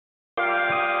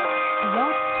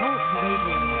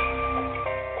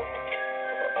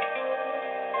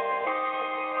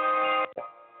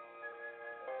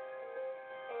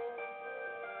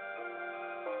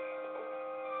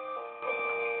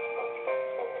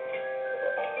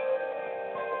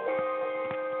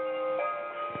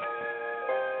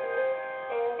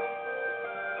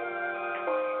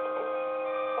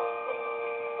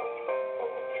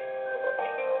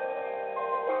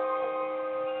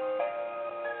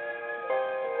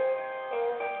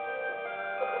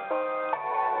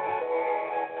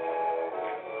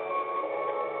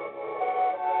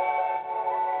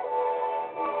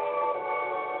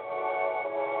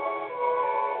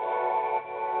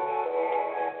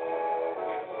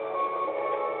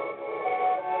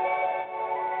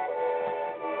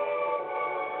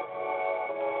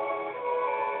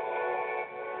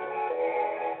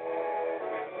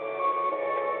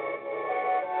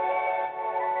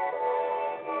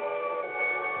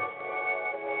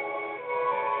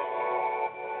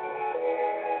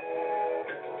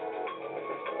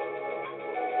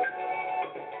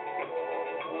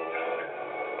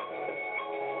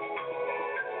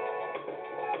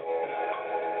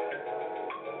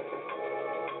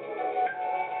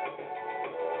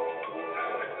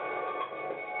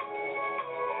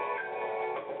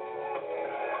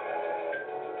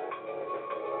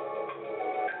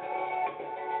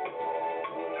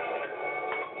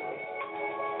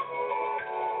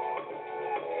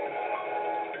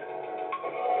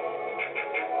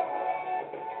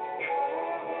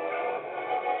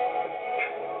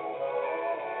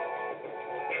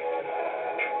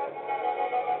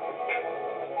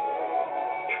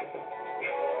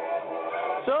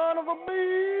a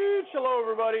beach. Hello,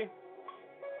 everybody.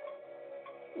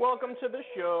 Welcome to the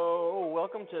show.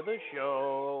 Welcome to the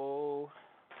show.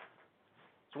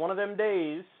 It's one of them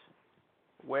days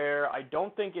where I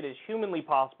don't think it is humanly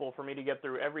possible for me to get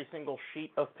through every single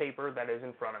sheet of paper that is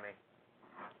in front of me.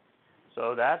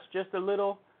 So that's just a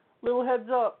little heads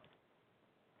up.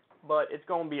 But it's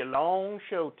going to be a long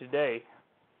show today.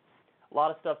 A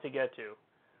lot of stuff to get to.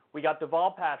 We got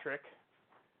Deval Patrick.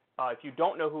 If you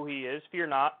don't know who he is, fear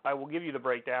not. I will give you the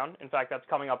breakdown. In fact, that's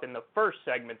coming up in the first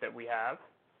segment that we have.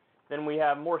 Then we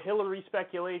have more Hillary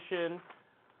speculation,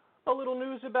 a little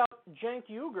news about Cenk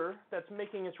Uygur that's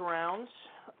making its rounds.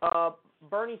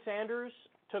 Bernie Sanders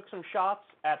took some shots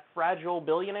at fragile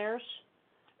billionaires,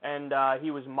 and he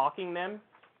was mocking them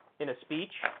in a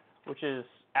speech, which is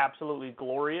absolutely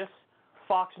glorious.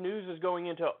 Fox News is going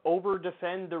into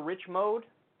over-defend the rich mode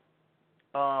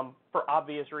for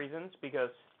obvious reasons,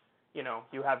 because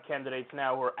you have candidates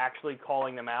now who are actually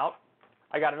calling them out.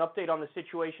 I got an update on the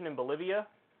situation in Bolivia,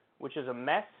 which is a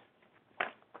mess.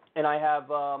 And I have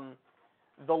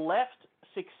the left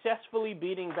successfully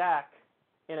beating back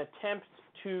an attempt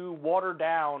to water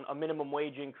down a minimum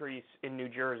wage increase in New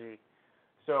Jersey.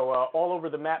 So all over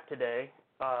the map today,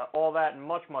 all that and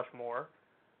much, much more.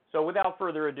 So without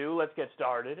further ado, let's get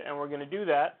started. And we're going to do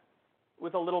that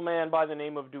with a little man by the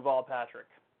name of Deval Patrick.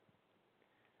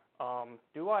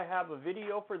 Do I have a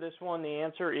video for this one? The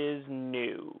answer is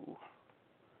no.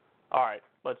 All right,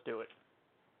 let's do it.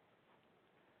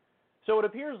 So it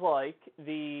appears like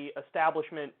the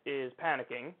establishment is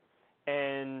panicking,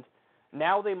 and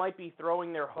now they might be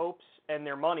throwing their hopes and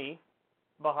their money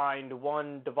behind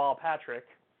one Deval Patrick.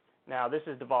 Now, this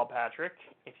is Deval Patrick.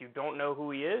 If you don't know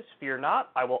who he is, fear not.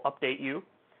 I will update you.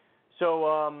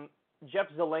 So Jeff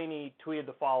Zeleny tweeted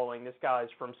the following. This guy's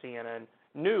from CNN.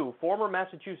 New former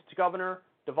Massachusetts Governor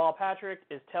Deval Patrick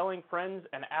is telling friends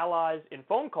and allies in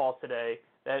phone calls today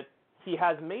that he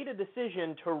has made a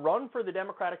decision to run for the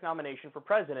Democratic nomination for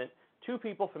president. Two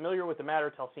people familiar with the matter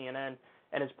tell CNN,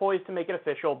 and is poised to make it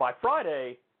official by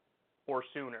Friday or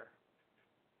sooner.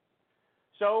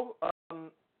 So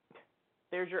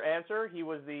there's your answer. He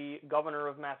was the governor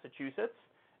of Massachusetts,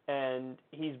 and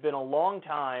he's been a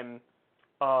long-time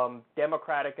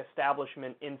Democratic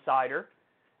establishment insider.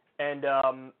 And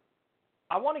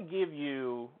I want to give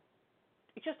you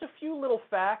just a few little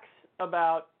facts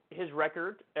about his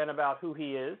record and about who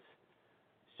he is,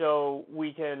 so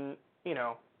we can,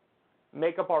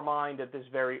 make up our mind at this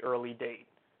very early date.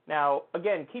 Now,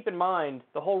 again, keep in mind,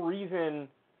 the whole reason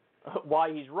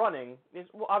why he's running is,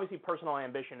 well, obviously personal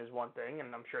ambition is one thing,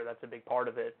 and I'm sure that's a big part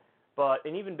of it, but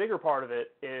an even bigger part of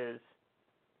it is,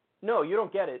 no, you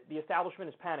don't get it. The establishment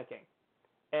is panicking.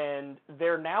 And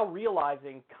they're now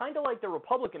realizing, kind of like the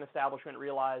Republican establishment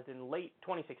realized in late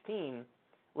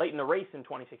in the race in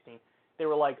 2016, they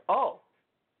were like, oh,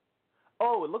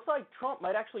 it looks like Trump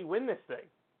might actually win this thing.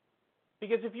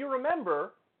 Because if you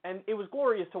remember, and it was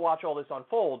glorious to watch all this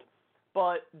unfold,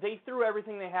 but they threw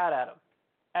everything they had at him.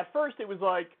 At first it was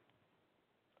like,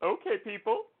 okay,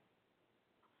 people,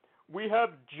 we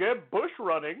have Jeb Bush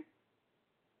running.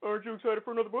 Aren't you excited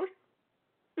for another Bush?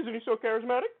 Isn't he so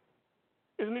charismatic?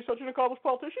 Isn't he such an accomplished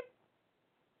politician?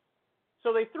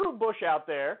 So they threw Bush out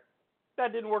there.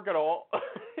 That didn't work at all.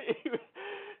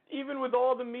 Even with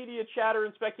all the media chatter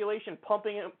and speculation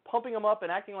pumping him up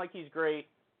and acting like he's great,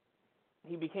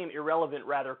 he became irrelevant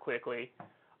rather quickly.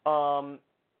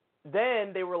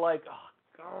 Then they were like, oh,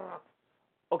 God.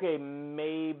 Okay,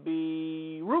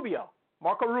 maybe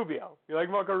Marco Rubio. You like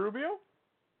Marco Rubio?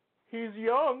 He's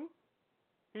young.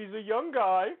 He's a young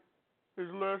guy.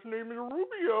 His last name is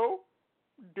Rubio.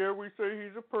 Dare we say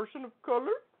he's a person of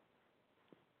color?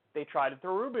 They tried to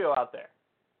throw Rubio out there.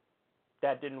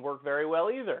 That didn't work very well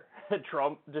either.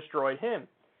 Trump destroyed him.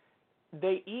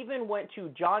 They even went to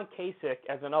John Kasich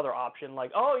as another option,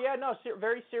 like, oh, yeah, no,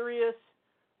 very serious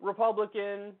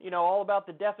Republican, all about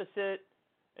the deficit.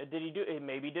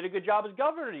 Maybe he did a good job as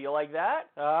governor. Do you like that?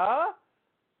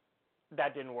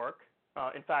 That didn't work.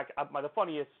 In fact, one of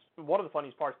the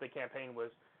funniest parts of the campaign was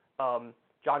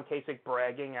John Kasich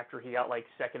bragging after he got like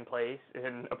second place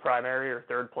in a primary or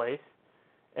third place.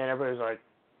 And everybody was like,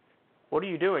 what are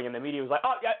you doing? And the media was like,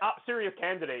 oh, yeah, serious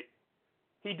candidate.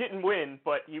 He didn't win,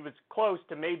 but he was close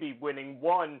to maybe winning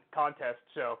one contest.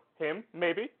 So him,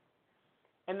 maybe.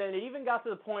 And then it even got to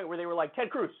the point where they were like,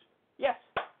 Ted Cruz. Yes,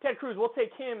 Ted Cruz, we'll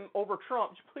take him over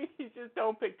Trump. Please just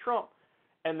don't pick Trump.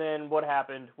 And then what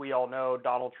happened? We all know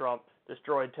Donald Trump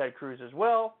destroyed Ted Cruz as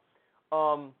well.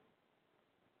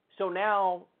 So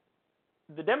now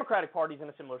the Democratic Party's in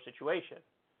a similar situation.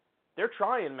 They're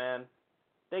trying, man.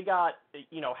 They got,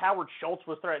 Howard Schultz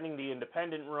was threatening the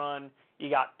independent run. You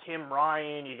got Tim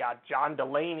Ryan. You got John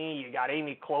Delaney. You got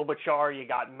Amy Klobuchar. You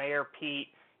got Mayor Pete.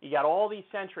 You got all these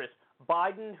centrists.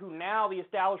 Biden, who now the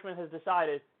establishment has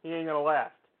decided he ain't going to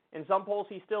last. In some polls,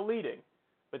 he's still leading.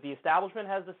 But the establishment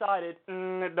has decided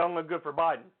it doesn't look good for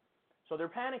Biden. So they're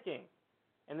panicking.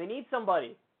 And they need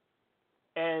somebody.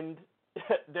 And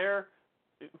they're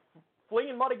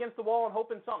flinging mud against the wall and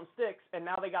hoping something sticks. And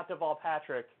now they got Deval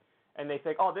Patrick. And they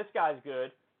think, oh, this guy's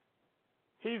good.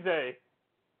 He's a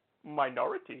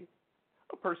minority,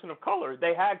 a person of color.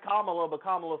 They had Kamala, but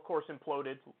Kamala, of course,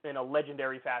 imploded in a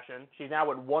legendary fashion. She's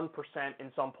now at 1% in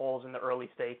some polls in the early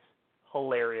states.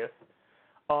 Hilarious.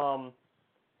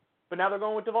 But now they're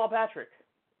going with Deval Patrick.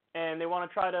 And they want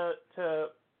to try to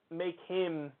make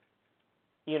him,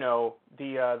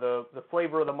 the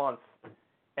flavor of the month.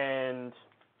 And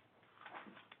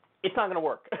it's not going to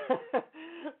work.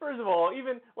 First of all,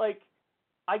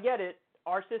 I get it.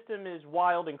 Our system is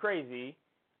wild and crazy,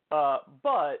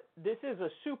 but this is a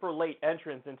super late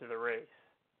entrance into the race.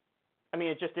 I mean,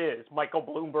 it just is. Michael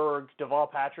Bloomberg,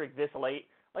 Deval Patrick, this late.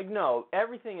 No,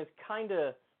 everything is kind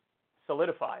of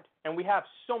solidified, and we have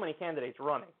so many candidates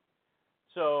running.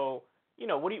 So,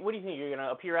 what do you think? You're going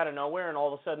to appear out of nowhere and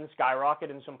all of a sudden skyrocket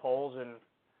in some polls in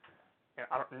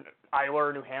Iowa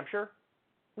or New Hampshire?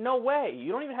 No way.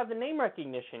 You don't even have the name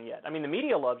recognition yet. I mean, the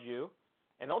media loves you,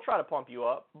 and they'll try to pump you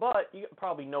up, but you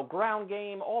probably no ground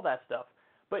game, all that stuff.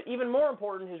 But even more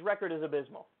important, his record is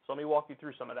abysmal. So let me walk you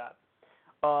through some of that.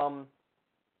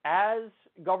 As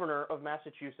governor of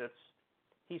Massachusetts,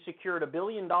 he secured $1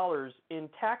 billion in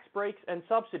tax breaks and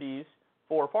subsidies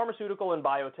for pharmaceutical and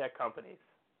biotech companies.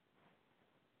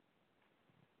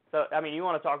 So, I mean, you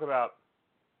want to talk about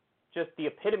just the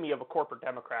epitome of a corporate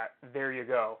Democrat. There you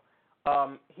go.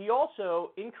 He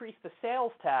also increased the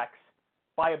sales tax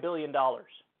by $1 billion. Now,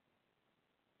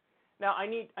 I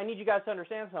need you guys to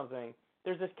understand something.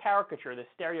 There's this caricature, this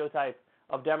stereotype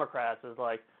of Democrats is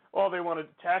like, oh, they want to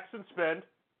tax and spend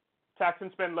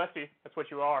lessy. That's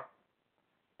what you are.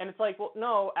 And it's like, well,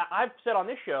 no, I've said on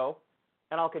this show,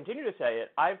 and I'll continue to say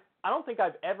it, I don't think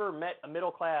I've ever met a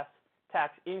middle-class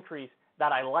tax increase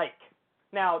that I like.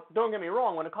 Now, don't get me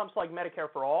wrong, when it comes to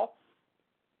Medicare for All,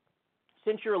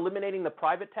 since you're eliminating the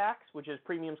private tax, which is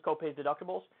premiums, copays,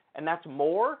 deductibles, and that's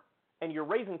more, and you're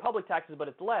raising public taxes, but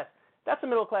it's less, that's a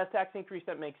middle-class tax increase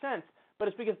that makes sense, but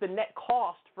it's because the net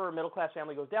cost for a middle-class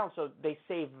family goes down, so they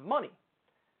save money.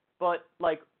 But,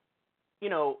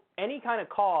 any kind of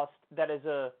cost that is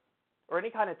or any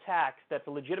kind of tax that's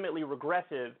legitimately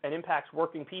regressive and impacts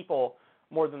working people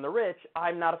more than the rich,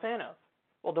 I'm not a fan of.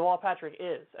 Well, Deval Patrick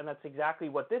is, and that's exactly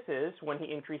what this is when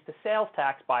he increased the sales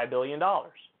tax by $1 billion.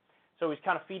 So he's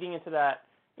kind of feeding into that,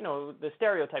 the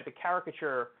stereotype, the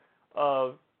caricature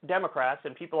of Democrats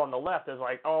and people on the left is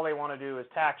like, all they want to do is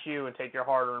tax you and take your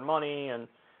hard-earned money. And,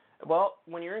 well,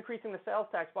 when you're increasing the sales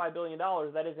tax by $1 billion,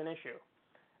 that is an issue.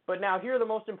 But now here are the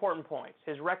most important points.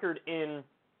 His record in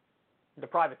the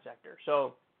private sector.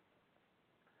 So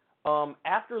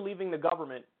after leaving the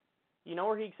government, you know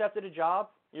where he accepted a job?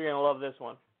 You're going to love this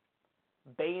one.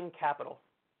 Bain Capital.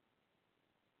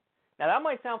 Now, that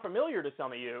might sound familiar to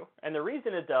some of you, and the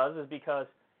reason it does is because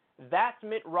that's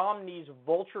Mitt Romney's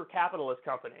vulture capitalist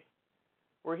company,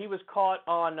 where he was caught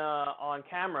on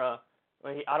camera.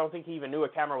 I don't think he even knew a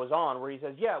camera was on, where he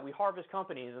says, yeah, we harvest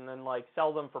companies and then,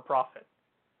 sell them for profit.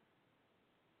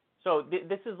 So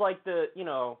this is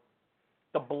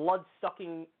the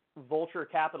blood-sucking vulture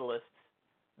capitalists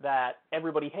that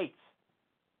everybody hates.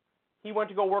 He went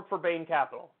to go work for Bain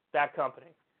Capital, that company.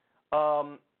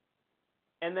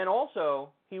 And then also,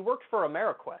 he worked for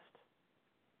AmeriQuest.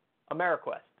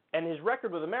 And his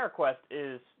record with AmeriQuest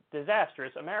is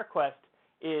disastrous. AmeriQuest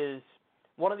is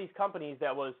one of these companies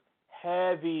that was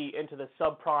heavy into the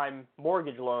subprime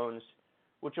mortgage loans,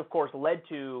 which, of course, led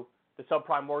to the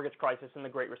subprime mortgage crisis and the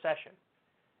Great Recession.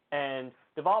 And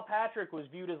Deval Patrick was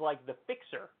viewed as the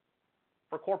fixer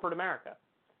for corporate America.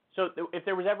 So if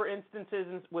there was ever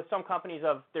instances with some companies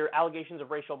of their allegations of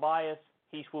racial bias,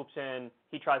 he swoops in,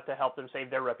 he tries to help them save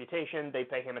their reputation, they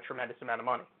pay him a tremendous amount of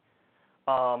money.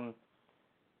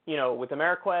 With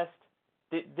AmeriQuest,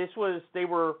 they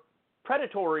were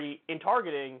predatory in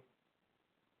targeting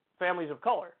families of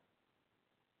color.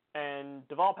 And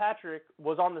Deval Patrick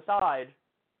was on the side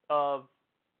of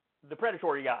the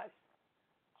predatory guys.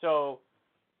 So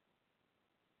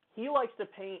he likes to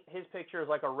paint his picture as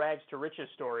a rags to riches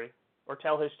story, or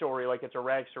tell his story like it's a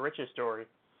rags to riches story.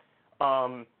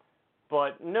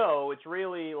 But no, it's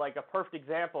really a perfect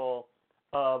example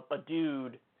of a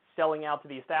dude selling out to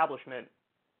the establishment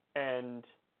and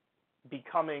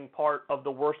becoming part of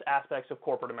the worst aspects of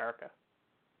corporate America.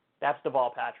 That's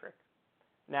Deval Patrick.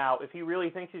 Now, if he really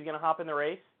thinks he's going to hop in the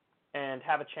race and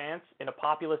have a chance in a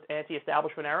populist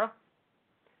anti-establishment era,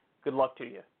 good luck to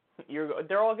you.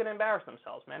 They're all going to embarrass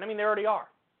themselves, man. I mean, they already are.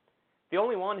 The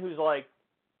only one who's like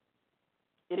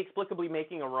inexplicably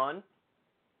making a run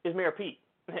is Mayor Pete,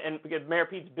 and because Mayor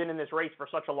Pete's been in this race for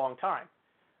such a long time.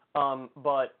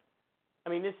 But I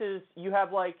mean, you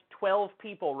have like 12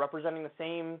 people representing the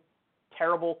same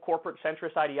terrible corporate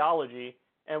centrist ideology,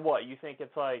 and what you think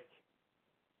it's like?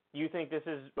 You think this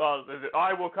is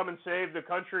I will come and save the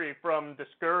country from the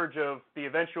scourge of the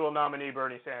eventual nominee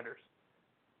Bernie Sanders?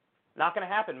 Not going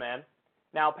to happen, man.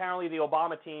 Now, apparently, the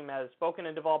Obama team has spoken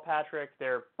to Deval Patrick.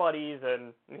 They're buddies,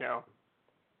 and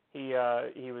he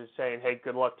was saying, "Hey,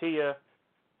 good luck to you."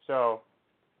 So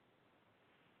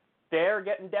they're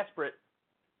getting desperate.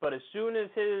 But as soon as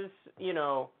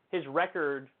his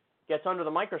record gets under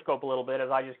the microscope a little bit,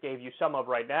 as I just gave you some of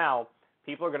right now,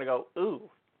 people are going to go, "Ooh,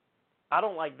 I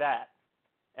don't like that,"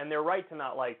 and they're right to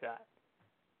not like that,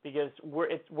 because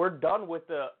we're done with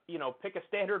the pick a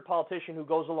standard politician who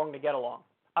goes along to get along.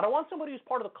 I don't want somebody who's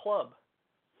part of the club,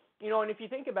 and if you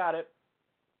think about it,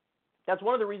 that's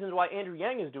one of the reasons why Andrew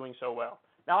Yang is doing so well.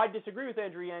 Now, I disagree with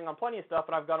Andrew Yang on plenty of stuff,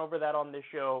 and I've gone over that on this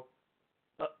show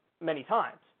many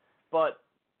times, but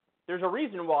there's a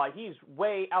reason why he's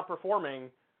way outperforming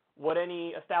what any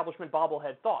establishment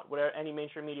bobblehead thought, what any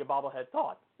mainstream media bobblehead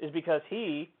thought, is because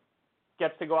he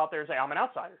gets to go out there and say, "I'm an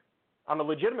outsider. I'm a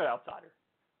legitimate outsider.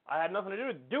 I had nothing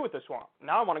to do with the swamp.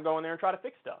 Now I want to go in there and try to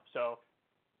fix stuff." So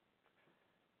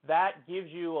that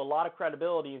gives you a lot of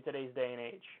credibility in today's day and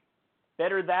age.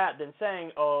 Better that than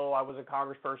saying, "Oh, I was a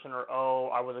congressperson," or "Oh,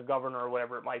 I was a governor," or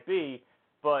whatever it might be,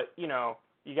 but,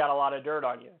 you got a lot of dirt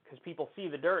on you, because people see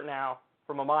the dirt now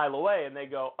from a mile away and they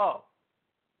go, "Oh,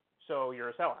 so you're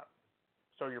a sellout.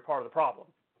 So you're part of the problem."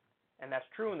 And that's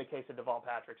true in the case of Deval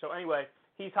Patrick. So anyway,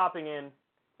 he's hopping in.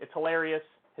 It's hilarious.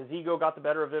 His ego got the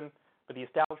better of him, but the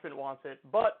establishment wants it.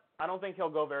 But I don't think he'll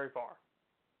go very far.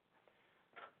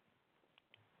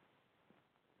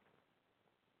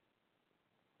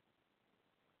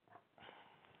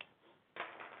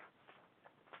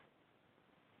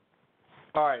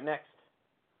 All right, next.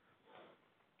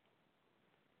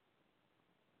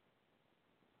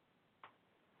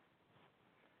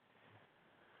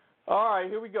 All right,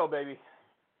 here we go, baby.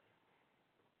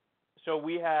 So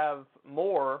we have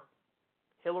more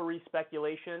Hillary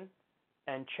speculation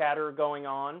and chatter going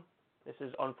on. This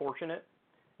is unfortunate.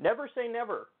 Never say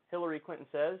never, Hillary Clinton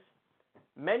says.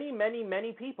 Many, many,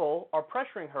 many people are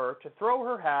pressuring her to throw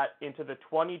her hat into the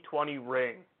 2020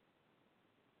 ring.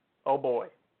 Oh boy.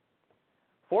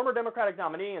 Former Democratic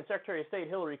nominee and Secretary of State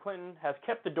Hillary Clinton has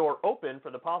kept the door open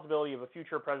for the possibility of a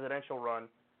future presidential run.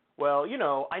 Well,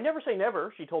 I never say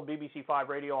never, she told BBC5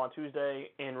 Radio on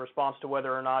Tuesday in response to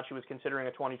whether or not she was considering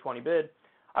a 2020 bid.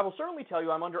 I will certainly tell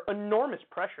you I'm under enormous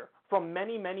pressure from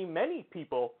many, many, many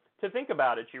people to think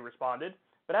about it, she responded.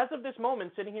 But as of this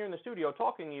moment, sitting here in the studio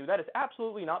talking to you, that is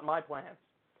absolutely not my plans.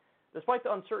 Despite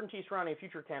the uncertainty surrounding a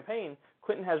future campaign,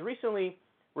 Clinton has recently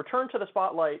returned to the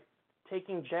spotlight,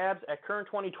 taking jabs at current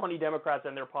 2020 Democrats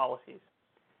and their policies.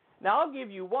 Now, I'll give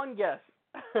you one guess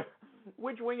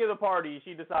which wing of the party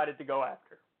she decided to go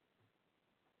after.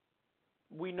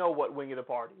 We know what wing of the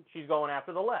party. She's going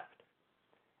after the left.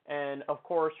 And, of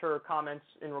course, her comments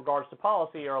in regards to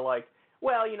policy are like,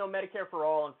 well, Medicare for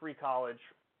all and free college,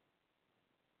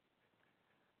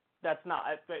 that's not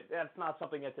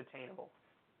something that's attainable.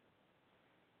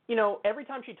 Every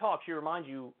time she talks, she reminds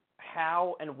you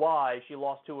how and why she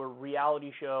lost to a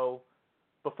reality show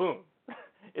buffoon.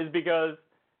 is because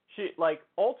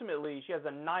ultimately she has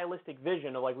a nihilistic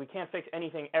vision of we can't fix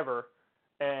anything ever,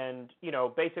 and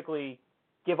basically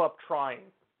give up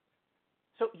trying.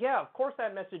 So yeah, of course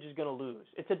that message is going to lose.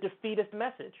 It's a defeatist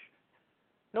message.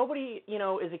 Nobody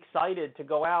is excited to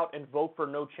go out and vote for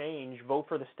no change, vote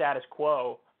for the status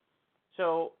quo.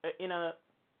 So in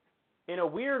a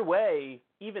weird way,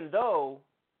 even though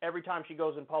every time she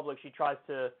goes in public she tries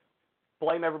to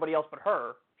blame everybody else but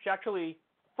her, she actually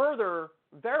further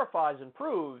verifies and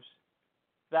proves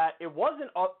that it wasn't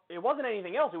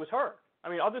anything else, it was her. I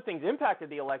mean, other things impacted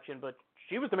the election, but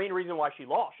she was the main reason why she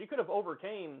lost. She could have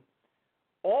overcame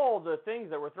all the things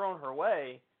that were thrown her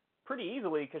way pretty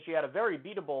easily because she had a very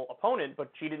beatable opponent, but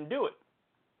she didn't do it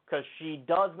because she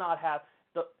doesn't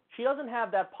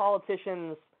have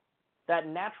that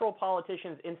natural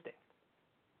politician's instinct.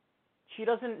 She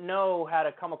doesn't know how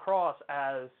to come across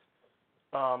as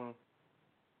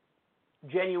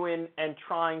genuine and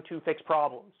trying to fix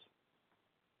problems.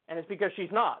 And it's because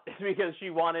she's not. It's because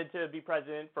she wanted to be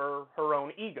president for her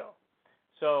own ego.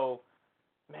 So,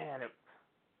 man,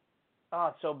 Oh,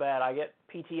 it's so bad. I get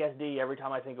PTSD every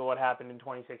time I think of what happened in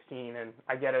 2016, and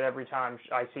I get it every time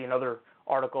I see another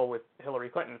article with Hillary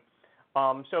Clinton.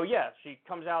 So yeah, she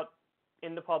comes out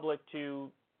in the public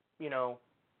to, you know,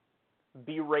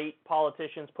 berate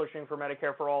politicians pushing for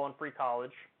Medicare for all and free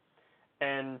college.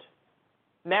 And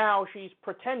now she's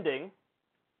pretending,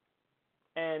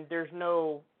 and there's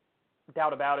no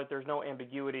doubt about it, there's no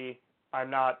ambiguity. I'm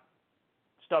not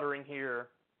stuttering here.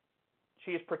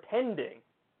 She is pretending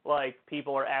like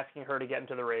people are asking her to get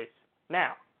into the race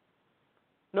now.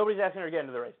 Nobody's asking her to get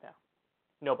into the race now.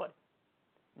 Nobody.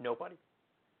 Nobody.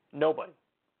 Nobody.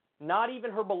 Not even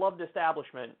her beloved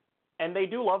establishment. And they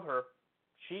do love her.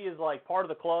 She is like part of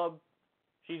the club.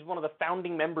 She's one of the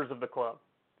founding members of the club.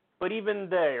 But even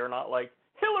they are not like,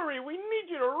 Hillary, we need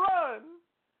you to run.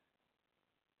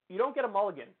 You don't get a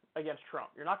mulligan against Trump.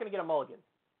 You're not going to get a mulligan.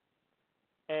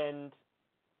 And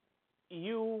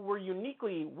you were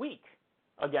uniquely weak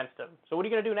against him. So what are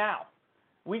you going to do now?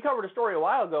 We covered a story a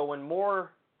while ago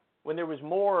when there was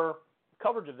more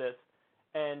coverage of this,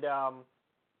 and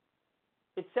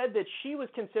it said that she was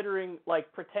considering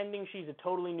like pretending she's a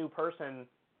totally new person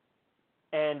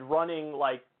and running,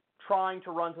 like trying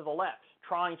to run to the left,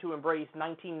 trying to embrace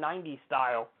 1990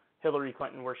 style Hillary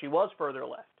Clinton, where she was further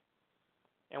left.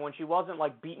 And when she wasn't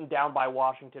like beaten down by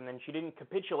Washington, and she didn't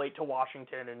capitulate to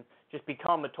Washington and just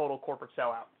become a total corporate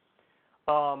sellout.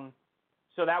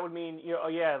 So that would mean, you know, oh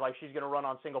yeah, like she's going to run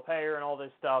on single payer and all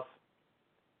this stuff.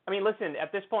 I mean, listen,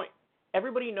 at this point,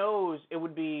 everybody knows it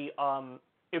would be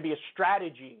a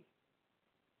strategy.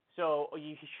 So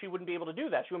she wouldn't be able to do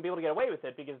that. She wouldn't be able to get away with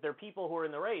it because there are people who are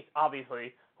in the race,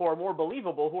 obviously, who are more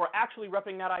believable, who are actually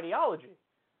repping that ideology.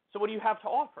 So what do you have to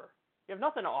offer? You have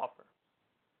nothing to offer.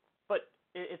 But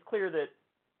it's clear that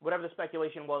whatever the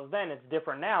speculation was then, it's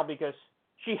different now because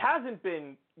she hasn't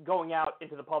been going out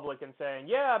into the public and saying,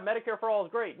 yeah, Medicare for all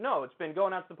is great. No, it's been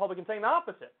going out to the public and saying the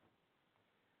opposite.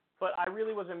 But I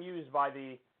really was amused by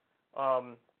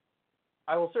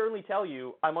I will certainly tell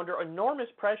you, I'm under enormous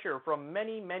pressure from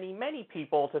many, many, many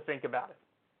people to think about it.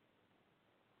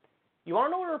 You want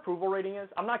to know what her approval rating is?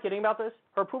 I'm not kidding about this.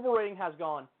 Her approval rating has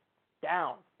gone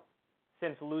down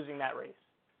since losing that race.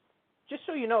 Just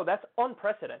so you know, that's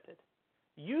unprecedented.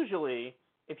 Usually,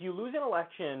 if you lose an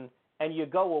election and you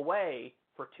go away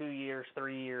for 2 years,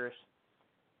 3 years,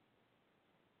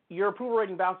 your approval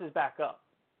rating bounces back up.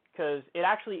 Because it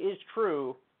actually is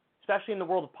true, especially in the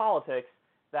world of politics,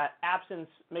 that absence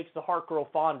makes the heart grow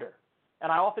fonder.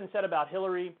 And I often said about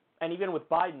Hillary, and even with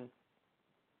Biden,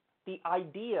 the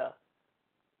idea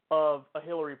of a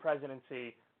Hillary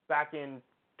presidency back in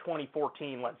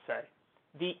 2014, let's say,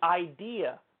 the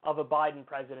idea of a Biden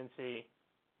presidency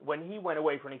when he went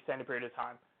away for an extended period of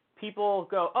time, people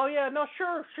go, oh yeah, no,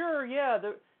 sure, yeah.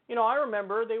 I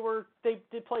remember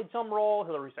they played some role,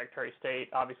 Hillary Secretary of State,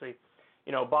 obviously,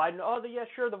 Biden, yeah,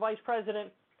 sure, the vice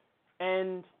president.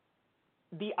 And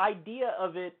the idea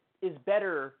of it is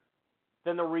better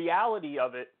than the reality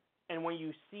of it. And when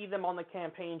you see them on the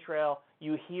campaign trail,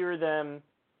 you hear them,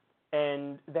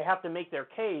 and they have to make their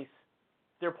case,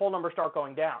 their poll numbers start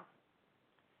going down.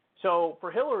 So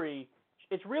for Hillary,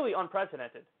 it's really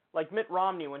unprecedented. Like Mitt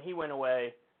Romney, when he went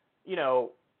away,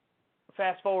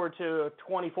 fast forward to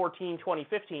 2014,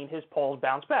 2015, his polls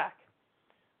bounced back.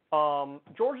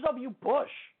 George W. Bush,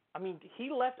 he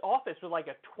left office with like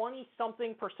a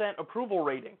 20-something% approval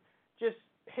rating, just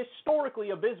historically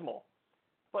abysmal.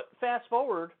 But fast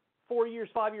forward 4 years,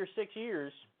 5 years, 6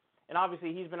 years, and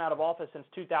obviously he's been out of office since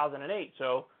 2008,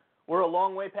 so we're a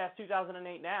long way past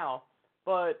 2008 now.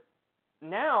 But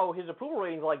now his approval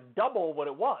rating is like double what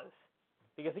it was.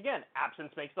 Because again,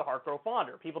 absence makes the heart grow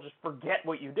fonder. People just forget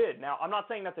what you did. Now, I'm not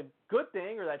saying that's a good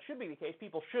thing or that should be the case.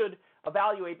 People should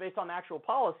evaluate based on actual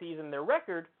policies and their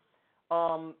record,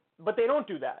 but they don't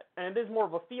do that. And it is more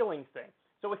of a feelings thing.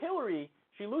 So with Hillary,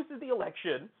 she loses the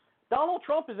election. Donald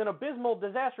Trump is an abysmal,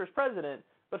 disastrous president,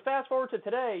 but fast forward to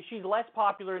today, she's less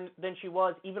popular than she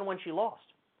was even when she lost.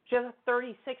 She has a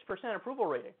 36% approval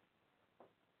rating.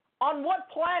 On what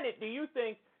planet do you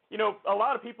think, a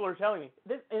lot of people are telling me,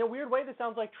 this, in a weird way, this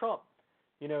sounds like Trump.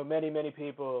 Many, many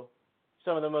people,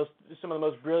 some of the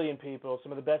most brilliant people,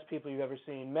 some of the best people you've ever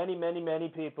seen, many, many, many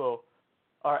people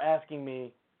are asking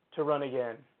me to run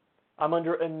again. I'm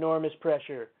under enormous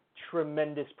pressure,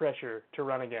 tremendous pressure to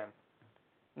run again.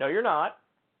 No, you're not.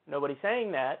 Nobody's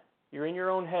saying that. You're in your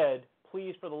own head.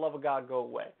 Please, for the love of God, go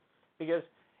away. Because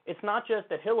it's not just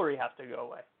that Hillary has to go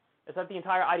away. It's that the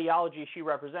entire ideology she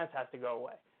represents has to go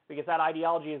away. Because that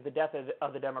ideology is the death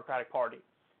of the Democratic Party.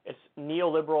 It's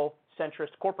neoliberal,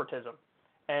 centrist corporatism.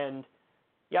 And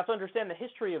you have to understand the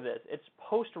history of this. It's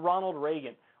post-Ronald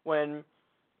Reagan, when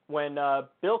when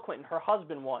Bill Clinton, her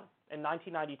husband, won in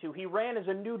 1992. He ran as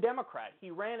a new Democrat. He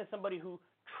ran as somebody who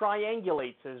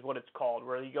triangulates, is what it's called,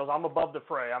 where he goes, I'm above the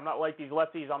fray. I'm not like these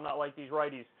lefties. I'm not like these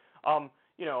righties. I'm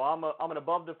an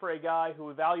above the fray guy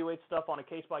who evaluates stuff on a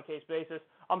case-by-case basis.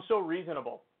 I'm so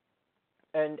reasonable.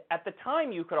 And at the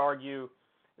time, you could argue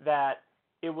that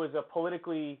it was a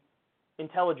politically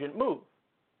intelligent move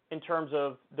in terms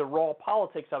of the raw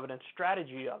politics of it and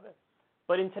strategy of it.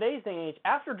 But in today's day and age,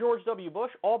 after George W.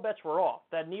 Bush, all bets were off.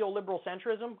 That neoliberal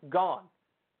centrism, gone.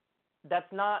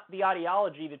 That's not the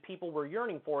ideology that people were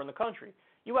yearning for in the country.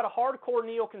 You had a hardcore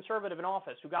neoconservative in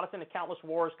office who got us into countless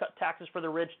wars, cut taxes for the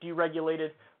rich, deregulated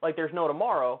like there's no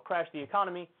tomorrow, crashed the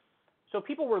economy. So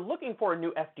people were looking for a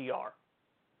new FDR.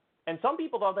 And some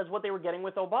people thought that's what they were getting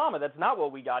with Obama. That's not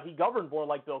what we got. He governed more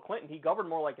like Bill Clinton. He governed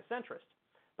more like a centrist.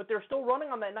 But they're still running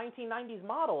on that 1990s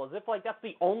model as if like that's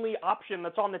the only option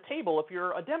that's on the table if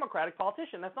you're a Democratic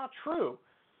politician. That's not true.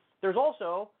 There's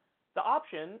also the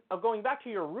option of going back to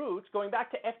your roots, going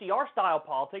back to FDR-style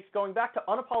politics, going back to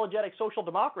unapologetic social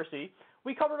democracy.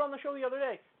 We covered on the show the other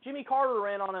day, Jimmy Carter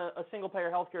ran on a single-payer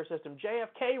healthcare system.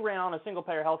 JFK ran on a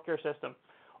single-payer healthcare system.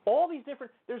 All these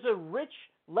different – there's a rich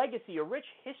legacy, a rich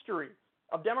history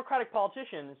of Democratic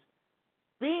politicians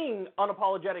being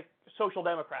unapologetic social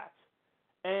democrats.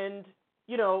 And,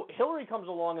 Hillary comes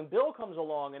along and Bill comes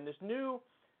along and this new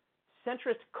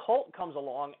centrist cult comes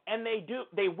along, and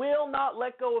they will not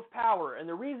let go of power. And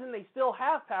the reason they still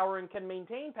have power and can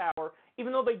maintain power,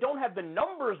 even though they don't have the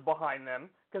numbers behind them,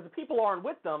 because the people aren't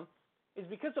with them, is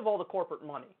because of all the corporate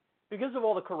money, because of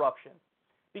all the corruption,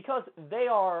 because they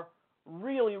are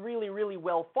really, really, really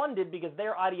well funded because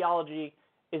their ideology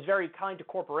is very kind to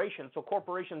corporations. So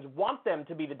corporations want them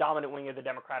to be the dominant wing of the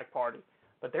Democratic Party.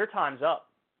 But their time's up.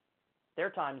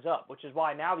 Their time's up, which is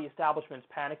why now the establishment's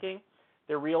panicking.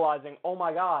 They're realizing, oh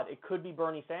my God, it could be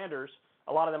Bernie Sanders.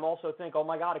 A lot of them also think, oh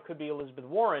my God, it could be Elizabeth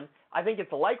Warren. I think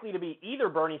it's likely to be either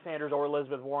Bernie Sanders or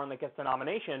Elizabeth Warren that gets the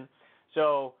nomination.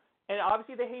 So, and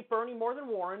obviously they hate Bernie more than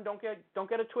Warren. Don't get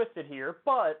it twisted here.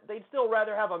 But they'd still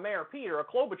rather have a Mayor Pete or a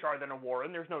Klobuchar than a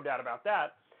Warren. There's no doubt about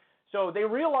that. So they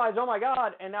realize, oh my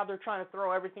God, and now they're trying to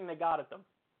throw everything they got at them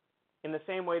in the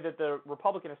same way that the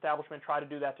Republican establishment tried to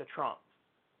do that to Trump.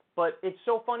 But it's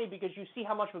so funny because you see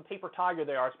how much of a paper tiger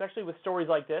they are, especially with stories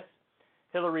like this.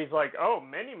 Hillary's like, oh,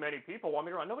 many, many people want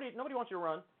me to run. Nobody wants you to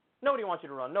run. Nobody wants you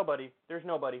to run. Nobody. There's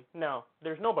nobody. No,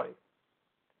 there's nobody.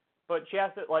 But she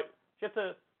has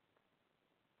to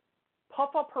puff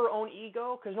up her own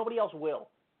ego because nobody else will.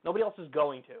 Nobody else is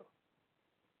going to.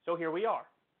 So here we are.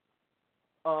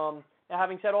 Now,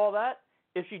 having said all that,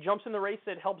 if she jumps in the race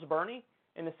that helps Bernie,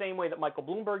 in the same way that Michael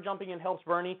Bloomberg jumping in helps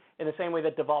Bernie, in the same way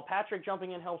that Deval Patrick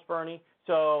jumping in helps Bernie.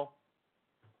 So,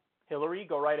 Hillary,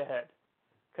 go right ahead.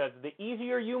 Because the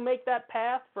easier you make that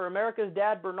path for America's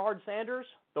dad, Bernard Sanders,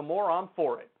 the more I'm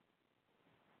for it.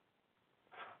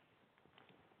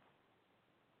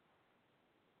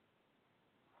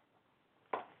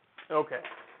 Okay.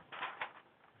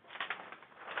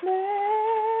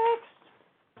 Next.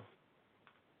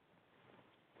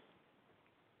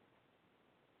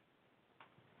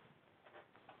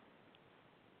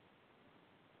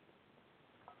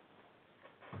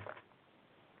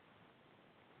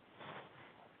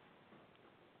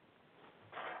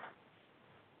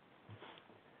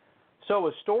 So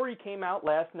a story came out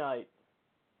last night,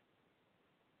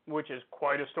 which is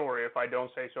quite a story if I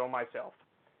don't say so myself.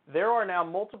 There are now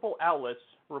multiple outlets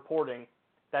reporting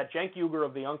that Cenk Uygur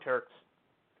of the Young Turks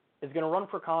is going to run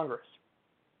for Congress.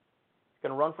 He's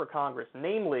going to run for Congress.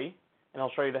 Namely, and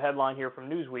I'll show you the headline here from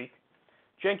Newsweek,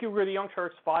 Cenk Uygur of the Young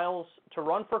Turks files to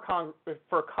run for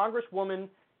Congresswoman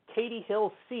Katie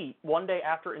Hill's seat one day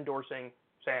after endorsing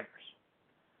Sanders.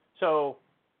 So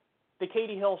the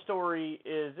Katie Hill story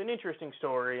is an interesting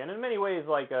story, and in many ways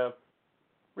like a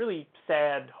really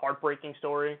sad, heartbreaking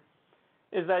story,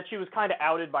 is that she was kind of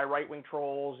outed by right-wing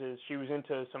trolls, is she was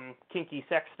into some kinky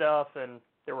sex stuff, and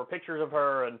there were pictures of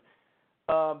her, and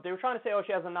they were trying to say, oh,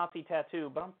 she has a Nazi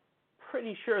tattoo, but I'm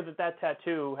pretty sure that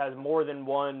tattoo has more than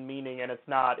one meaning, and it's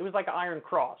not. It was like an Iron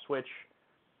Cross, which,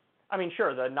 I mean,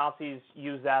 sure, the Nazis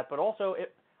use that, but also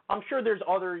I'm sure there's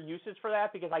other uses for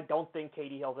that because I don't think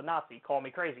Katie Hill's a Nazi. Call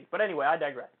me crazy. But anyway, I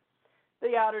digress.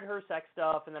 They outed her sex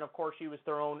stuff, and then, of course, she was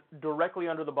thrown directly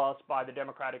under the bus by the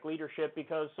Democratic leadership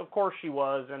because, of course, she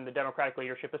was, and the Democratic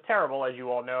leadership is terrible, as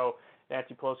you all know.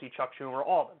 Nancy Pelosi, Chuck Schumer,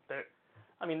 all of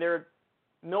them. They're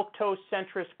milquetoast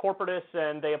centrist corporatists,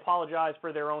 and they apologize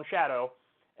for their own shadow.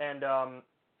 And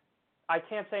I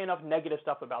can't say enough negative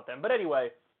stuff about them. But anyway,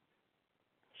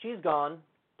 she's gone.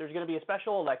 There's going to be a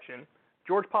special election.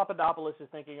 George Papadopoulos is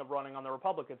thinking of running on the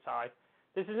Republican side.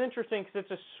 This is interesting because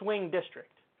it's a swing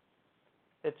district.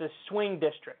 It's a swing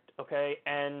district, okay?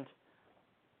 And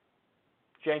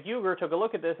Cenk Uygur took a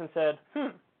look at this and said,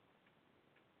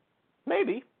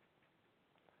 maybe.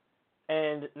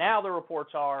 And now the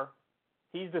reports are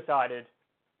he's decided,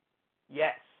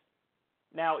 yes.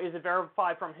 Now, is it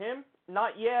verified from him?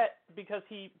 Not yet, because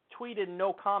he tweeted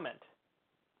no comment.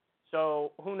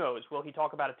 So who knows? Will he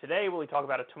talk about it today? Will he talk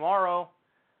about it tomorrow?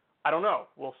 I don't know.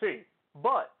 We'll see.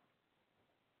 But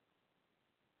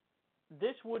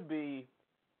this would be,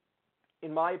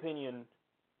 in my opinion,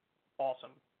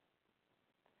 awesome.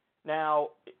 Now,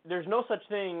 there's no such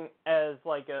thing as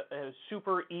like a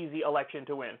super easy election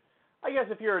to win. I guess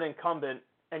if you're an incumbent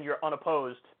and you're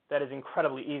unopposed, that is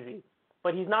incredibly easy.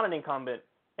 But he's not an incumbent,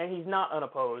 and he's not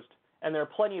unopposed, and there are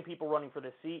plenty of people running for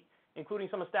this seat, including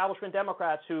some establishment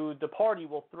Democrats who the party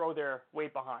will throw their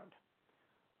weight behind.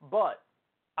 But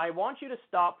I want you to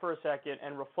stop for a second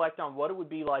and reflect on what it would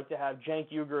be like to have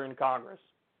Cenk Uygur in Congress.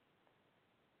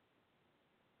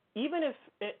 Even if,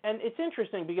 and it's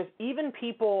interesting because even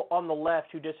people on the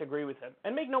left who disagree with him,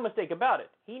 and make no mistake about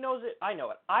it, he knows it, I know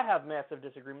it. I have massive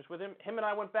disagreements with him. Him and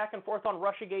I went back and forth on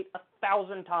Russiagate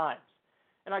 1,000 times.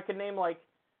 And I could name like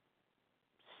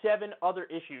 7 other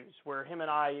issues where him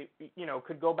and I,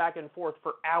 could go back and forth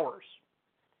for hours.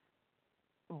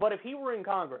 But if he were in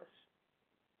Congress,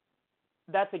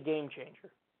 that's a game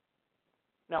changer.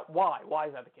 Now, why? Why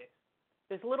is that the case?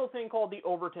 This little thing called the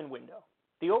Overton window.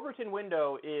 The Overton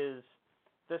window is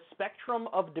the spectrum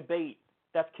of debate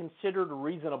that's considered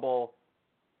reasonable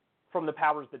from the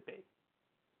powers that be.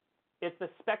 It's the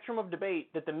spectrum of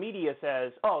debate that the media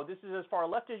says, oh, this is as far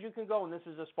left as you can go and this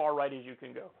is as far right as you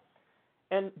can go.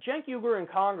 And Cenk Uygur in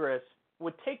Congress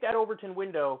would take that Overton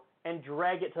window and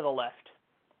drag it to the left.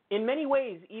 In many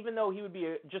ways, even though he would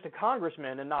be just a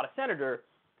congressman and not a senator,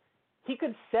 he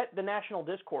could set the national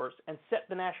discourse and set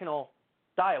the national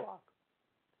dialogue.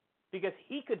 Because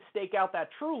he could stake out that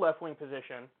true left-wing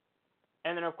position,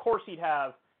 and then of course he'd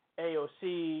have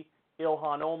AOC,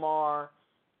 Ilhan Omar,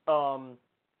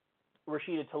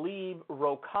 Rashida Tlaib,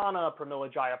 Ro Khanna, Pramila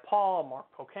Jayapal, Mark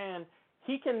Pocan.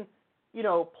 He can,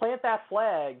 plant that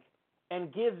flag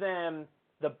and give them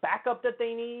the backup that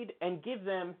they need and give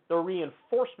them the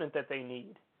reinforcement that they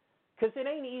need. Because it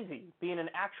ain't easy being an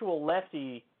actual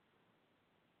lefty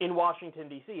in Washington,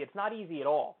 D.C. It's not easy at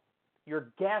all. You're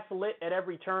gaslit at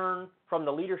every turn from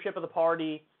the leadership of the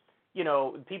party.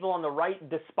 People on the right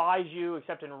despise you,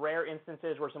 except in rare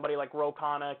instances where somebody like Ro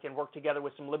Khanna can work together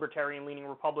with some libertarian-leaning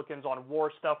Republicans on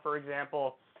war stuff, for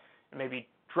example, and maybe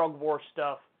drug war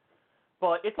stuff.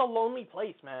 But it's a lonely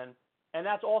place, man. And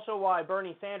that's also why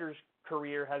Bernie Sanders'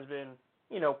 career has been,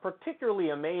 particularly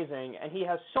amazing, and he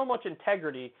has so much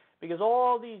integrity because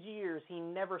all these years he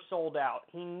never sold out.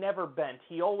 He never bent.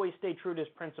 He always stayed true to his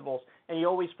principles, and he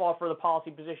always fought for the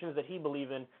policy positions that he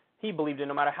believed in. He believed in,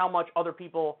 no matter how much other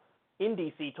people in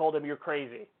D.C. told him you're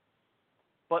crazy.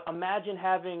 But imagine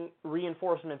having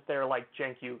reinforcements there like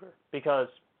Cenk Uygur, because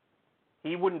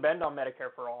he wouldn't bend on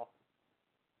Medicare for all.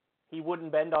 He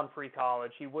wouldn't bend on free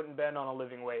college. He wouldn't bend on a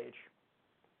living wage.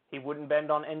 He wouldn't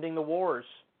bend on ending the wars.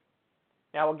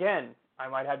 Now, again, I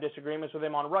might have disagreements with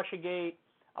him on Russiagate.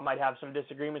 I might have some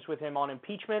disagreements with him on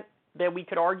impeachment that we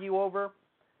could argue over.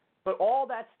 But all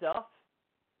that stuff,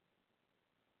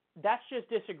 that's just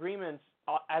disagreements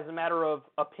as a matter of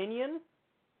opinion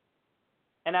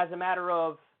and as a matter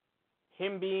of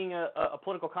him being a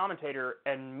political commentator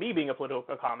and me being a political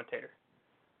commentator.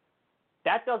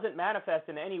 That doesn't manifest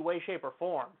in any way, shape, or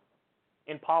form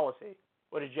in policy.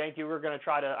 What is Cenk Uygur going to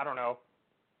try to,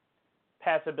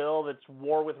 pass a bill that's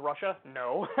war with Russia?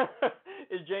 No.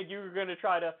 Is Cenk Uygur going to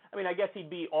try to, I guess he'd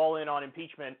be all in on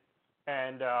impeachment,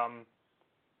 and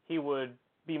he would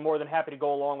be more than happy to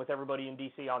go along with everybody in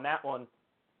D.C. on that one.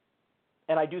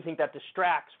 And I do think that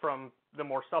distracts from the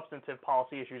more substantive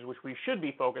policy issues which we should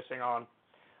be focusing on.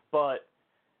 But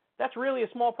that's really a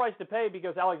small price to pay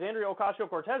because Alexandria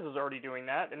Ocasio-Cortez is already doing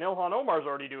that, and Ilhan Omar is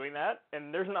already doing that,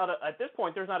 and at this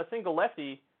point there's not a single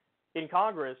lefty in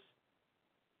Congress,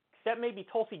 except maybe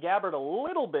Tulsi Gabbard a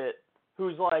little bit,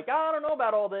 who's like, I don't know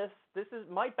about all this. This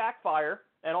might backfire.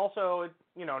 And also,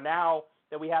 now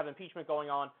that we have impeachment going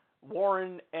on,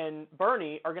 Warren and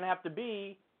Bernie are going to have to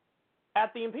be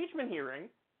at the impeachment hearing,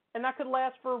 and that could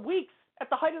last for weeks at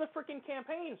the height of the freaking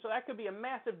campaign. So that could be a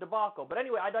massive debacle. But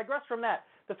anyway, I digress from that.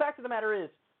 The fact of the matter is,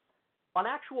 on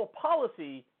actual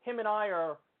policy, him and I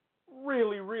are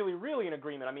really, really, really in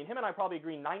agreement. Him and I probably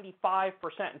agree 95%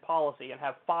 in policy and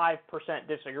have 5%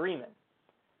 disagreement.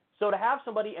 So to have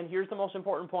somebody, and here's the most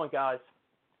important point, guys,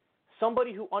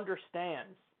 somebody who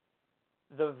understands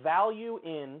the value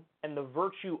in and the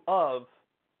virtue of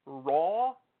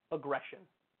raw aggression.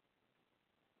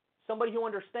 somebody who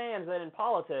understands that in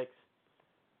politics,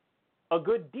 a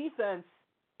good defense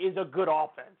is a good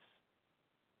offense.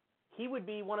 He would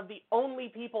be one of the only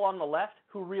people on the left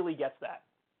who really gets that.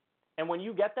 And when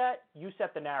you get that, you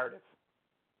set the narrative.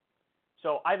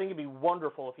 So I think it'd be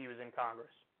wonderful if he was in Congress.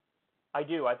 I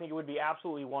do. I think it would be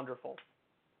absolutely wonderful.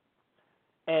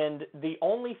 And the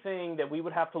only thing that we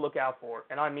would have to look out for,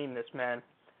 and I mean this, man,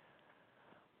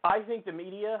 I think the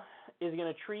media is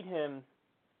going to treat him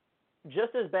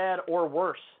just as bad or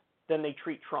worse than they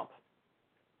treat Trump.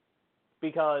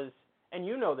 Because, and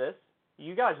you know this,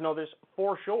 you guys know this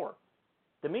for sure,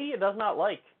 the media does not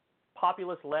like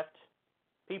populist left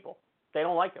people. They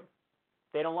don't like them.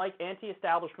 They don't like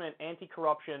anti-establishment,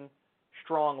 anti-corruption,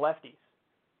 strong lefties.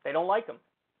 They don't like them.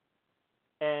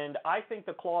 And I think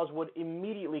the claws would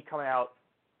immediately come out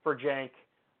for Cenk.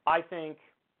 I think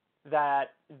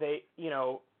that they'd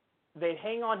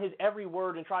hang on his every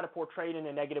word and try to portray it in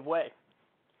a negative way.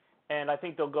 And I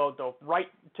think they'll right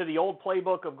to the old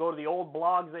playbook of go to the old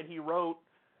blogs that he wrote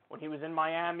when he was in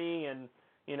Miami and,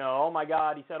 oh my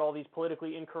God, he said all these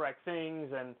politically incorrect things.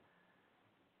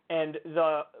 And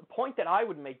the point that I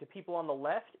would make to people on the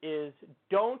left is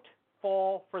don't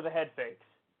fall for the head fakes.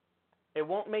 It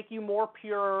won't make you more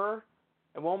pure.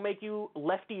 It won't make you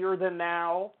leftier than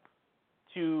thou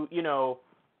to,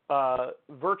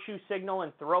 virtue signal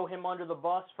and throw him under the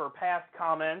bus for past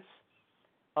comments.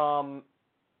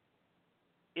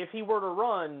 If he were to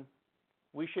run,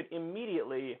 we should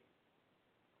immediately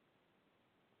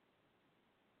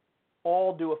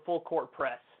all do a full court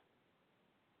press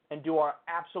and do our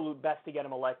absolute best to get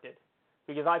him elected,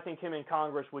 because I think him in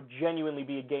Congress would genuinely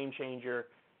be a game changer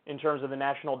in terms of the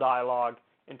national dialogue,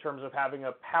 in terms of having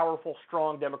a powerful,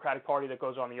 strong Democratic Party that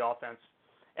goes on the offense.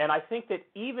 And I think that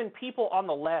even people on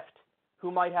the left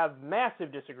who might have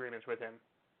massive disagreements with him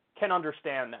can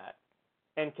understand that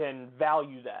and can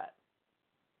value that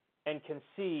and can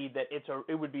see that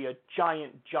it would be a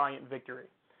giant, giant victory.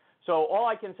 So all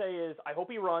I can say is I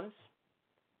hope he runs.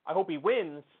 I hope he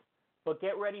wins, but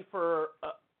get ready for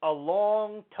a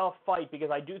long, tough fight,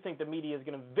 because I do think the media is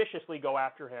going to viciously go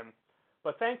after him.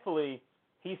 But thankfully,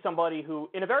 he's somebody who,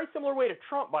 in a very similar way to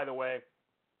Trump, by the way,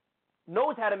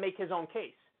 knows how to make his own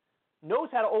case, knows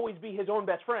how to always be his own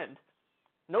best friend,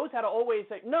 knows how to always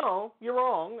say, no, you're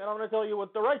wrong, and I'm going to tell you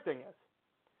what the right thing is.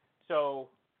 So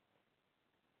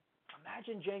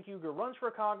imagine Cenk Uygur runs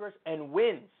for Congress and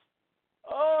wins.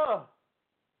 Oh,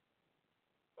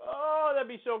 that'd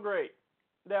be so great.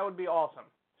 That would be awesome.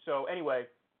 So anyway,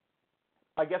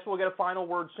 I guess we'll get a final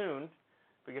word soon,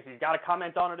 because he's got to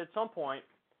comment on it at some point.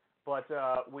 But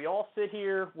we all sit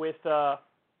here with,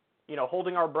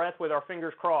 holding our breath with our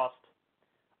fingers crossed.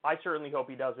 I certainly hope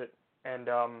he does it, and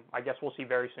I guess we'll see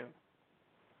very soon.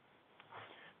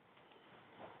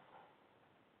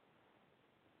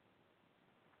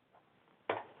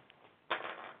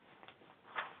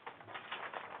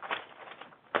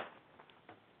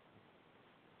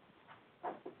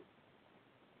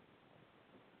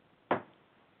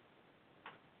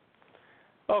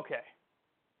 Okay.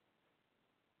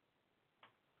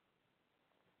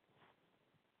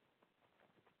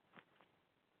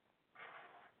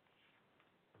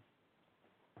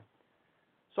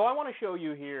 So I want to show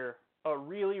you here a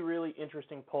really, really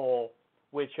interesting poll,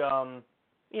 which,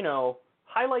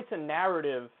 highlights a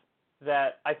narrative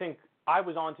that I think I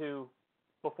was onto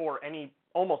before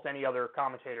almost any other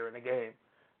commentator in the game.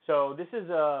 So this is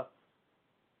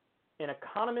an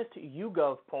Economist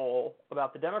YouGov poll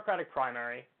about the Democratic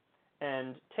primary,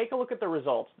 and take a look at the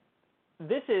results.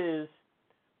 This is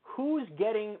who's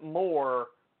getting more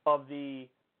of the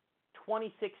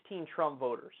 2016 Trump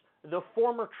voters, the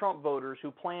former Trump voters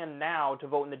who plan now to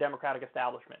vote in the Democratic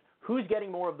establishment. Who's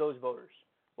getting more of those voters?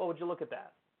 Well, would you look at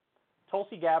that?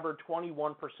 Tulsi Gabbard,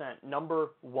 21%, number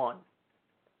 1.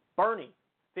 Bernie,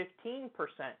 15%,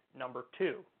 number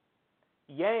 2.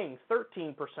 Yang,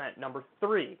 13%, number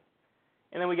 3.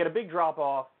 And then we get a big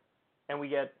drop-off, and we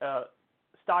get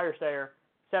Steyer,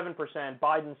 7%,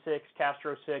 Biden 6,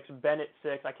 Castro 6, Bennett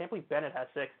 6. I can't believe Bennett has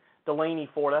 6. Delaney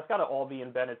 4. That's got to all be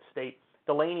in Bennett's state.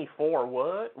 Delaney 4.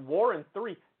 What? Warren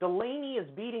 3. Delaney is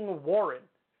beating Warren.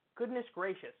 Goodness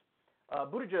gracious.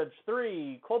 Buttigieg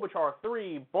 3. Klobuchar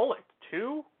 3. Bullock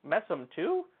 2. Messam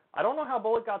 2. I don't know how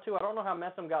Bullock got 2. I don't know how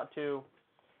Messam got 2.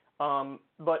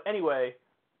 But anyway,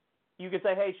 you could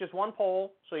say, hey, it's just one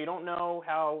poll, so you don't know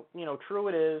how, true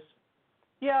it is.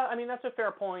 Yeah, I mean, that's a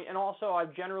fair point. And also,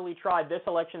 I've generally tried this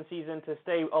election season to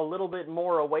stay a little bit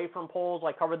more away from polls.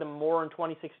 I covered them more in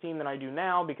 2016 than I do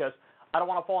now, because I don't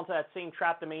want to fall into that same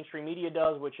trap the mainstream media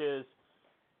does, which is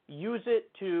use it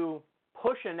to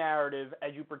push a narrative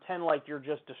as you pretend like you're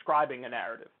just describing a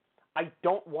narrative. I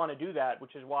don't want to do that,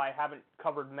 which is why I haven't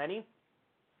covered many.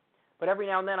 But every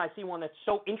now and then I see one that's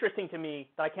so interesting to me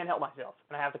that I can't help myself,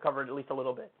 and I have to cover it at least a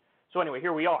little bit. So anyway,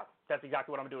 here we are. That's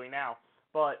exactly what I'm doing now.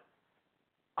 But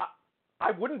I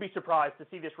wouldn't be surprised to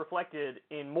see this reflected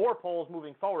in more polls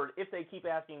moving forward if they keep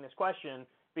asking this question,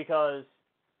 because,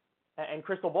 and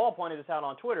Crystal Ball pointed this out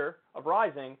on Twitter of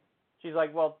Rising, she's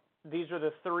like, well, these are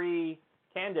the three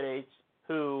candidates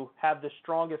who have the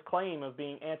strongest claim of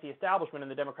being anti-establishment in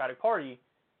the Democratic Party,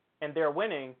 and they're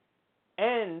winning.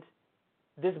 And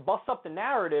this busts up the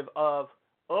narrative of,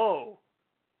 oh,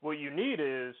 what you need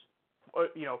is,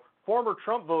 former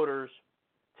Trump voters.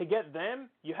 To get them,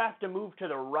 you have to move to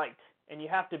the right, and you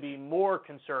have to be more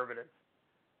conservative.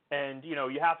 And,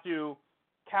 you have to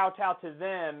kowtow to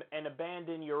them and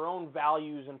abandon your own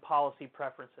values and policy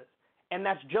preferences. And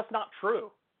that's just not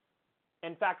true.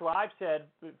 In fact, what I've said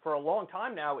for a long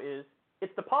time now is,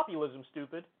 it's the populism,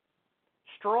 stupid.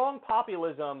 Strong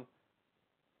populism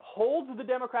holds the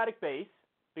Democratic base,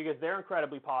 because they're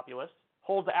incredibly populist,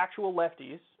 holds the actual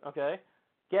lefties, okay,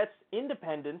 gets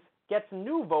independents, gets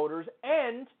new voters,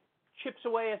 and chips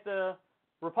away at the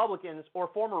Republicans or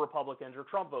former Republicans or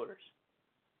Trump voters.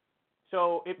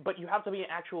 But you have to be an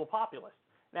actual populist.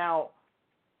 Now,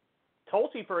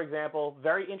 Tulsi, for example,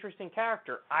 very interesting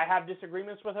character. I have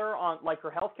disagreements with her on, like,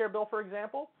 her health care bill, for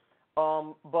example,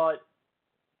 but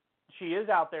she is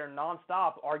out there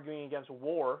nonstop arguing against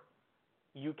war.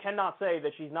 You cannot say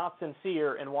that she's not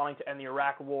sincere in wanting to end the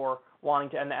Iraq war, wanting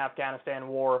to end the Afghanistan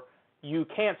war. You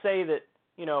can't say that,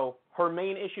 her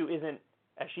main issue isn't,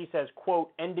 as she says,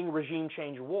 quote, ending regime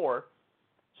change war.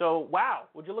 So, wow,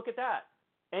 would you look at that?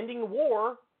 Ending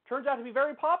war turns out to be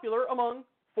very popular among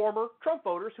former Trump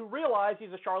voters who realize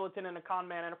he's a charlatan and a con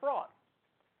man and a fraud.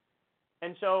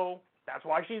 And so that's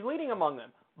why she's leading among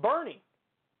them. Bernie,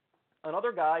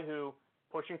 another guy who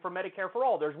pushing for Medicare for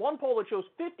all. There's one poll that shows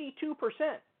 52%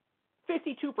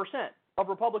 of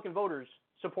Republican voters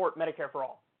support Medicare for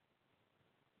all.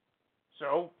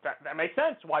 So that makes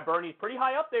sense why Bernie's pretty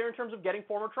high up there in terms of getting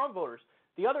former Trump voters.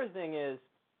 The other thing is,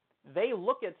 they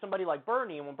look at somebody like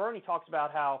Bernie, and when Bernie talks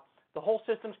about how the whole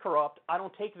system's corrupt, I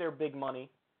don't take their big money,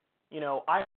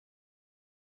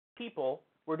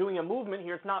 we're doing a movement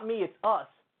here, it's not me, it's us.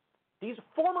 These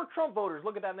former Trump voters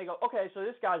look at that and they go, okay, so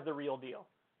this guy's the real deal.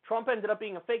 Trump ended up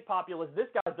being a fake populist, this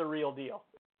guy's the real deal.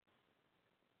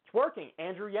 It's working.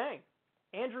 Andrew Yang.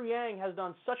 Andrew Yang has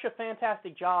done such a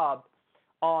fantastic job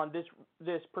on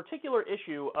this particular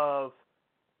issue of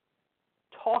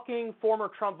talking former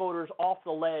Trump voters off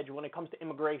the ledge when it comes to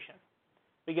immigration.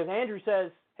 Because Andrew says,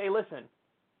 hey, listen,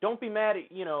 don't be mad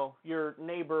at, your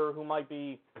neighbor who might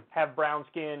have brown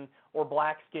skin or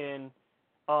black skin.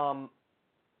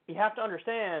 You have to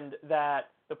understand that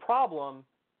the problem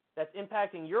that's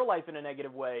impacting your life in a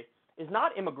negative way is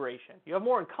not immigration. You have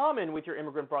more in common with your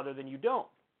immigrant brother than you don't.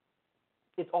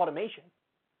 It's automation.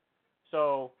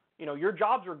 So, your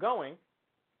jobs are going.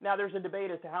 Now, there's a debate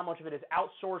as to how much of it is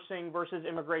outsourcing versus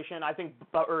immigration, I think,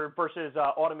 or versus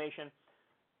automation.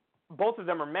 Both of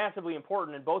them are massively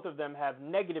important, and both of them have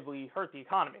negatively hurt the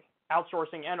economy,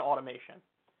 outsourcing and automation.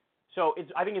 So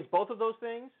I think it's both of those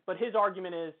things, but his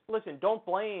argument is, listen, don't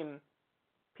blame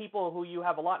people who you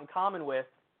have a lot in common with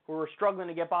who are struggling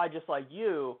to get by just like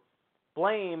you.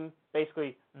 Blame,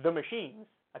 basically, the machines.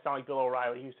 I sound like Bill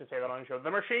O'Reilly. He used to say that on the show.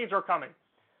 The machines are coming.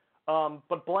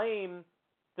 But blame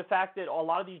the fact that a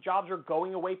lot of these jobs are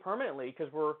going away permanently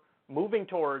because we're moving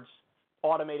towards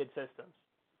automated systems.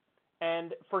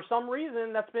 And for some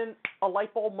reason, that's been a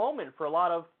light bulb moment for a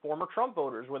lot of former Trump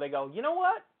voters where they go, you know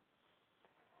what?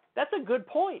 That's a good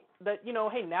point that,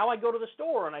 hey, now I go to the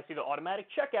store and I see the automatic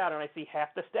checkout and I see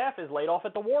half the staff is laid off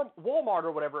at the Walmart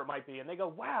or whatever it might be. And they go,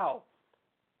 wow,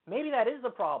 maybe that is the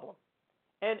problem.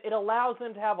 And it allows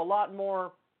them to have a lot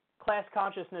more class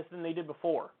consciousness than they did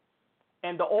before.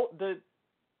 And the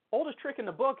oldest trick in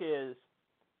the book is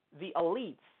the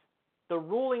elites, the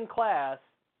ruling class,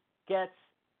 gets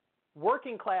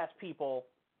working class people,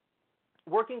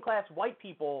 working class white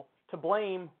people to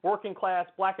blame working class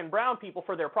black and brown people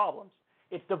for their problems.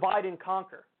 It's divide and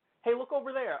conquer. Hey, look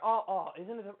over there.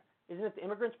 Isn't it the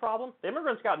immigrants' problem? The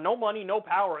immigrants got no money, no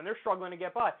power, and they're struggling to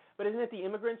get by. But isn't it the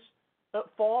immigrants'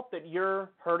 fault that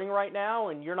you're hurting right now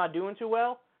and you're not doing too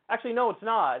well? Actually, no, it's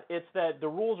not. It's that the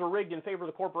rules are rigged in favor of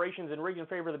the corporations and rigged in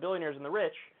favor of the billionaires and the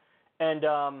rich, and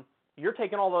you're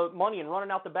taking all the money and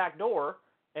running out the back door,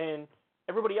 and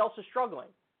everybody else is struggling.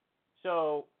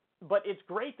 So, but it's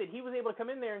great that he was able to come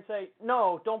in there and say,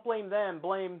 no, don't blame them,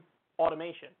 blame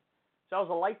automation. So that was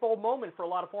a light bulb moment for a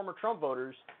lot of former Trump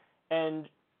voters, and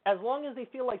as long as they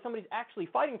feel like somebody's actually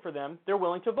fighting for them, they're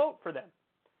willing to vote for them.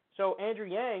 So Andrew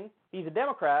Yang He's a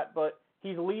Democrat, but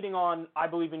he's leading on, I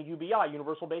believe in UBI,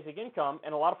 universal basic income,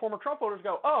 and a lot of former Trump voters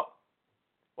go, oh,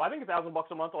 well, I think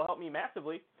 $1,000 a month will help me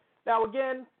massively. Now,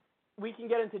 again, we can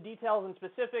get into details and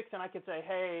specifics, and I could say,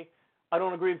 hey, I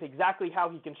don't agree with exactly how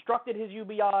he constructed his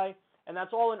UBI, and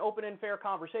that's all an open and fair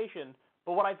conversation.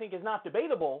 But what I think is not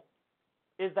debatable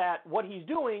is that what he's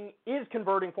doing is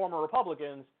converting former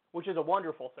Republicans, which is a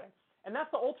wonderful thing. And that's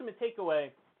the ultimate takeaway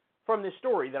from this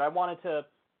story that I wanted to,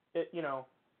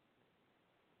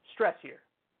 stress here.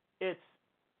 It's,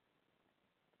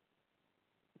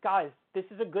 guys, this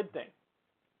is a good thing.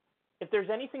 If there's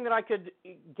anything that I could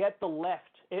get the left,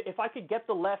 if I could get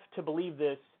the left to believe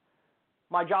this,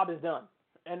 my job is done.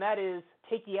 And that is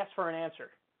take yes for an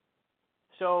answer.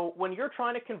 So when you're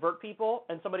trying to convert people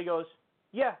and somebody goes,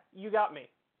 yeah, you got me,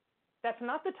 that's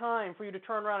not the time for you to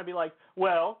turn around and be like,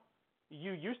 well,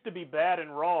 you used to be bad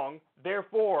and wrong,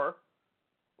 therefore,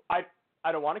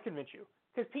 I don't want to convince you.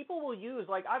 Because people will use,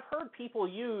 like I've heard people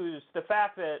use the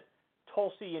fact that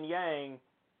Tulsi and Yang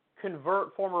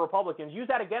convert former Republicans, use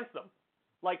that against them.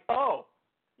 Like, oh,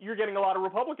 you're getting a lot of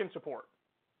Republican support.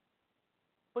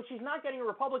 But she's not getting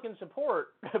Republican support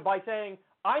by saying,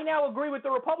 I now agree with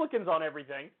the Republicans on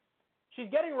everything. She's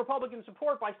getting Republican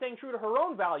support by staying true to her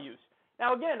own values.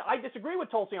 Now, again, I disagree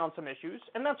with Tulsi on some issues,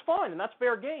 and that's fine, and that's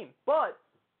fair game. But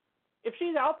if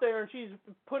she's out there and she's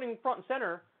putting front and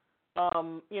center,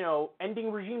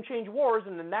 ending regime change wars,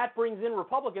 and then that brings in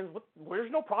Republicans,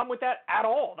 there's no problem with that at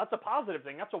all. That's a positive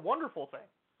thing. That's a wonderful thing.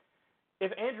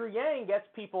 If Andrew Yang gets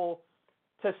people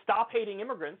to stop hating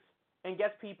immigrants and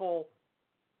gets people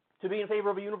to be in favor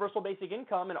of a universal basic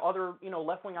income and other,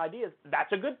 left-wing ideas,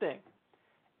 that's a good thing.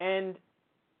 And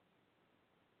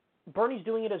Bernie's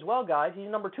doing it as well, guys. He's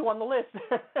number 2 on the list.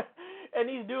 And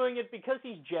he's doing it because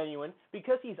he's genuine,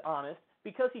 because he's honest,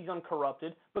 because he's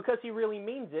uncorrupted, because he really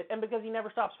means it, and because he never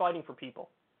stops fighting for people.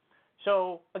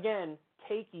 So, again,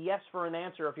 take yes for an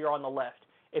answer if you're on the left.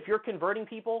 If you're converting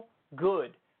people,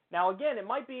 good. Now, again, it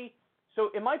might be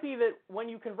that when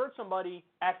you convert somebody,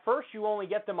 at first you only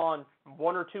get them on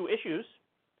 1 or 2 issues.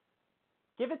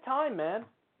 Give it time, man.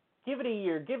 Give it a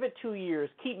year. Give it 2 years.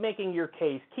 Keep making your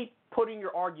case. Keep putting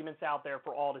your arguments out there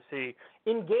for all to see.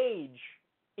 Engage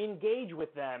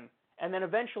with them. And then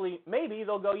eventually, maybe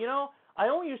they'll go, I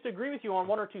only used to agree with you on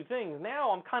 1 or 2 things. Now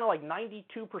I'm kind of like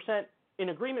 92% in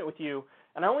agreement with you,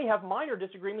 and I only have minor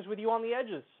disagreements with you on the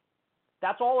edges.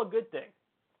 That's all a good thing.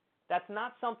 That's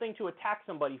not something to attack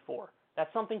somebody for.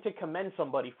 That's something to commend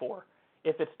somebody for.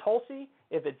 If it's Tulsi,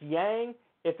 if it's Yang,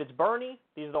 if it's Bernie,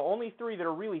 these are the only 3 that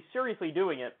are really seriously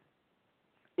doing it.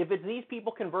 If it's these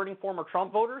people converting former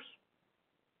Trump voters,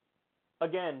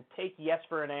 again, take yes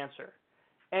for an answer.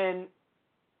 And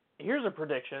here's a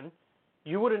prediction.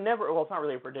 You would have never, well, it's not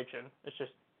really a prediction. It's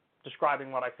just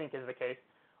describing what I think is the case.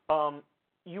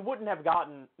 You wouldn't have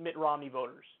gotten Mitt Romney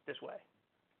voters this way.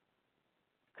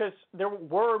 Because there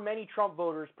were many Trump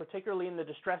voters, particularly in the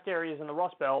distressed areas in the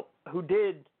Rust Belt, who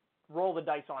did roll the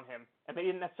dice on him. And they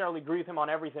didn't necessarily agree with him on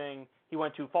everything. He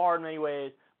went too far in many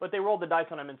ways. But they rolled the dice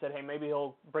on him and said, hey, maybe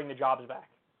he'll bring the jobs back.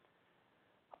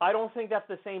 I don't think that's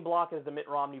the same block as the Mitt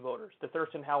Romney voters, the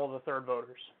Thurston Howell III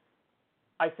voters.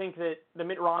 I think that the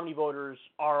Mitt Romney voters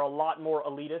are a lot more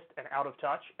elitist and out of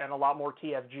touch and a lot more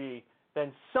TFG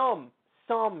than some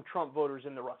Trump voters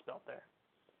in the Rust Belt there.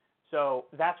 So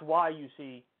that's why you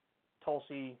see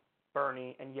Tulsi,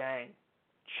 Bernie, and Yang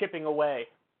chipping away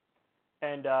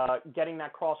and getting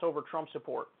that crossover Trump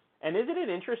support. And isn't it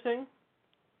interesting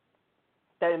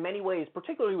that in many ways,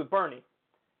 particularly with Bernie,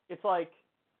 it's like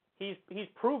he's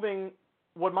proving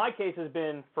what my case has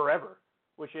been forever,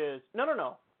 which is,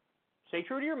 no. Stay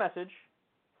true to your message.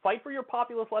 Fight for your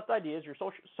populist left ideas, your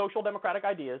social democratic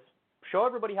ideas. Show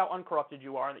everybody how uncorrupted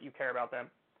you are and that you care about them.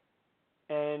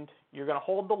 And you're going to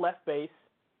hold the left base,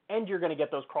 and you're going to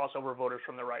get those crossover voters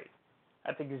from the right.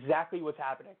 That's exactly what's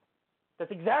happening.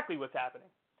 That's exactly what's happening.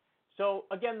 So,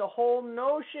 again, the whole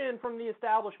notion from the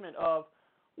establishment of,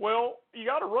 well, you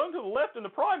got to run to the left in the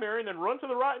primary and then run to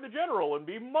the right in the general and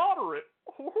be moderate.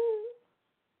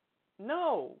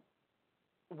 No.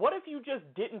 What if you just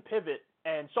didn't pivot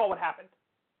and saw what happened?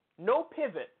 No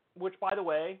pivot, which, by the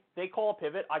way, they call a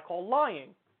pivot, I call lying.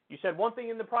 You said one thing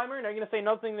in the primary, now you're going to say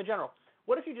another thing in the general.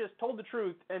 What if you just told the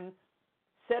truth and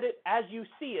said it as you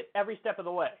see it every step of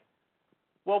the way?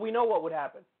 Well, we know what would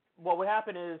happen. What would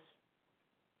happen is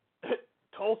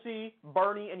Tulsi,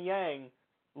 Bernie, and Yang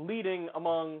leading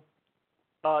among,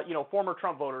 former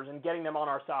Trump voters and getting them on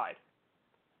our side.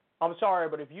 I'm sorry,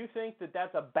 but if you think that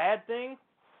that's a bad thing,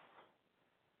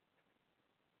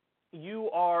 you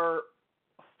are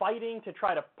fighting to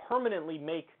try to permanently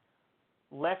make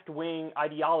left-wing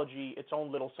ideology its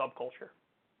own little subculture.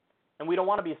 and we don't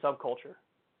want to be a subculture.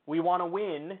 We want to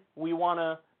win. We want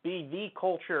to be the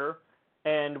culture,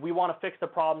 and we want to fix the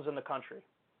problems in the country.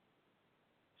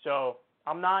 So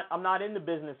I'm not in the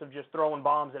business of just throwing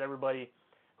bombs at everybody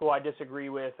who I disagree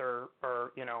with or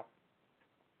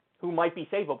who might be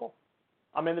savable.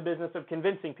 I'm in the business of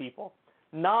convincing people,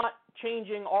 not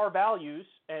changing our values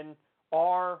and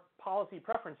our policy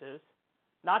preferences,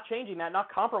 not changing that,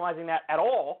 not compromising that at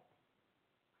all,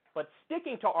 but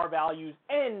sticking to our values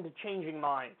and changing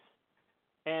minds.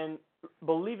 And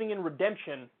believing in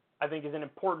redemption, I think, is an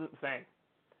important thing.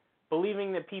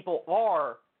 Believing that people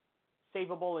are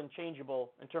savable and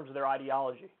changeable in terms of their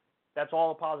ideology. That's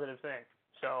all a positive thing.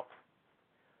 So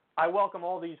I welcome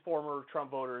all these former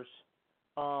Trump voters,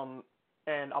 and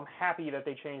I'm happy that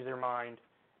they changed their mind.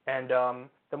 And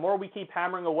the more we keep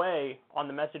hammering away on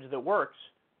the message that works,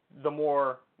 the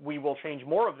more we will change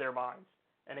more of their minds.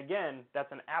 And again,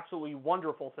 that's an absolutely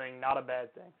wonderful thing, not a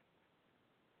bad thing.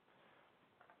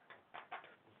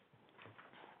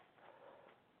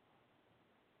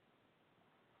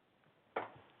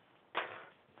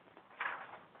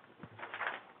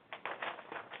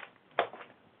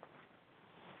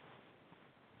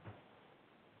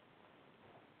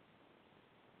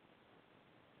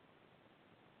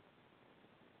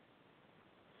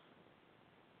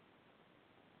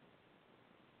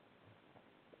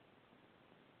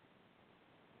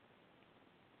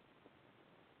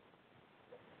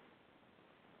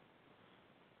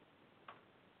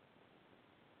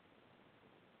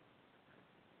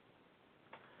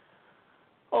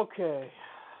 Okay,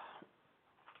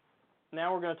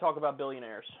 now we're going to talk about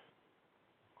billionaires.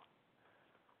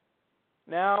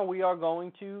 Now we are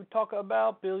going to talk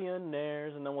about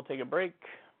billionaires, and then we'll take a break.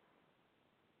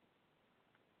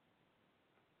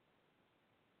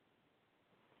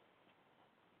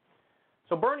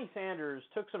 So Bernie Sanders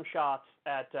took some shots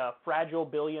at fragile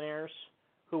billionaires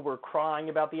who were crying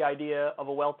about the idea of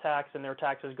a wealth tax and their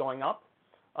taxes going up.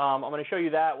 I'm going to show you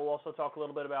that. We'll also talk a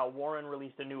little bit about Warren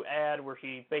released a new ad where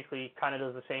she basically kind of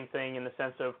does the same thing in the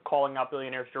sense of calling out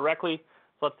billionaires directly.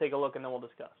 So let's take a look and then we'll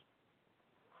discuss.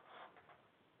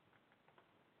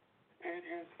 It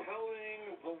is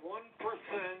telling the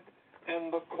 1%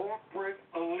 and the corporate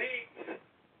elite,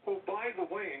 who, by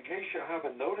the way, in case you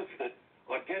haven't noticed it,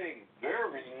 are getting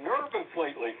very nervous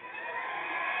lately.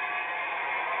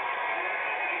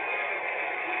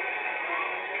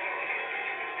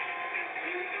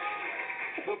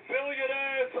 The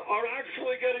billionaires are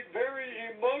actually getting very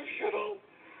emotional.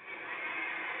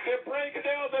 They're breaking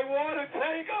down. They want to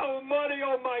take our money.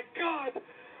 Oh, my God.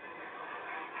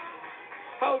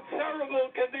 How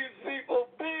terrible can these people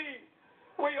be?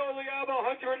 We only have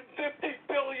 $150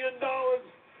 billion.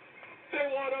 They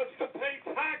want us to pay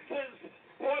taxes.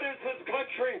 What is this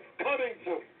country coming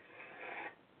to?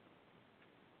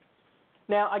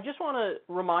 Now, I just want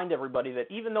to remind everybody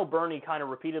that even though Bernie kind of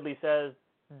repeatedly says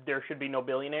there should be no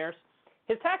billionaires,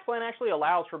 his tax plan actually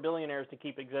allows for billionaires to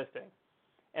keep existing.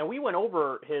 And we went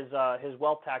over his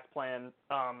wealth tax plan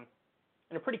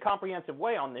in a pretty comprehensive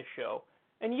way on this show.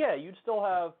 And yeah, you'd still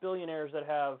have billionaires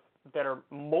that are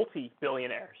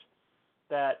multi-billionaires,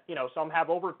 that, you know, some have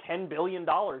over $10 billion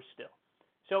still.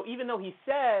 So even though he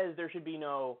says there should be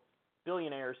no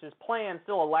billionaires, his plan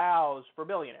still allows for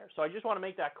billionaires. So I just want to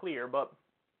make that clear. But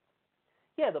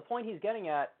yeah, the point he's getting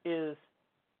at is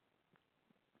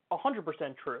 100%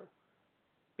 true,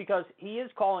 because he is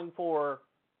calling for,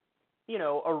 you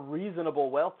know, a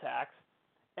reasonable wealth tax,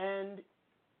 and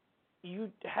you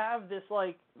have this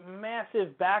like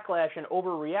massive backlash and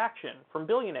overreaction from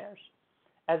billionaires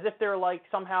as if they're like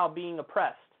somehow being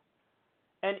oppressed.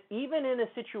 And even in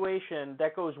a situation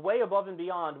that goes way above and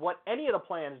beyond what any of the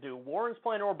plans do, Warren's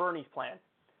plan or Bernie's plan,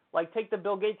 like take the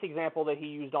Bill Gates example that he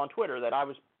used on Twitter that I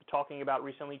was talking about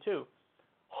recently too.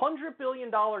 $100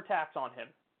 billion tax on him.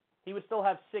 He would still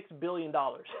have $6 billion.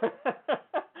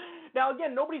 Now,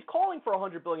 again, nobody's calling for a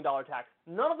 $100 billion tax.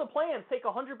 None of the plans take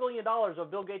 $100 billion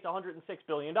of Bill Gates' $106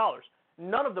 billion.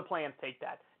 None of the plans take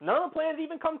that. None of the plans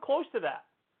even come close to that.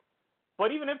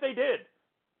 But even if they did,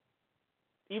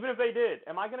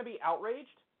 am I going to be outraged?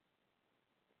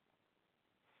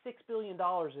 $6 billion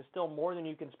is still more than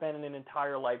you can spend in an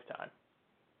entire lifetime.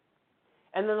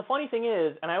 And then the funny thing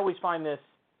is, and I always find this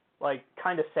like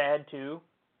kind of sad too,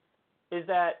 is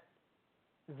that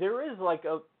there is like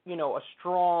a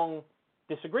strong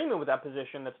disagreement with that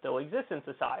position that still exists in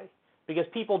society, because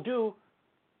people do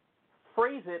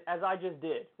phrase it as I just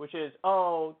did, which is,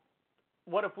 oh,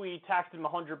 what if we taxed him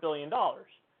 $100 billion?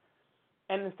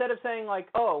 And instead of saying like,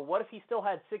 oh, what if he still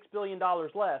had $6 billion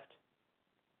left,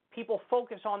 people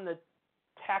focus on the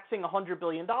taxing $100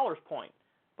 billion point.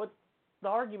 But the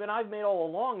argument I've made all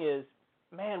along is,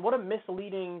 man, what a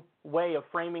misleading way of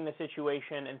framing the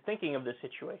situation and thinking of the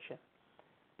situation.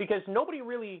 Because nobody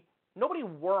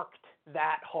worked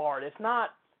that hard. It's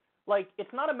not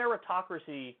a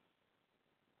meritocracy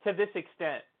to this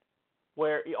extent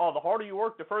where, the harder you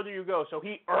work, the further you go. So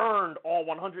he earned all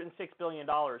 $106 billion.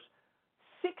 60%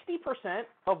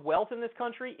 of wealth in this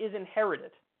country is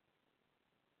inherited.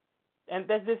 And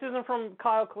this isn't from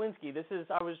Kyle Kulinski.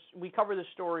 We covered this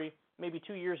story maybe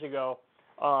 2 years ago.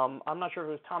 I'm not sure if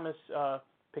it was Thomas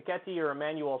Piketty or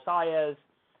Emmanuel Saez,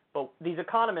 but these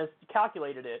economists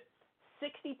calculated it.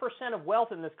 60% of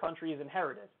wealth in this country is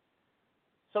inherited.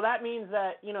 So that means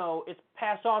that, it's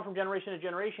passed on from generation to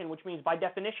generation, which means by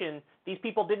definition, these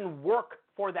people didn't work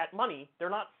for that money. They're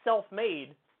not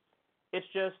self-made. It's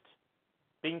just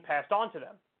being passed on to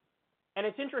them. And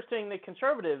it's interesting that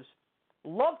conservatives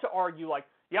love to argue like,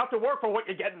 you have to work for what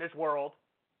you get in this world,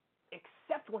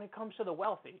 except when it comes to the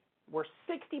wealthy, where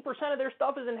 60% of their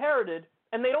stuff is inherited,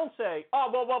 and they don't say,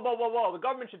 whoa, the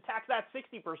government should tax that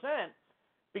 60%,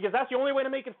 because that's the only way to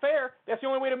make it fair. That's the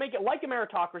only way to make it like a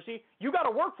meritocracy. You got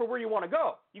to work for where you want to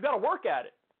go. You got to work at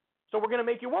it. So we're going to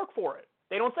make you work for it.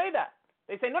 They don't say that.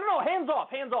 They say, no, hands off.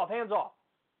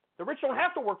 The rich don't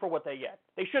have to work for what they get.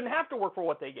 They shouldn't have to work for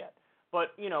what they get.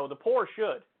 But, the poor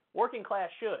should. Working class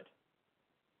should.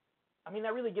 I mean,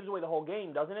 that really gives away the whole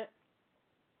game, doesn't it?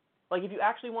 Like, if you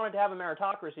actually wanted to have a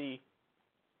meritocracy,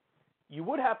 you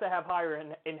would have to have higher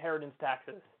inheritance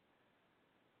taxes.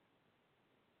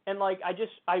 And,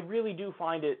 I really do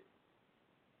find it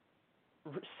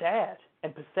sad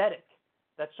and pathetic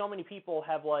that so many people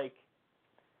have,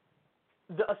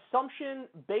 the assumption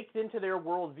baked into their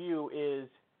worldview is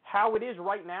how it is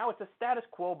right now. It's a status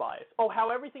quo bias. How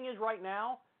everything is right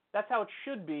now, that's how it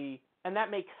should be, and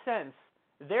that makes sense.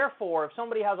 Therefore, if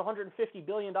somebody has $150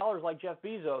 billion like Jeff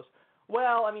Bezos,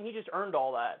 he just earned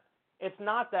all that. It's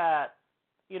not that,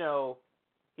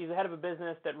 he's the head of a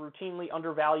business that routinely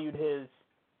undervalued his,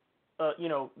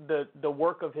 the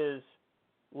work of his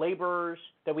laborers,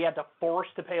 that we had to force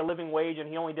to pay a living wage, and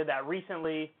he only did that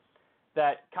recently,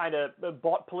 that kind of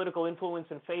bought political influence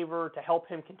and favor to help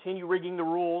him continue rigging the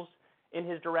rules in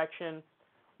his direction.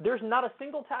 There's not a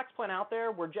single tax plan out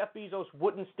there where Jeff Bezos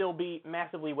wouldn't still be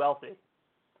massively wealthy.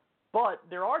 But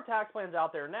there are tax plans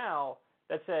out there now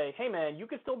that say, hey, man, you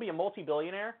could still be a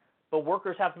multi-billionaire, but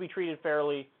workers have to be treated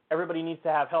fairly. Everybody needs to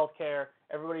have health care.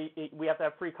 We have to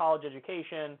have free college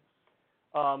education.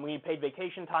 We need paid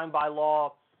vacation time by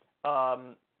law,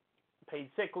 paid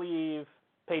sick leave,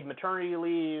 paid maternity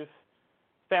leave,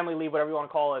 family leave, whatever you want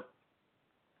to call it.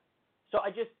 So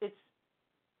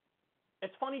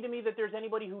it's funny to me that there's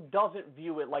anybody who doesn't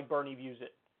view it like Bernie views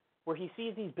it, where he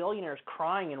sees these billionaires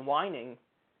crying and whining,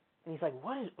 and he's like,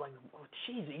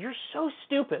 geez, you're so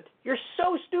stupid. You're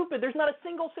so stupid. There's not a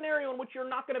single scenario in which you're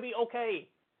not going to be okay.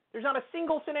 There's not a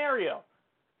single scenario.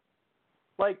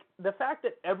 The fact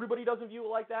that everybody doesn't view it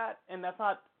like that, and that's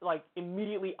not,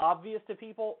 immediately obvious to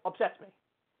people, upsets me.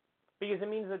 Because it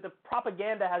means that the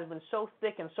propaganda has been so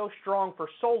thick and so strong for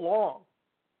so long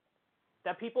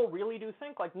that people really do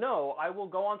think, no, I will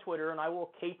go on Twitter and I will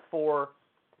cape for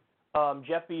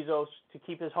Jeff Bezos to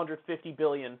keep his $150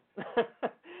 billion.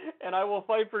 And I will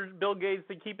fight for Bill Gates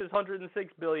to keep his $106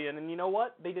 billion. And you know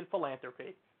what? They did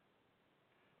philanthropy.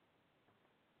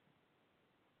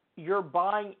 You're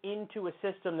buying into a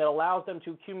system that allows them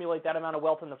to accumulate that amount of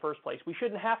wealth in the first place. We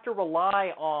shouldn't have to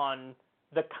rely on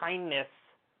the kindness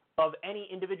of any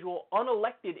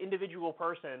unelected individual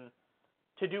person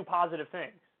to do positive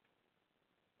things.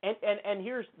 And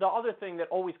here's the other thing that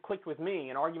always clicked with me,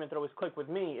 an argument that always clicked with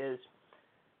me is,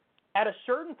 at a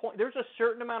certain point, there's a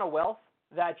certain amount of wealth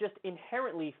that just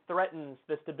inherently threatens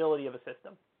the stability of a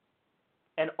system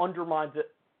and undermines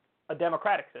a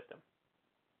democratic system.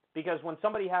 Because when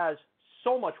somebody has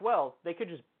so much wealth, they could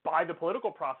just buy the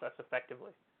political process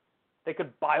effectively. They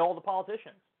could buy all the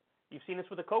politicians. You've seen this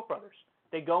with the Koch brothers.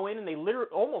 They go in and they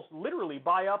almost literally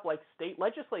buy up state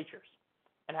legislatures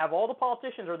and have all the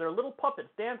politicians or their little puppets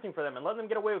dancing for them and letting them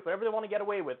get away with whatever they want to get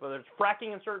away with, whether it's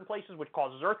fracking in certain places, which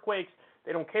causes earthquakes.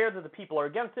 They don't care that the people are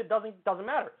against it. Doesn't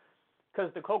matter,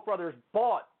 because the Koch brothers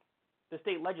bought the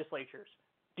state legislatures.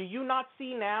 Do you not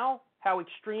see now how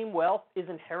extreme wealth is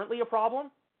inherently a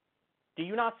problem? Do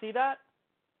you not see that?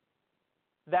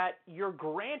 That you're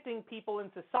granting people in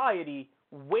society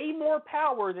way more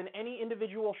power than any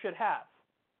individual should have.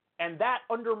 And that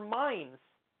undermines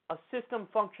a system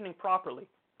functioning properly.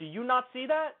 Do you not see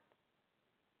that?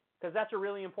 Because that's a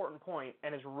really important point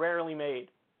and is rarely made.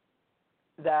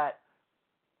 That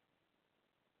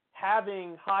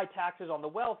having high taxes on the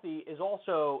wealthy is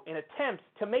also an attempt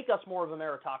to make us more of a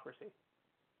meritocracy.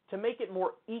 to make it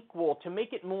more equal, to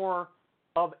make it more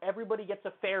of everybody gets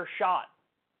a fair shot.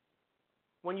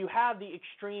 When you have the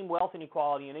extreme wealth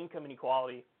inequality and income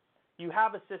inequality, you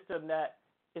have a system that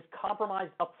is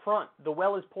compromised up front. The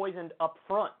well is poisoned up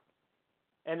front.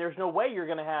 And there's no way you're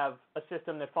going to have a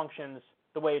system that functions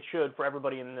the way it should for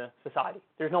everybody in the society.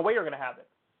 There's no way you're going to have it.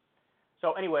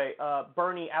 So anyway,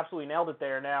 Bernie absolutely nailed it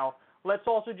there. Now, let's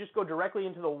also just go directly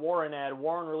into the Warren ad.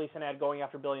 Warren released an ad going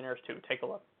after billionaires too. Take a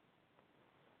look.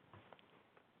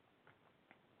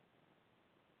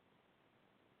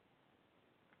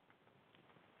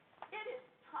 It is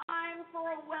time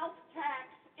for a wealth tax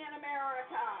in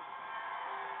America.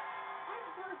 I've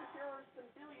heard that there are some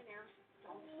billionaires who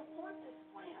don't support this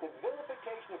plan. The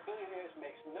vilification of billionaires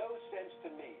makes no sense to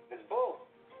me. It's bull.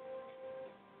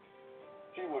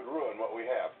 She would ruin what we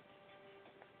have.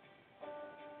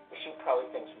 She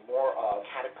probably thinks more of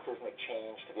cataclysmic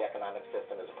change to the economic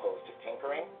system as opposed to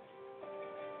tinkering.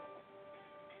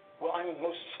 Well, I'm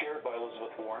most scared by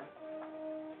Elizabeth Warren.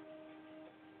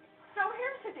 So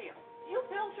here's the deal. You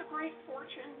built a great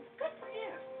fortune. Good for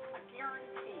you. I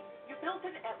guarantee. You built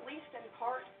it, at least in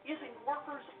part, using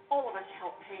workers all of us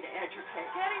help pay to educate.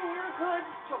 Getting your goods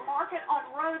to market on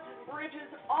roads and bridges,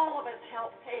 all of us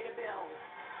help pay to build.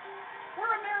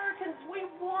 We're Americans. We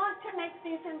want to make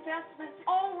these investments.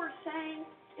 All we're saying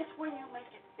is when you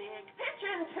make it big, pitch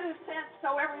in 2 cents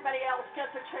so everybody else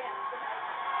gets a chance to make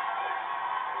it.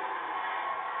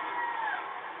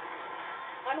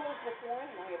 I'm Elizabeth Warren,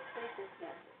 and I approve this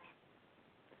message.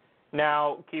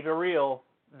 Now, keep it real.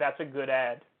 That's a good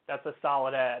ad. That's a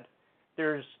solid ad.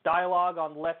 There's dialogue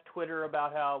on left Twitter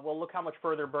about how, well, look how much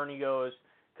further Bernie goes,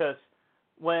 because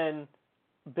when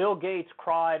Bill Gates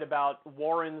cried about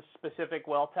Warren's specific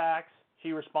wealth tax,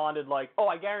 she responded like, oh,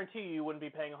 I guarantee you wouldn't be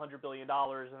paying $100 billion,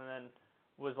 and then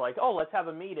was like, oh, let's have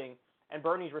a meeting. And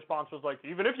Bernie's response was like,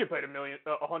 even if you paid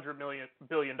 $100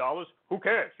 billion, who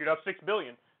cares? You'd have $6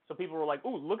 billion. So people were like,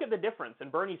 ooh, look at the difference.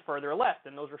 And Bernie's further left,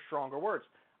 and those are stronger words.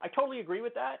 I totally agree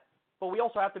with that, but we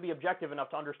also have to be objective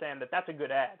enough to understand that that's a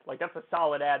good ad. Like, that's a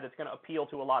solid ad that's going to appeal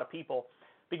to a lot of people,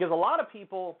 because a lot of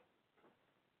people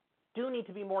do need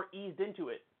to be more eased into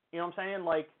it. You know what I'm saying?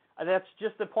 Like, that's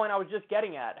just the point I was just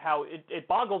getting at, how it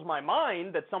boggles my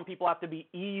mind that some people have to be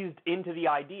eased into the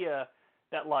idea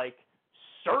that, like,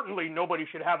 certainly nobody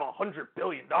should have $100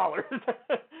 billion.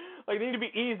 Like, they need to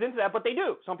be eased into that, but they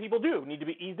do. Some people do need to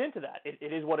be eased into that.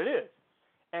 It is what it is.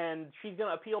 And she's going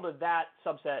to appeal to that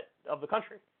subset of the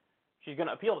country. She's going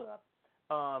to appeal to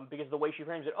them because the way she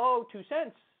frames it, oh, 2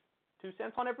 cents. 2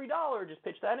 cents on every dollar, just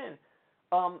pitch that in.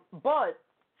 But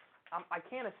I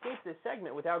can't escape this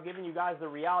segment without giving you guys the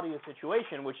reality of the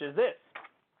situation, which is this.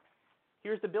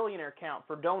 Here's the billionaire count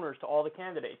for donors to all the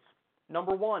candidates.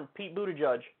 Number 1, Pete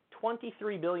Buttigieg.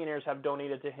 23 billionaires have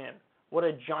donated to him. What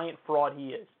a giant fraud he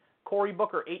is. Cory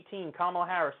Booker, 18. Kamala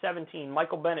Harris, 17.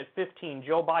 Michael Bennet, 15.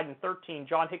 Joe Biden, 13.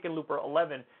 John Hickenlooper,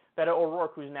 11. Beto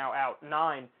O'Rourke, who's now out,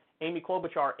 9. Amy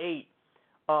Klobuchar, 8.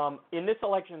 In this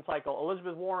election cycle,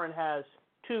 Elizabeth Warren has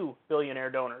 2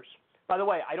 billionaire donors. By the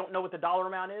way, I don't know what the dollar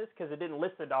amount is because it didn't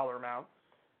list the dollar amount.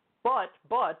 But,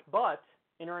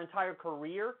 in her entire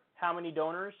career, how many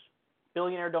donors,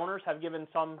 billionaire donors, have given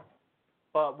some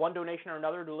one donation or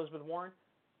another to Elizabeth Warren?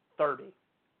 30.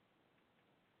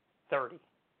 30.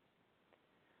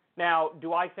 Now,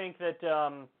 do I think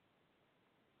that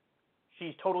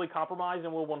she's totally compromised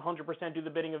and will 100% do the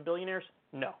bidding of billionaires?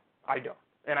 No, I don't.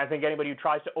 And I think anybody who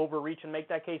tries to overreach and make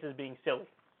that case is being silly.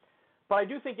 But I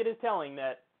do think it is telling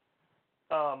that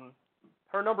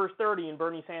her number is 30 and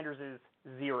Bernie Sanders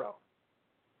is 0.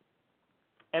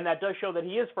 And that does show that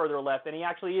he is further left, and he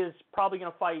actually is probably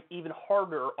going to fight even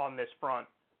harder on this front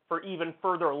for even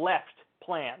further left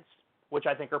plans, which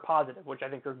I think are positive, which I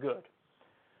think are good.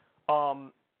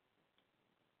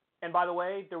 And by the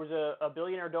way, there was a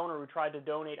billionaire donor who tried to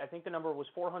donate, I think the number was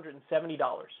 $470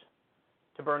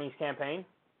 to Bernie's campaign.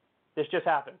 This just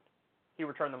happened. He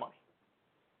returned the money.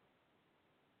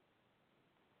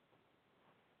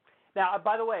 Now,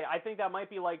 by the way, I think that might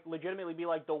be legitimately be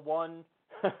the one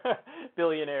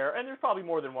billionaire, and there's probably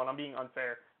more than one, I'm being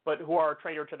unfair, but who are a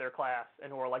traitor to their class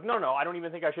and who are like, no, I don't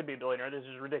even think I should be a billionaire. This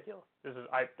is ridiculous.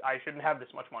 I shouldn't have this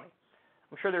much money.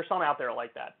 I'm sure there's some out there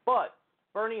like that. But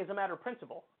Bernie, as a matter of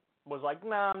principle, was like,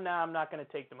 no, I'm not going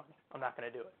to take the money. I'm not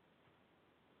going to do it.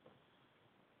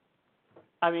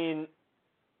 I mean,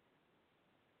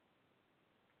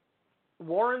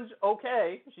 Warren's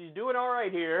okay. She's doing all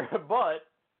right here, but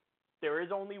there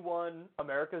is only one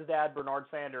America's dad, Bernard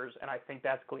Sanders, and I think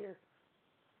that's clear.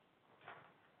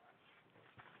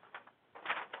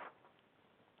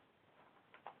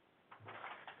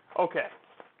 Okay.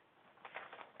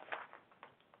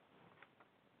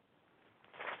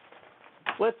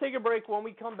 Let's take a break. When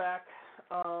we come back,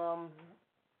 I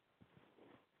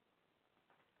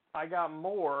got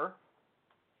more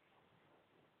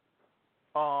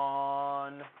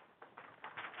on,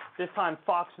 this time,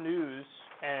 Fox News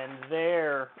and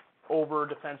their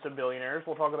over-defensive billionaires.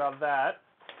 We'll talk about that.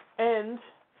 And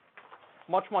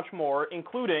much, much more,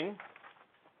 including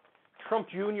Trump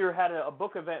Jr. had a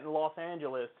book event in Los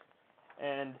Angeles,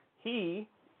 and he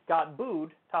got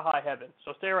booed to high heaven.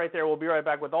 So stay right there. We'll be right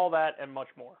back with all that and much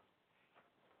more.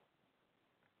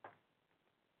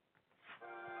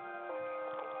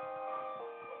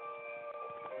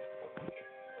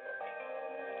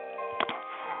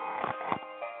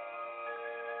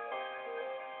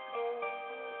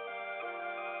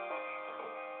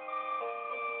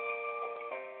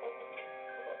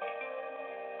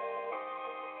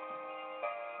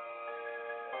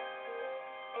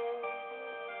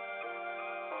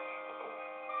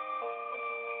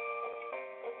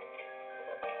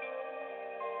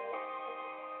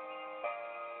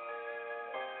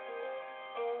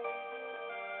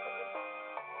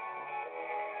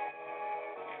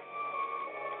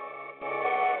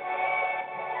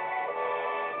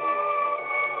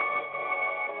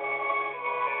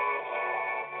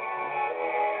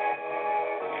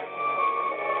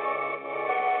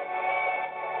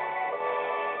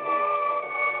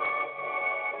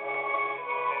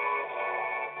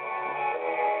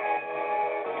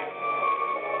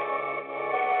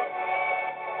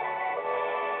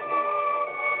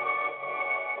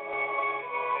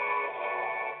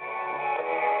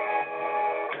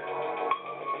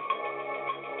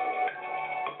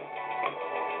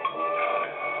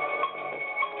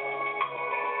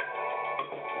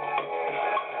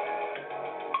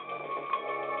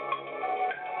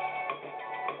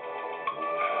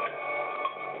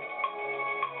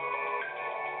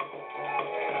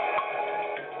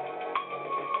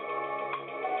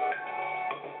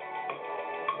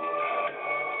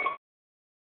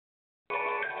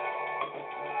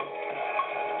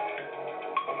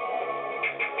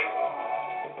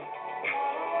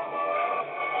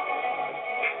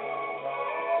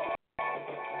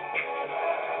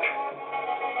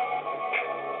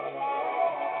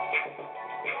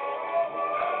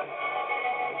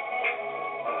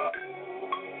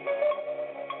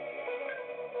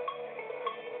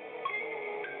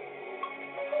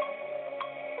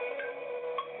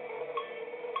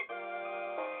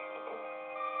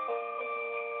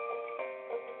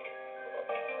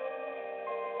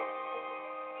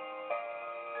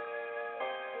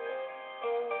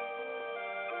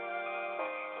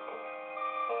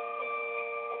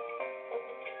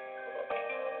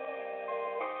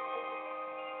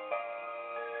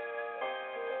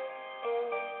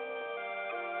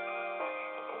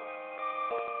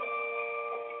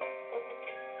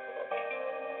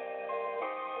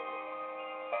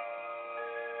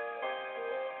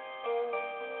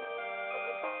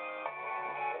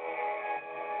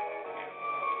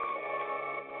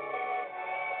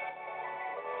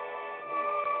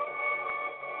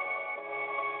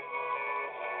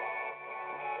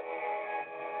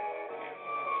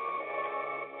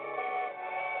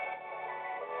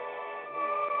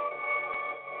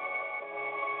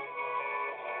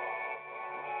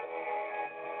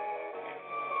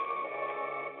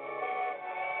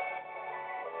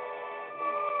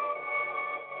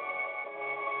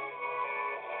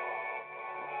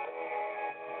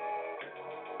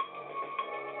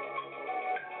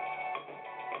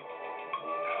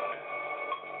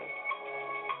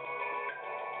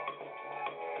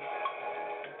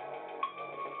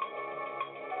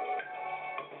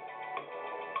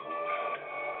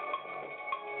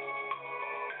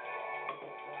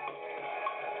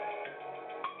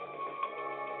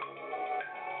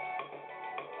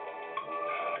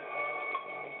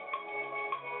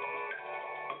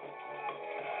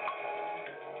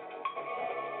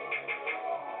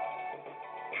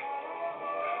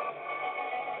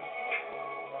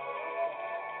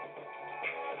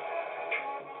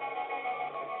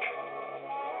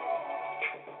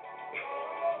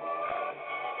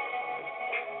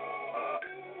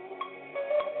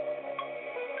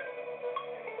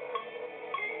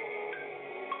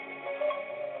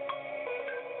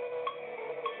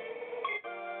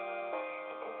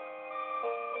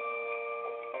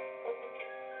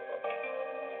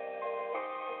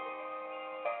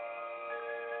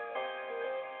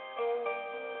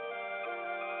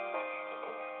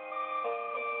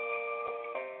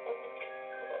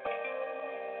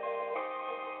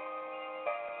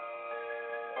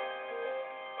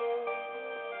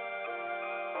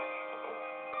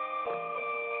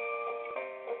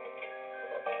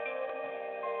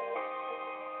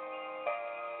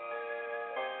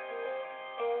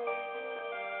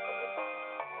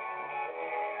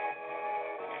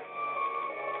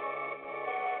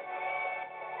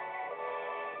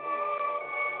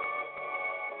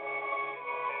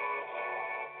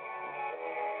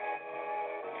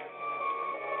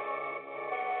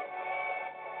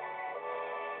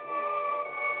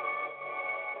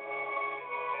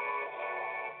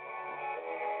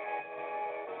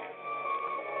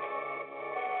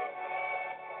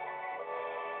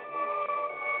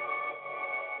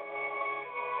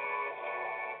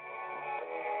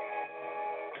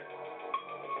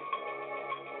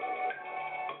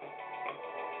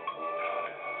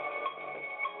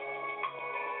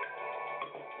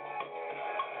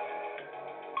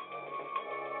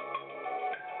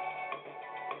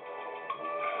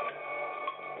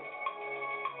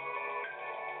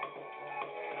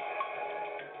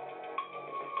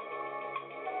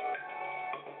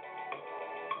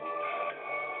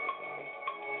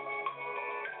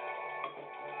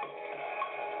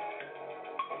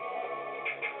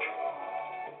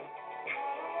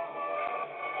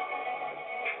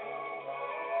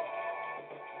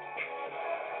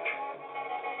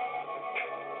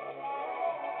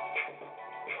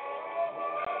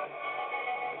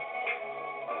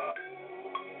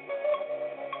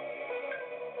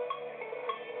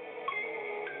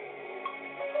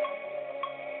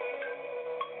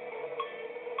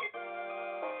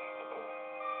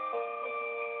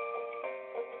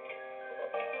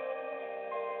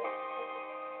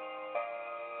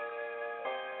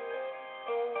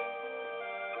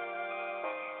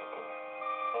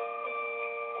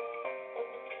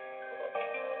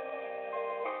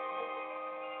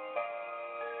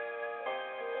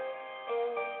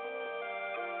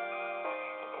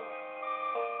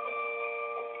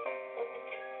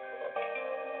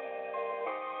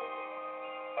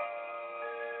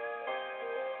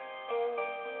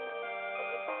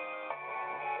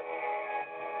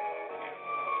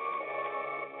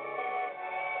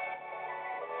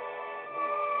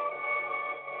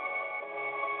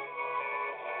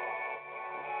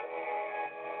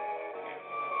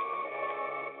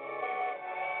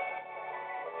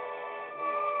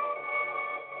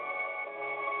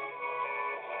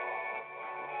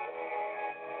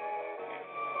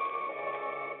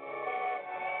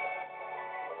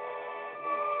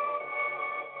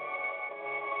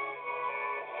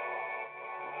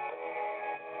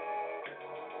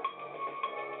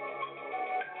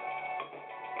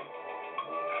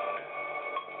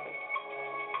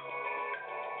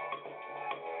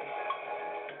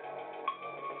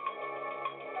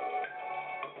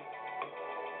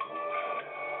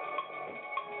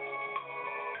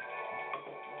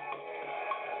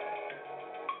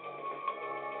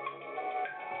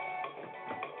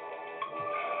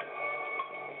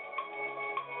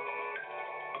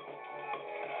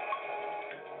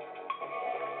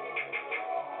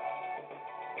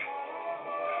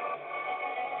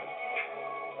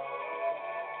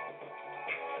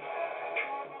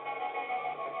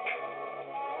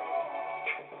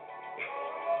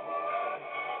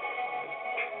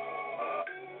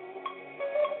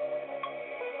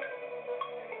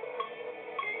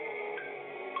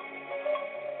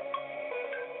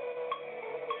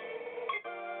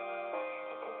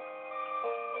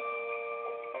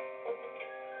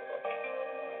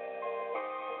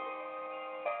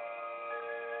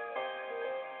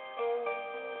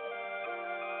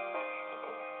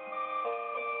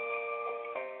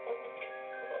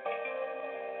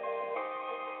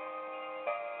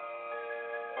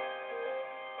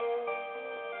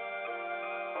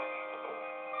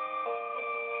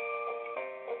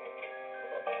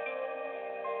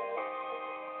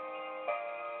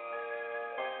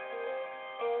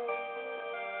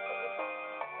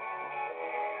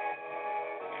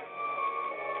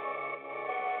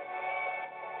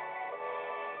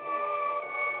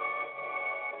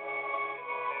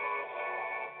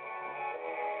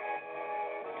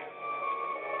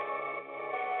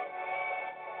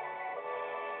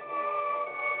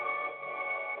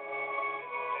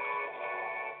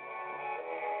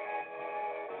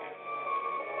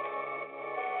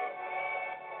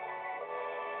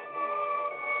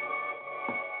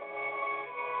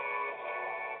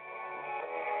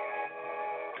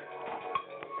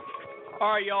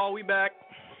 All right, y'all, we back.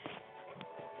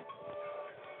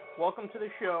 Welcome to the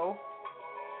show.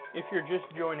 If you're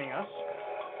just joining us,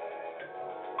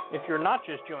 if you're not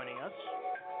just joining us,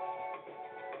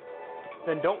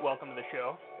 then don't welcome to the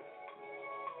show.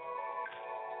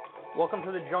 Welcome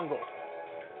to the jungle,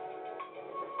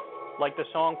 like the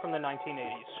song from the 1980s.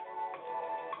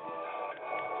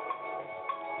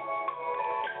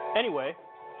 Anyway,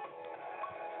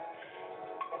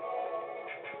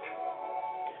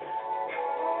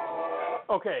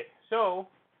 okay, so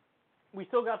we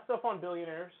still got stuff on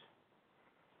billionaires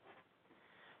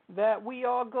that we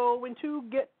are going to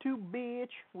get to, bitch.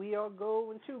 We are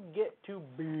going to get to,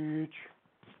 bitch.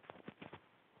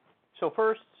 So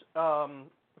first,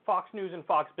 Fox News and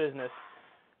Fox Business.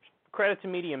 Credit to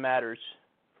Media Matters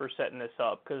for setting this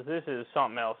up, because this is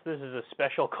something else. This is a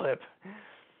special clip.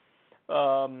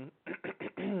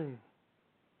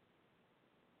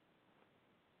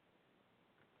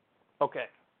 Okay.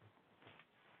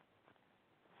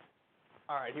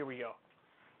 All right, here we go.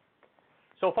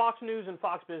 So Fox News and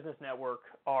Fox Business Network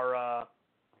are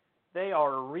they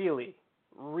are really,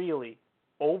 really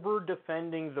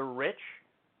over-defending the rich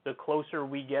the closer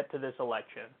we get to this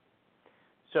election.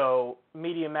 So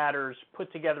Media Matters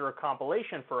put together a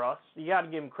compilation for us. You got to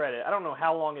give them credit. I don't know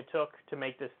how long it took to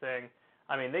make this thing.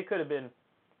 I mean, they could have been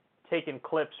taking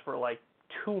clips for like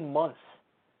 2 months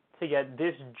to get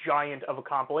this giant of a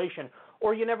compilation.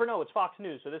 Or you never know, it's Fox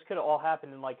News, so this could have all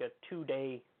happened in like a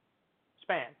 2-day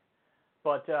span.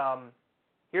 But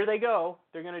here they go.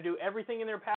 They're going to do everything in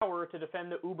their power to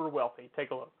defend the uber wealthy. Take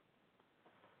a look.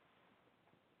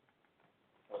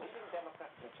 Leading Democrat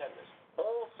contenders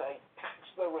all say tax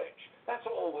the rich. That's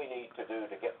all we need to do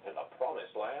to get to the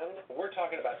promised land. We're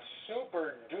talking about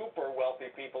super duper wealthy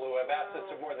people who have assets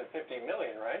of more than $50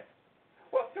 million, right?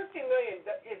 Well, $50 million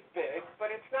is big,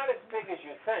 but it's not as big as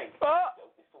you think.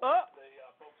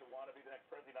 The folks who want to be the next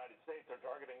president of the United States are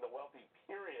targeting the wealthy,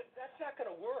 period. That's not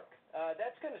going to work.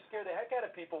 That's going to scare the heck out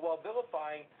of people while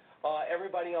vilifying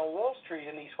everybody on Wall Street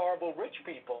and these horrible rich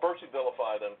people. First you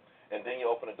vilify them, and then you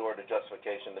open a door to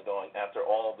justification to going after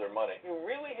all of their money. You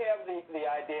really have the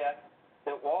idea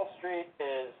that Wall Street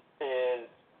is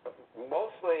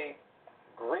mostly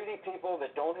greedy people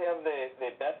that don't have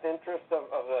the best interest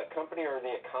of the company or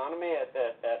the economy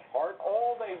at heart.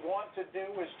 All they want to do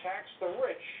is tax the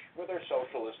rich with their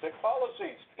socialistic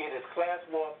policies. It is class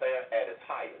warfare at its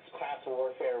highest. Class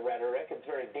warfare rhetoric is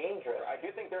very dangerous. I do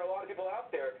think there are a lot of people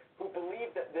out there who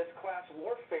believe that this class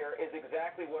warfare is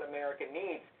exactly what America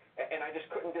needs, and I just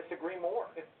couldn't disagree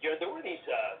more. You know, there were these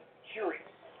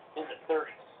hearings in the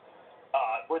 30s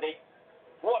where they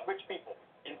brought rich people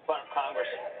in front of Congress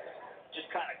and just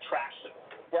kind of trashed them.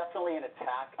 Definitely an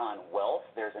attack on wealth.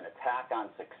 There's an attack on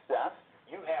success.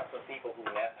 You have some people who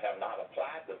have not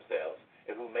applied themselves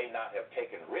and who may not have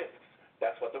taken risks.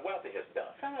 That's what the wealthy has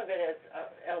done. Some of it is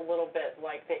a little bit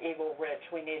like the evil rich.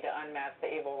 We need to unmask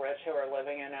the evil rich who are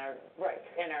living in our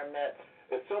midst.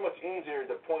 It's so much easier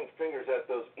to point fingers at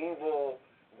those evil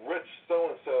rich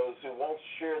so-and-sos who won't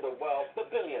share the wealth. The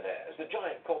billionaires, the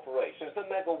giant corporations, the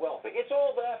mega wealthy. It's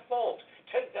all their fault.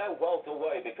 Take their wealth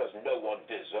away because no one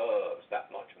deserves that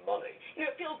much money. You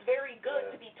know, it feels very good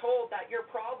to be told that your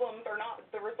problems are not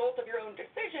the result of your own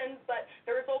decisions, but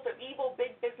the result of evil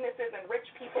big businesses and rich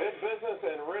people. Big business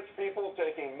and rich people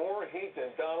taking more heat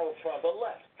than Donald Trump. The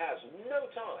left has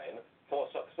no time for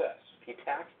success. He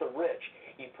taxed the rich.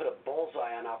 He put a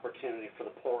bullseye on opportunity for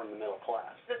the poor and the middle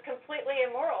class. It's completely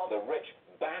immoral. The rich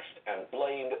bashed and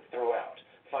blamed throughout.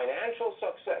 Financial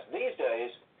success these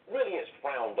days really is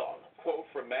frowned on. Quote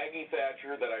from Maggie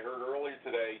Thatcher that I heard earlier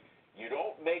today, you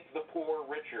don't make the poor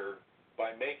richer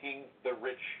by making the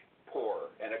rich poor.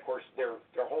 And of course, their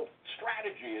whole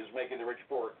strategy is making the rich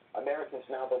poor. Americans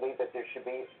now believe that there should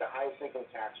be the highest income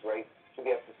tax rate should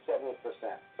be up to 70%.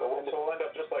 So we'll end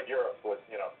up just like Europe with,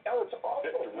 Oh, it's awful.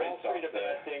 Wall Street a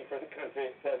bad thing for the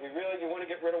country. If you want to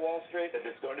get rid of Wall Street? If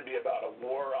it's going to be about a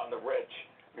war on the rich,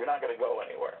 you're not going to go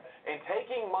anywhere. And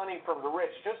taking money from the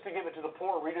rich just to give it to the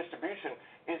poor, redistribution,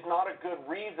 is not a good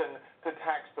reason to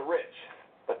tax the rich.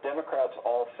 But Democrats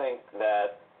all think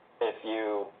that if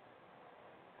you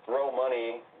throw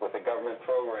money with a government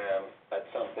program at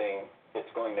something, it's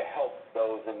going to help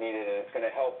those that need it, and it's going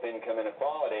to help income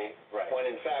inequality. Right. When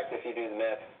in fact, if you do the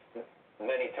math,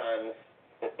 many times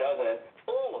it doesn't.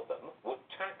 All of them would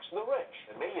tax the rich.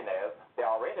 The millionaires,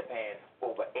 they're already paying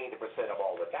over 80% of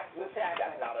all the taxes. Exactly.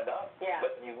 That's not enough. Yeah.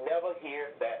 But you never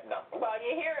hear that number. Well,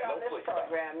 you hear it on No this police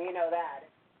program. You know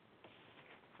that.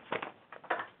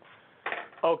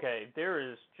 Okay, there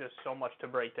is just so much to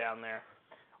break down there.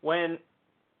 When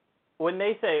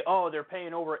they say, oh, they're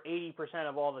paying over 80%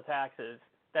 of all the taxes,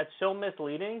 that's so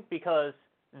misleading because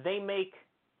they make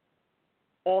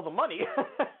all the money.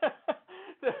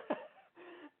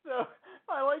 So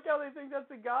I like how they think that's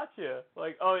a gotcha.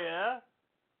 Like, oh yeah?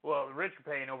 Well, the rich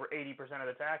are paying over 80% of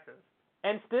the taxes.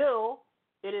 And still,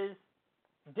 it is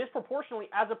disproportionately,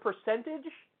 as a percentage,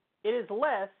 it is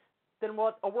less than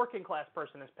what a working class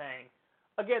person is paying.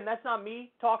 Again, that's not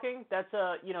me talking. That's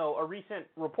a recent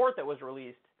report that was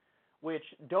released, which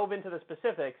dove into the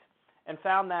specifics and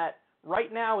found that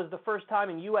right now is the first time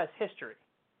in U.S. history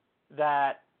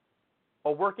that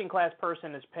a working class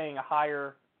person is paying a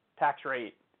higher tax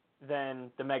rate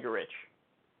than the mega rich.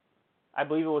 I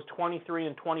believe it was 23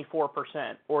 and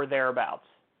 24% or thereabouts,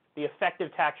 the effective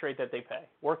tax rate that they pay.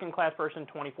 Working class person,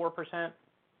 24%,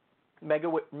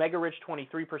 mega rich,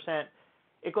 23%.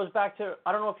 It goes back to,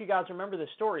 I don't know if you guys remember this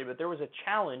story, but there was a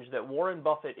challenge that Warren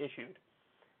Buffett issued.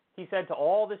 He said to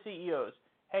all the CEOs,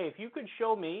 hey, if you could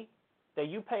show me that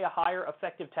you pay a higher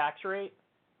effective tax rate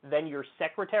than your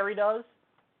secretary does,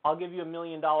 I'll give you $1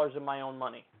 million of my own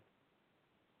money.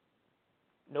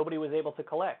 Nobody was able to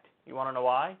collect. You want to know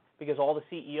why? Because all the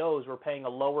CEOs were paying a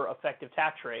lower effective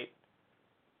tax rate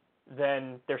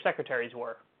than their secretaries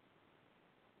were.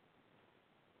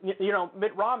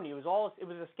 Mitt Romney, it was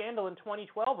a scandal in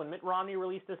 2012 when Mitt Romney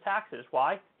released his taxes.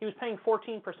 Why? He was paying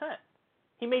 14%.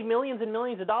 He made millions and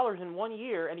millions of dollars in 1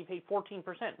 year, and he paid 14%.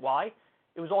 Why?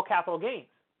 It was all capital gains.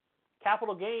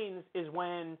 Capital gains is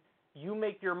when you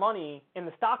make your money in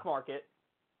the stock market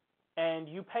and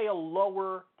you pay a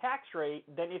lower tax rate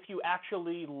than if you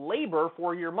actually labor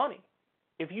for your money.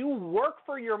 If you work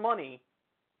for your money,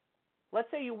 let's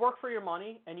say you work for your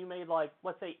money and you made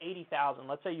let's say $80,000.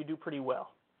 Let's say you do pretty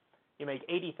well. You make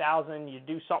 $80,000, you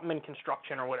do something in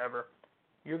construction or whatever.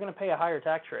 You're going to pay a higher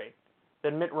tax rate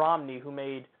than Mitt Romney, who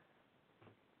made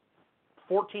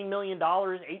 $14 million,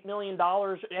 $8 million,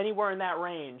 anywhere in that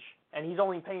range, and he's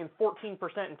only paying 14%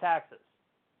 in taxes.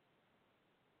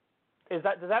 Does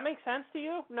that make sense to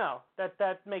you? No,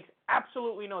 that makes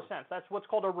absolutely no sense. That's what's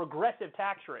called a regressive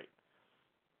tax rate.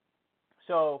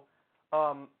 So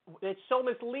it's so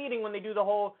misleading when they do the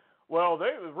whole, well,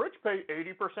 the rich pay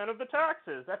 80% of the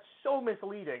taxes. That's so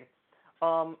misleading.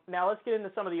 Now let's get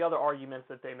into some of the other arguments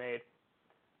that they made.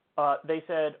 They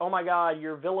said, oh my God,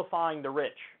 you're vilifying the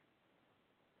rich.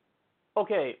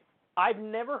 Okay, I've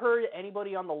never heard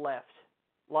anybody on the left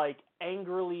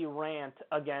angrily rant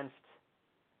against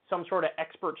some sort of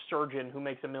expert surgeon who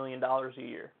makes $1 million a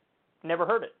year. Never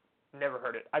heard it. Never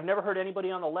heard it. I've never heard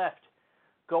anybody on the left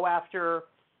go after,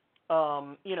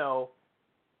 a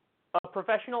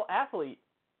professional athlete.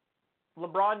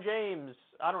 LeBron James,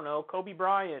 I don't know, Kobe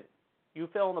Bryant. You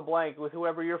fill in the blank with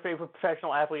whoever your favorite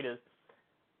professional athlete is.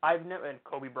 And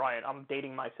Kobe Bryant, I'm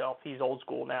dating myself. He's old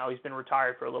school now. He's been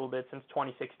retired for a little bit since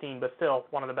 2016, but still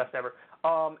one of the best ever.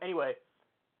 Anyway,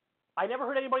 I never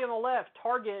heard anybody on the left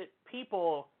target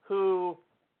people who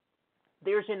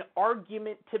there's an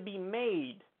argument to be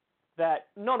made that,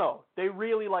 no, they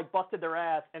really busted their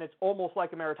ass and it's almost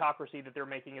like a meritocracy that they're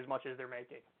making as much as they're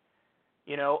making.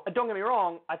 Don't get me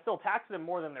wrong, I still tax them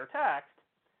more than they're taxed,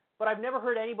 but I've never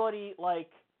heard anybody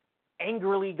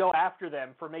angrily go after them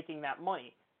for making that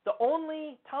money. The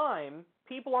only time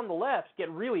people on the left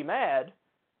get really mad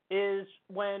is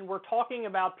when we're talking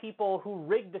about people who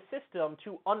rig the system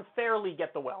to unfairly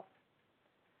get the wealth.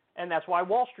 And that's why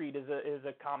Wall Street is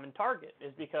a common target,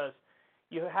 is because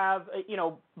you have,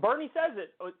 Bernie says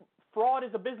it, fraud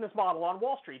is a business model on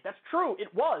Wall Street. That's true.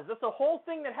 It was. That's the whole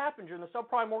thing that happened during the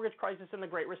subprime mortgage crisis and the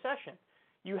Great Recession.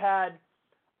 You had,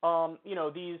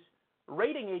 these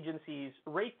rating agencies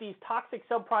rate these toxic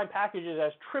subprime packages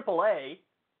as AAA,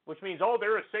 which means,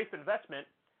 they're a safe investment.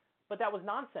 But that was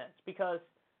nonsense because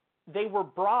they were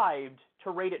bribed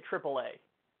to rate it AAA.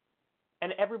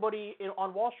 And everybody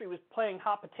on Wall Street was playing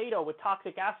hot potato with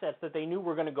toxic assets that they knew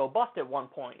were going to go bust at one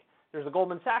point. There's a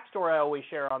Goldman Sachs story I always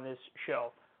share on this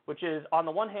show, which is, on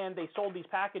the one hand, they sold these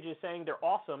packages saying they're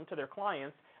awesome to their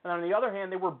clients, and on the other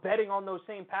hand, they were betting on those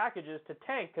same packages to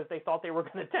tank because they thought they were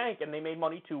going to tank, and they made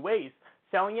money two ways,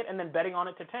 selling it and then betting on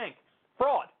it to tank.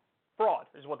 Fraud. Fraud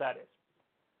is what that is.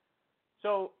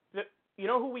 So, you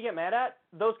know who we get mad at?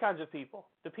 Those kinds of people.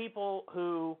 The people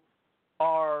who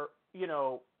are,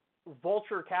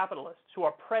 vulture capitalists, who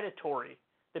are predatory.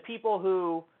 The people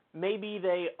who maybe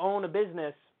they own a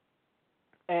business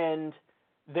and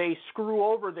they screw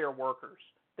over their workers.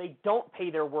 They don't pay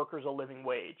their workers a living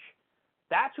wage.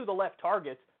 That's who the left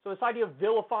targets. So this idea of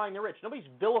vilifying the rich, nobody's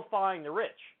vilifying the rich.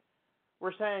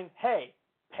 We're saying, hey,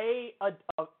 pay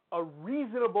a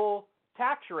reasonable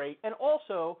tax rate, and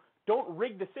also don't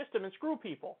rig the system and screw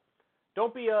people.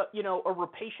 Don't be a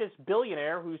rapacious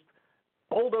billionaire who's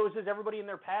bulldozes everybody in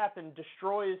their path and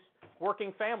destroys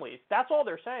working families. That's all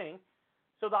they're saying.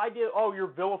 So the idea, oh, you're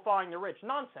vilifying the rich,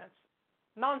 nonsense.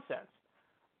 Nonsense.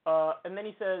 And then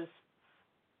he says,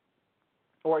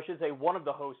 or I should say one of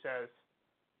the hosts says,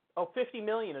 oh, 50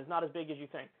 million is not as big as you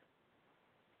think.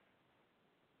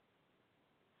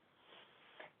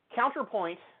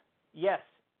 Counterpoint, yes,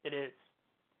 it is.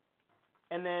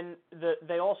 And then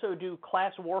they also do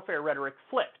class warfare rhetoric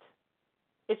flipped.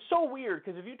 It's so weird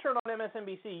because if you turn on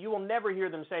MSNBC, you will never hear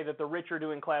them say that the rich are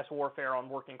doing class warfare on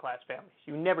working class families.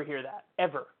 You never hear that.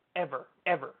 Ever, ever,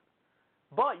 ever.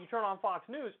 But you turn on Fox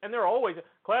News, and they're always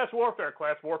class warfare,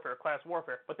 class warfare, class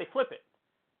warfare. But they flip it.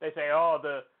 They say, oh,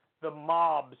 the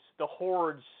mobs, the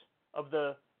hordes of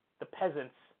the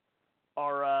peasants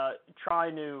are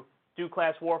trying to do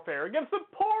class warfare against the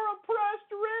poor,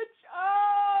 oppressed rich.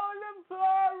 Oh, the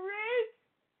poor rich.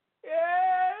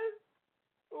 Yes.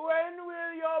 When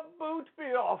will your boot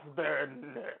be off their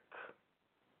neck?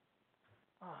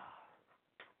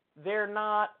 They're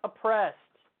not oppressed.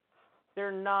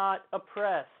 They're not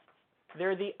oppressed.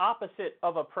 They're the opposite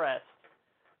of oppressed.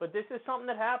 But this is something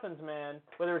that happens, man.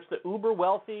 Whether it's the uber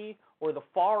wealthy or the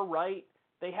far right,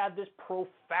 they have this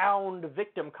profound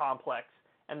victim complex,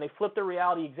 and they flip the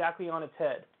reality exactly on its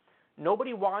head.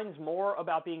 Nobody whines more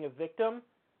about being a victim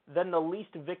than the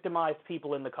least victimized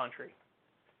people in the country.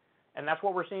 And that's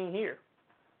what we're seeing here.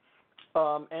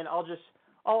 And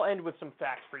I'll end with some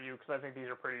facts for you because I think these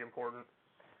are pretty important.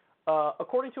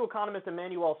 According to economist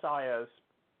Emmanuel Saez,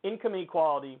 income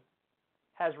inequality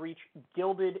has reached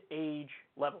Gilded Age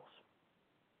levels.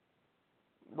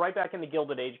 Right back in the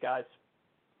Gilded Age, guys.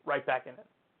 Right back in it.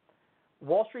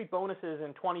 Wall Street bonuses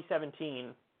in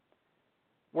 2017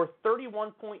 were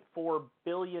 $31.4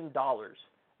 billion.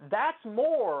 That's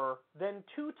more than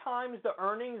 2 times the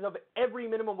earnings of every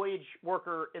minimum wage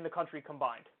worker in the country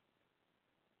combined.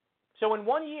 So in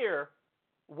 1 year,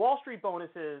 Wall Street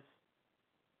bonuses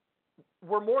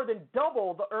were more than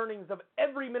double the earnings of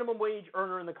every minimum wage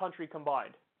earner in the country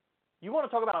combined. You want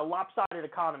to talk about a lopsided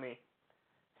economy.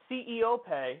 CEO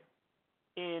pay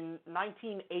in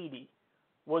 1980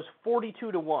 was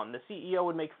 42 to 1. The CEO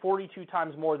would make 42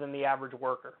 times more than the average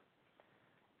worker.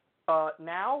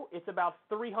 Now it's about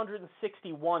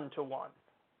 361 to 1.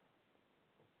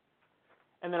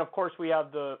 And then, of course, we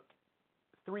have the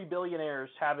 3 billionaires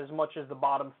have as much as the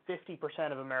bottom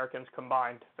 50% of Americans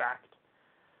combined fact,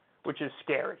 which is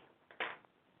scary.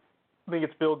 I think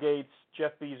it's Bill Gates,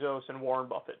 Jeff Bezos, and Warren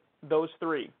Buffett. Those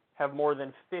 3 have more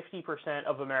than 50%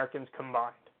 of Americans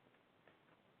combined.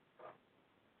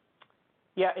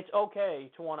 Yeah, it's okay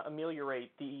to want to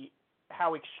ameliorate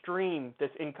how extreme this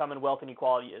income and wealth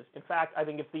inequality is. In fact, I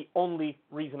think it's the only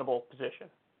reasonable position.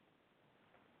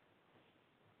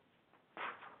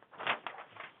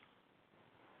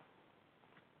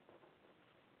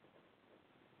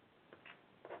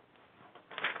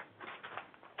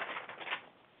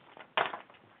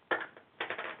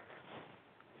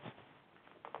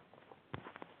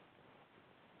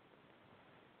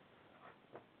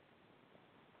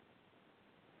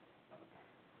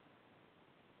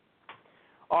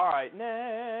 All right,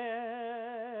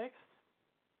 next.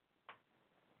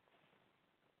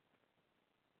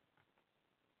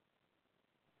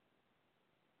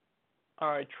 All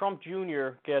right, Trump Jr.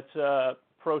 gets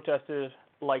protested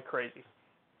like crazy.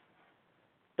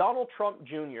 Donald Trump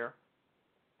Jr.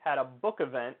 had a book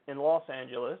event in Los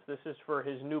Angeles. This is for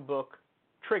his new book,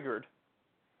 Triggered.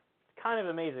 It's kind of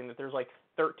amazing that there's like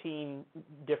 13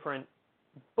 different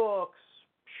books,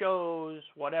 shows,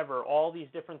 whatever, all these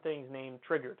different things named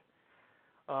Triggered.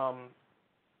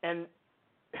 And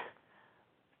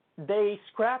they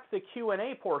scrapped the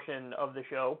Q&A portion of the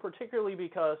show, particularly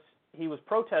because he was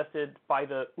protested by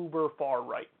the uber far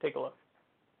right. Take a look.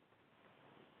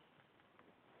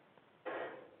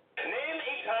 Name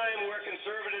a time where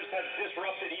conservatives have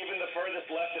disrupted even the furthest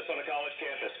leftists on a college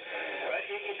campus. Right?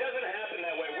 It doesn't happen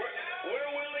that way.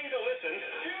 We're willing to listen.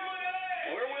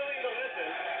 We're willing to listen.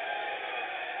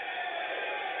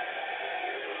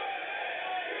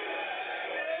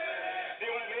 See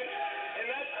what I mean? And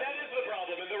that is the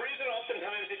problem. And the reason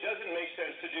oftentimes it doesn't make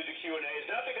sense to do the Q&A is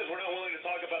not because we're not willing to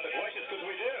talk about the questions, because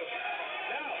we do.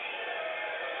 No.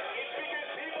 It's because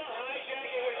people hijack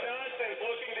it with nonsense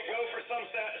looking to go for some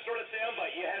sort of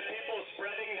soundbite. You have people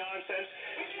spreading nonsense,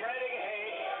 spreading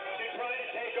hate to try to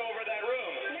take over that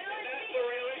room. No, that's the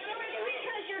real issue. No, it's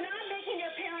because you're not making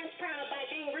your parents proud by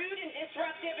being rude and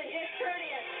disruptive and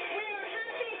discourteous. We are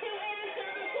happy to answer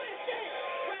a question.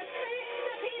 Respect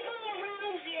the people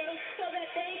around you so that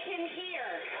they can hear.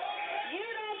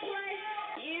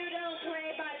 You don't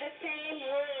play by the same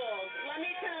rules.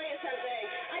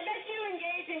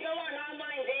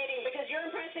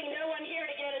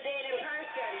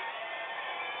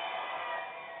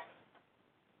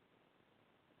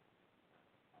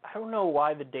 I don't know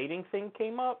why the dating thing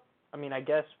came up. I mean, I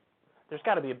guess there's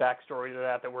got to be a backstory to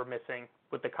that we're missing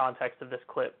with the context of this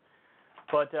clip.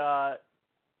 But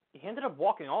he ended up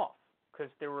walking off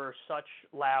because there were such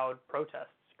loud protests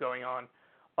going on.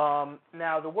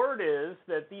 Now, the word is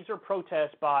that these are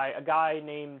protests by a guy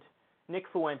named Nick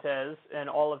Fuentes and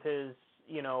all of his,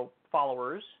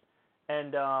 followers.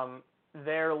 And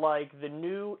they're like the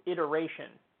new iteration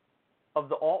of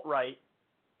the alt-right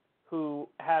who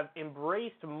have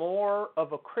embraced more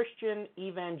of a Christian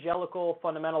evangelical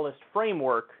fundamentalist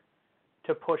framework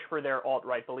to push for their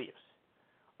alt-right beliefs.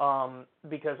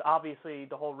 Because obviously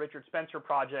the whole Richard Spencer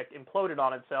project imploded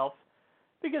on itself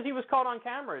because he was caught on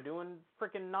camera doing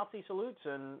frickin' Nazi salutes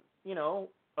and,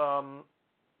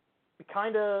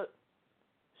 kind of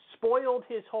spoiled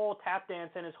his whole tap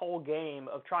dance and his whole game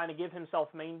of trying to give himself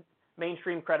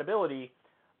mainstream credibility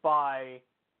by,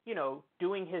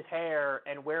 doing his hair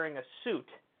and wearing a suit.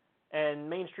 And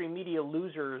mainstream media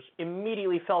losers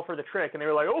immediately fell for the trick, and they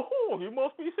were like, oh, he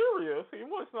must be serious. He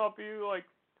must not be,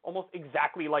 almost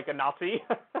exactly like a Nazi.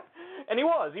 And he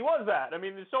was that. I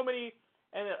mean, there's so many,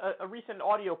 and a recent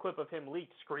audio clip of him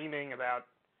leaked screaming about,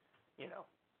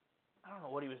 I don't know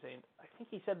what he was saying. I think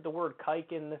he said the word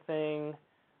kike in the thing,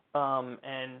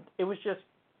 and it was just,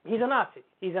 he's a Nazi.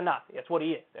 He's a Nazi. That's what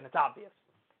he is, and it's obvious.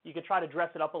 You could try to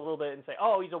dress it up a little bit and say,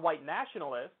 oh, he's a white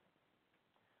nationalist.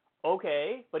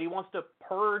 Okay, but he wants to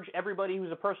purge everybody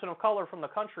who's a person of color from the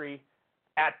country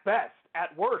at best.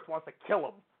 At worst, wants to kill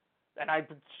them. And I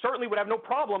certainly would have no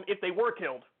problem if they were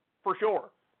killed, for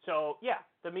sure. So, yeah,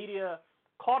 the media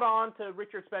caught on to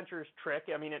Richard Spencer's trick.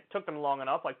 I mean, it took them long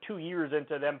enough, 2 years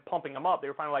into them pumping him up. They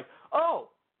were finally like, oh,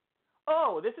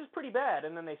 this is pretty bad.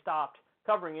 And then they stopped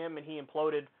covering him, and he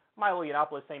imploded. Milo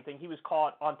Yiannopoulos, same thing. He was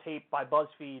caught on tape by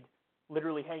BuzzFeed,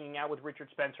 literally hanging out with Richard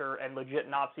Spencer and legit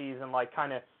Nazis and,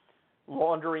 kind of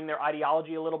laundering their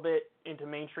ideology a little bit into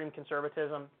mainstream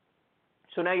conservatism.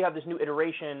 So now you have this new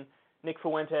iteration, Nick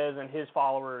Fuentes and his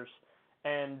followers,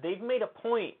 and they've made a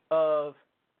point of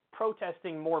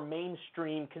protesting more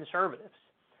mainstream conservatives.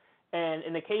 And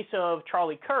in the case of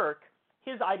Charlie Kirk,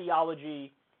 his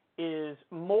ideology is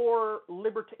more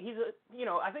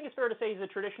I think it's fair to say he's a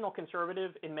traditional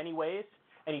conservative in many ways,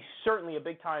 and he's certainly a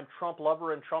big-time Trump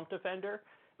lover and Trump defender,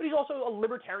 but he's also a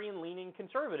libertarian-leaning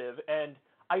conservative, and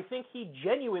I think he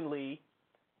genuinely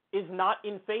is not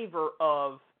in favor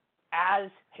of as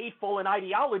hateful an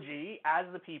ideology as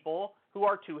the people who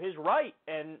are to his right,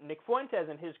 and Nick Fuentes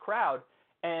and his crowd.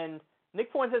 And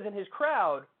Nick Fuentes and his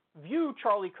crowd view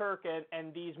Charlie Kirk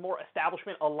and these more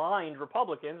establishment-aligned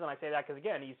Republicans, and I say that because,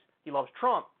 again, he loves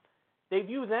Trump, they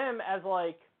view them as,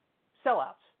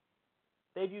 sellouts.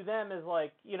 They view them as,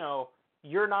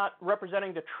 you're not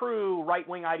representing the true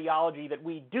right-wing ideology that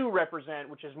we do represent,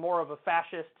 which is more of a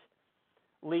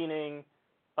fascist-leaning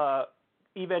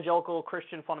evangelical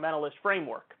Christian fundamentalist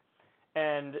framework.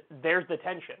 And there's the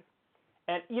tension.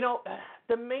 And,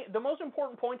 the most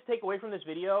important point to take away from this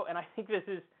video, and I think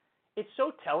it's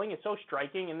so telling, it's so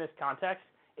striking in this context,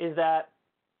 is that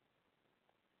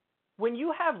when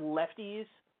you have lefties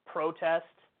protest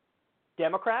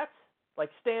Democrats,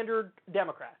 standard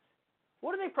Democrats,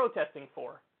 what are they protesting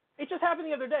for? It just happened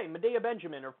the other day. Medea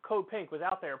Benjamin of Code Pink was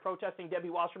out there protesting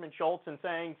Debbie Wasserman Schultz and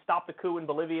saying, stop the coup in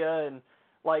Bolivia. And,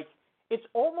 it's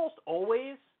almost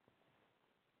always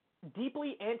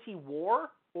deeply anti-war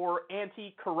or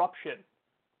anti-corruption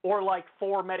or,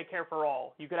 for Medicare for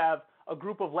all. You could have a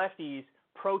group of lefties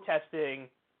protesting,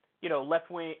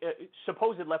 left-wing,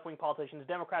 supposed left-wing politicians,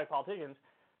 Democratic politicians,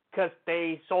 because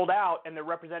they sold out and they're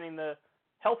representing the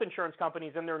health insurance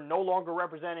companies and they're no longer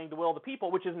representing the will of the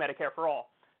people, which is Medicare for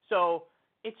all. So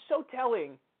it's so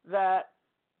telling that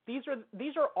these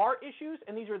are our issues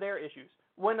and these are their issues.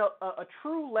 When a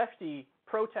true lefty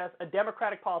protests a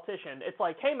Democratic politician, it's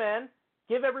like, hey, man,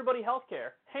 give everybody health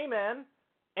care. Hey, man,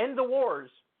 end the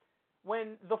wars.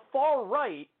 When the far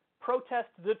right protests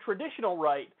the traditional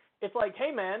right, it's like, hey,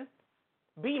 man,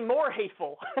 be more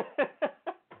hateful.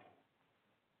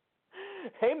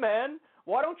 Hey, man,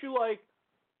 why don't you,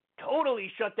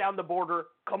 totally shut down the border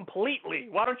completely?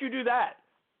 Why don't you do that?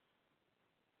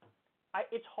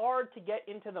 It's hard to get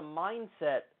into the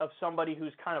mindset of somebody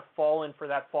who's kind of fallen for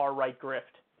that far-right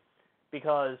grift,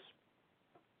 because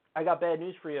I got bad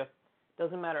news for you.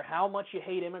 Doesn't matter how much you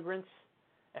hate immigrants,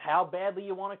 and how badly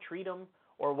you want to treat them,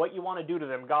 or what you want to do to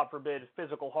them, God forbid,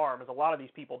 physical harm, as a lot of these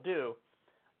people do,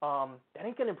 that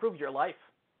ain't going to improve your life.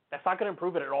 That's not going to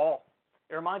improve it at all.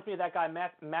 It reminds me of that guy,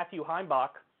 Matthew Heimbach,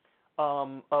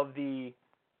 of the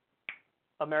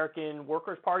American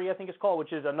Workers' Party, I think it's called,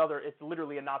 which is it's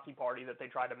literally a Nazi party that they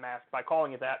tried to mask by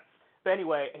calling it that. But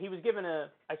anyway,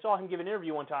 I saw him give an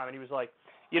interview one time, and he was like,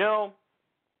 you know,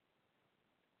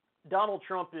 Donald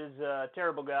Trump is a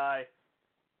terrible guy.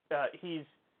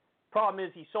 Problem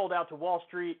is, he's sold out to Wall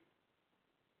Street.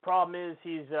 Problem is,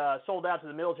 he's sold out to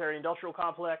the military-industrial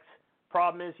complex.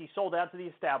 Problem is, he sold out to the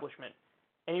establishment.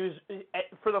 And he was,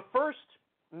 for the first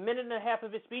minute and a half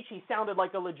of his speech, he sounded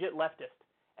like a legit leftist.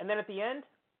 And then at the end,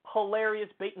 hilarious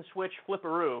bait-and-switch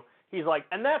flipperoo. He's like,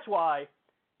 and that's why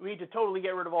we need to totally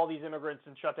get rid of all these immigrants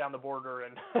and shut down the border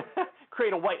and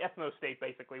create a white ethno-state,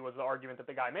 basically, was the argument that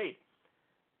the guy made.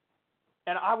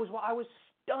 And I was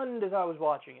stunned as I was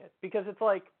watching it, because it's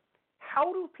like,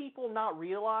 how do people not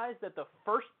realize that the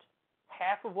first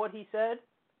half of what he said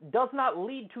does not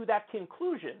lead to that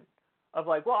conclusion of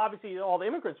like, well, obviously all the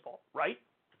immigrants' fault, right?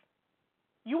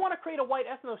 You want to create a white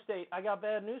ethno-state, I got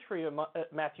bad news for you,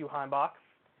 Matthew Heimbach.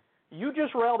 You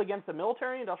just railed against the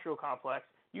military-industrial complex.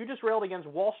 You just railed against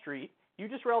Wall Street. You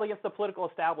just railed against the political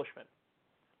establishment.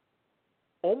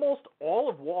 Almost all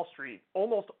of Wall Street,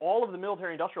 almost all of the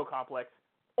military-industrial complex,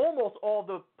 almost all of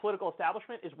the political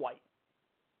establishment is white.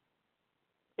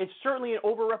 It's certainly an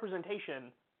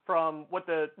overrepresentation from what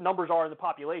the numbers are in the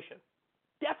population.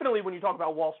 Definitely when you talk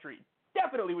about Wall Street.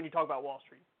 Definitely when you talk about Wall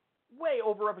Street. Way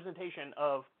overrepresentation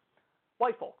of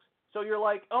white folks. So you're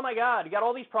like, oh my God, you got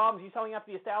all these problems. He's selling out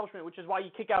to the establishment, which is why you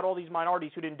kick out all these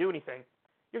minorities who didn't do anything.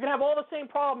 You're going to have all the same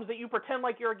problems that you pretend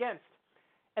like you're against.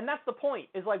 And that's the point,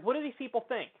 is like, what do these people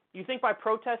think? You think by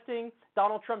protesting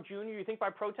Donald Trump Jr., you think by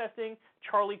protesting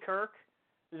Charlie Kirk,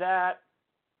 that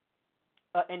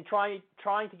and trying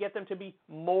to get them to be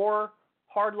more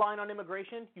hardline on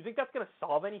immigration, you think that's going to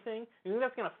solve anything? You think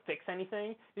that's going to fix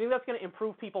anything? You think that's going to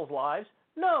improve people's lives?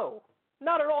 No,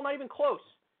 not at all, not even close.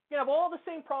 You're going to have all the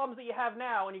same problems that you have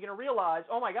now, and you're going to realize,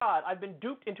 oh my God, I've been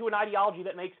duped into an ideology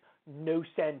that makes no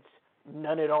sense,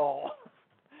 none at all.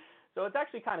 So it's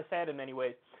actually kind of sad in many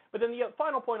ways. But then the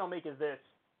final point I'll make is this,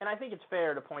 and I think it's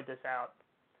fair to point this out.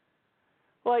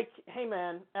 Like, hey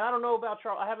man, and I don't know about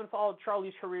Charlie, I haven't followed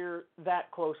Charlie's career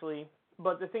that closely,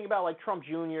 but the thing about like Trump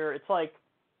Jr., it's like,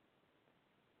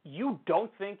 you don't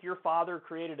think your father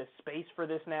created a space for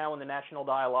this now in the national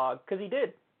dialogue? Because he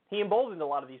did. He emboldened a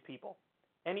lot of these people.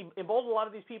 And he emboldened a lot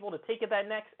of these people to take it that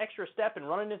next extra step and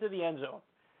run it into the end zone.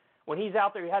 When he's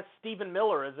out there, he has Stephen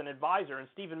Miller as an advisor, and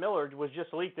Stephen Miller was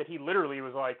just leaked that he literally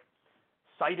was like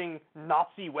citing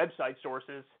Nazi website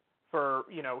sources for,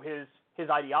 you know, his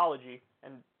ideology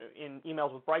and in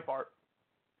emails with Breitbart.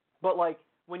 But like,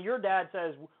 when your dad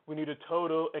says, we need a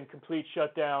total and complete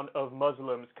shutdown of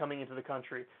Muslims coming into the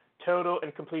country, total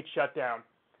and complete shutdown,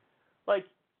 like,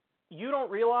 you don't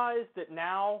realize that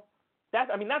now, that's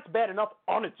bad enough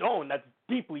on its own. That's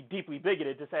deeply, deeply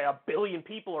bigoted to say 1 billion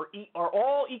people are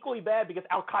all equally bad because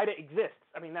Al-Qaeda exists.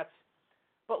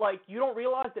 But like, you don't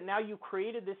realize that now you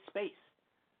created this space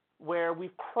where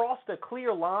we've crossed a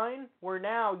clear line where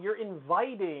now you're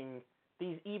inviting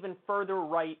these even further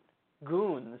right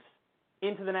goons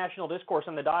into the national discourse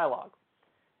and the dialogue.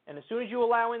 And as soon as you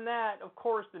allow in that, of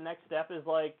course, the next step is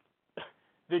like,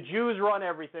 the Jews run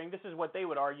everything. This is what they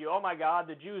would argue. Oh my God,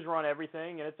 the Jews run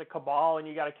everything, and it's a cabal, and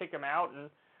you got to kick them out. And,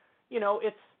 you know,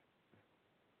 it's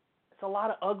a lot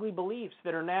of ugly beliefs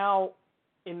that are now,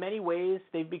 in many ways,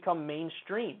 they've become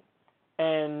mainstream.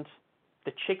 And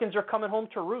the chickens are coming home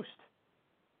to roost.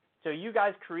 So you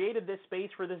guys created this space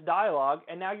for this dialogue,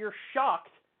 and now you're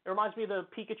shocked. It reminds me of the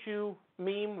Pikachu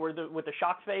meme with the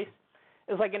shocked face.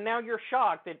 It's like, and now you're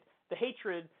shocked that the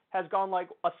hatred has gone like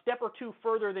a step or two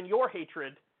further than your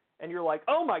hatred, and you're like,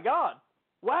 oh my God,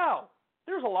 wow,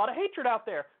 there's a lot of hatred out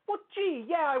there. Well, gee,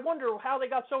 yeah, I wonder how they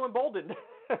got so emboldened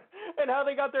and how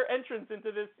they got their entrance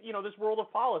into this, you know, this world of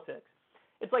politics.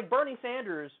 It's like Bernie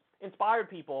Sanders inspired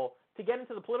people to get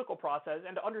into the political process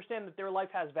and to understand that their life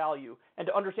has value and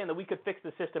to understand that we could fix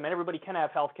the system and everybody can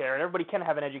have health care and everybody can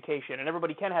have an education and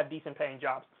everybody can have decent paying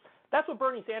jobs. That's what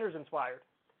Bernie Sanders inspired.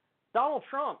 Donald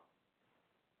Trump,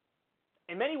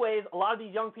 in many ways, a lot of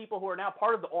these young people who are now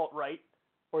part of the alt-right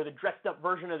or the dressed up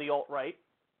version of the alt-right,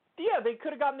 yeah, they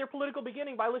could have gotten their political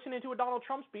beginning by listening to a Donald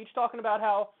Trump speech talking about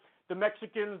how the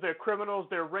Mexicans, they're criminals,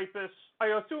 they're rapists. I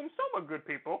assume some are good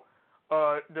people.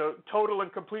 The total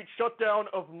and complete shutdown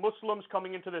of Muslims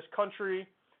coming into this country,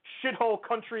 shithole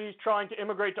countries trying to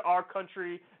immigrate to our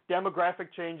country, demographic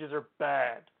changes are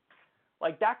bad.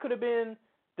 Like, that could have been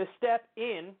the step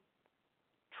in.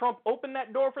 Trump opened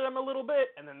that door for them a little bit,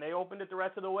 and then they opened it the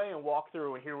rest of the way and walked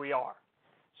through, and here we are.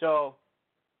 So,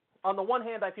 on the one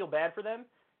hand, I feel bad for them,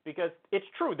 because it's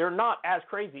true, they're not as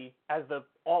crazy as the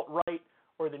alt-right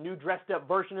or the new dressed-up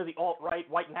version of the alt-right,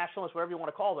 white nationalists, whatever you want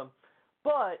to call them.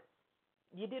 But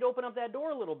you did open up that door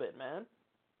a little bit, man.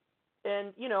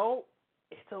 And, you know,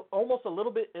 it's almost a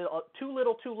little bit too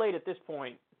little too late at this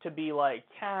point to be like,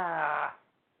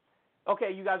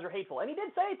 okay, you guys are hateful. And he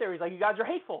did say it there. He's like, you guys are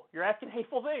hateful. You're asking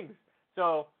hateful things.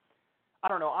 So, I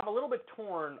don't know. I'm a little bit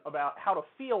torn about how to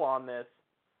feel on this.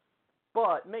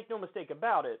 But make no mistake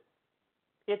about it,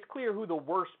 it's clear who the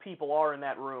worst people are in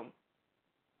that room.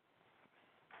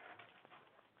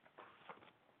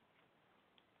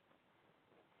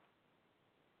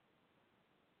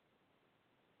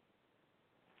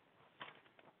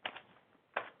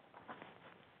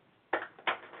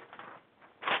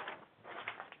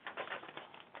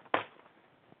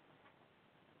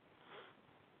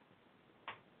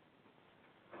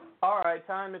 All right,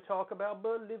 time to talk about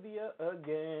Bolivia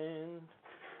again.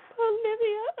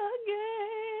 Bolivia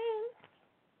again.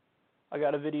 I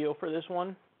got a video for this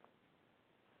one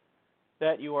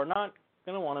that you are not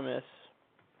going to want to miss.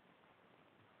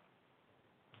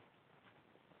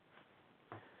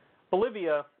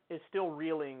 Bolivia is still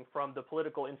reeling from the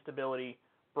political instability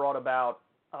brought about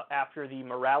after the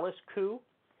Morales coup.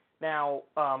 Now,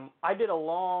 I did a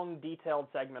long, detailed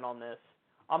segment on this.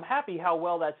 I'm happy how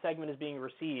well that segment is being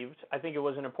received. I think it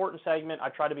was an important segment. I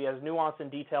tried to be as nuanced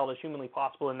and detailed as humanly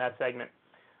possible in that segment.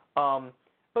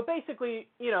 But basically,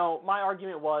 my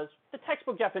argument was the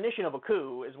textbook definition of a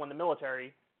coup is when the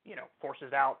military,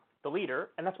 forces out the leader,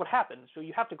 and that's what happened. So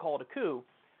you have to call it a coup.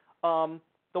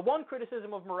 The one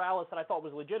criticism of Morales that I thought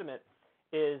was legitimate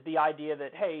is the idea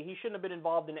that, hey, he shouldn't have been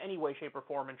involved in any way, shape, or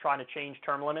form in trying to change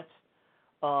term limits.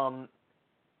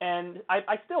 And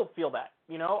I still feel that.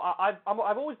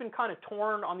 I've always been kind of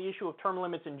torn on the issue of term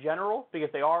limits in general because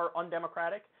they are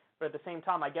undemocratic. But at the same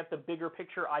time, I get the bigger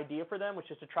picture idea for them, which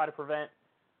is to try to prevent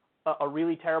a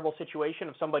really terrible situation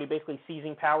of somebody basically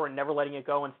seizing power and never letting it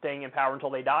go and staying in power until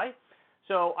they die.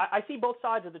 So I see both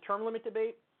sides of the term limit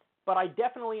debate, but I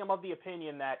definitely am of the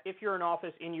opinion that if you're in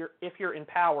office, if you're in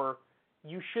power,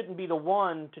 you shouldn't be the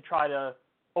one to try to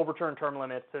overturn term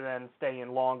limits and then stay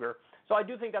in longer. So I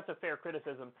do think that's a fair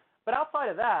criticism. But outside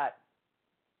of that,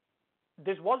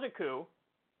 this was a coup.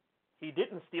 He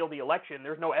didn't steal the election.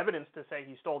 There's no evidence to say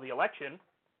he stole the election.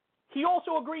 He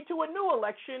also agreed to a new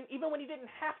election even when he didn't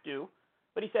have to.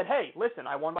 But he said, hey, listen,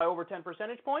 I won by over 10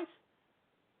 percentage points.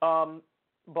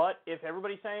 But if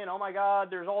everybody's saying, oh my God,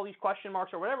 there's all these question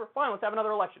marks or whatever, fine, let's have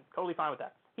another election. Totally fine with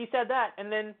that. He said that,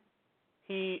 and then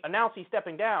he announced he's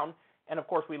stepping down. And of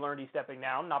course, we learned he's stepping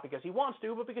down, not because he wants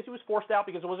to, but because he was forced out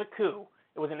because it was a coup.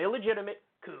 It was an illegitimate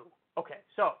coup. Okay,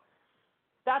 so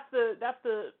that's the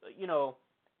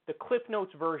the Cliff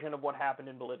Notes version of what happened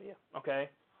in Bolivia. Okay.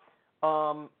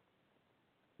 Well,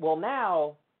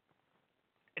 now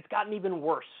it's gotten even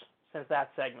worse since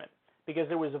that segment because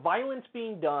there was violence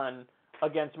being done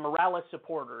against Morales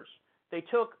supporters. They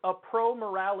took a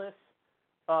pro-Morales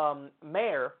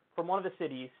mayor from one of the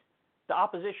cities. The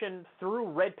opposition threw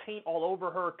red paint all over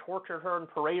her, tortured her, and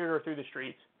paraded her through the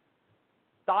streets.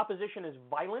 The opposition is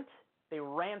violent. They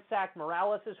ransacked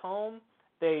Morales' home.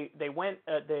 They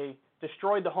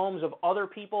destroyed the homes of other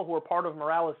people who were part of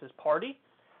Morales' party.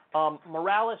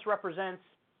 Morales represents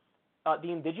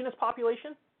the indigenous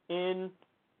population in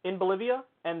Bolivia,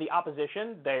 and the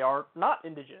opposition, they are not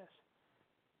indigenous.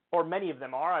 Or many of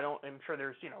them are. I'm sure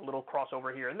there's a little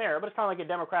crossover here and there, but it's kind of like a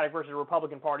Democratic versus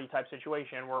Republican Party type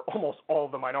situation where almost all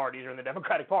of the minorities are in the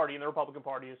Democratic Party and the Republican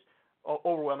Party is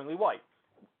overwhelmingly white.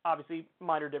 Obviously,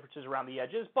 minor differences around the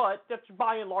edges, but that's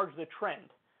by and large the trend.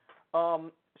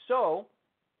 So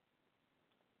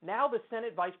now the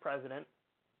Senate Vice President,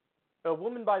 a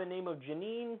woman by the name of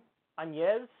Janine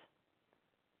Áñez,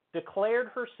 declared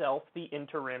herself the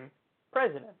interim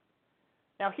president.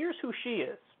 Now here's who she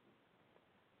is.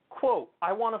 Quote,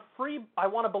 I want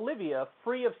a Bolivia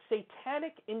free of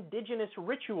satanic indigenous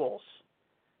rituals.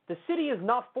 The city is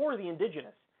not for the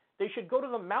indigenous. They should go to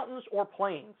the mountains or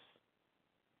plains.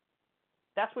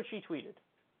 That's what she tweeted.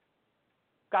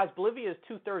 Guys, Bolivia is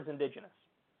 2/3 indigenous.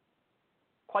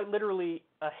 Quite literally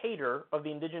a hater of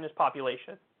the indigenous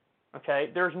population.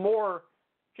 Okay? There's more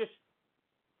just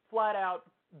flat out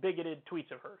bigoted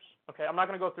tweets of hers. Okay? I'm not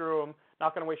going to go through them.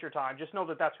 Not going to waste your time. Just know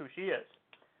that that's who she is.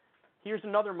 Here's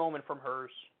another moment from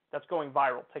hers that's going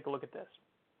viral. Take a look at this.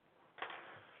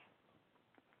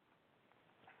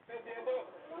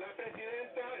 La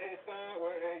presidenta está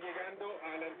llegando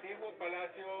al antiguo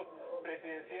palacio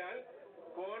presidencial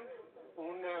con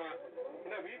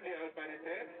una Biblia, al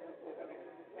parecer,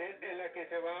 es en la que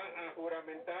se va a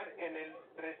juramentar en el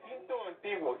recinto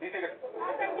antiguo. Dice que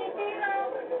ha permitido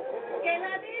que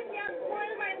la Biblia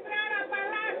vuelva a entrar al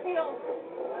palacio.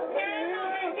 Que Él nos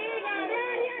bendiga.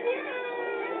 ¡Gloria a Dios!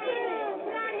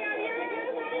 ¡Gloria a Dios!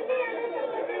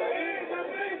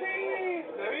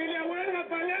 La Biblia vuelve al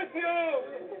palacio.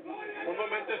 Un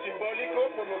momento simbólico,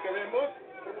 por lo que vemos.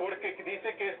 porque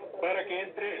dice que es para que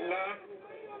entre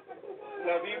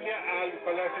la Biblia al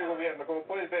Palacio de Gobierno, como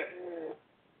puedes ver.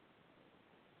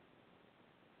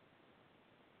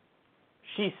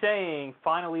 She's saying,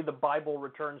 finally, the Bible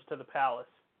returns to the palace.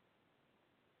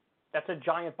 That's a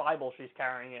giant Bible she's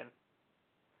carrying in.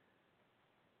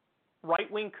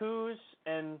 Right-wing coups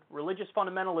and religious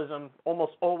fundamentalism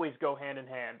almost always go hand in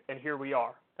hand, and here we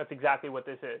are. That's exactly what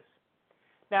this is.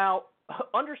 Now,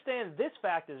 understand this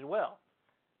fact as well.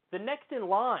 The next in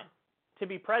line to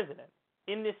be president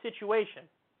in this situation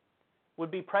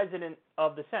would be president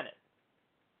of the Senate.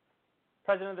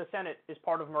 President of the Senate is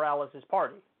part of Morales'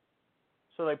 party.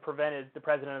 So they prevented the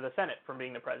president of the Senate from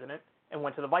being the president and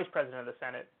went to the vice president of the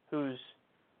Senate, who's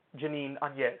Janine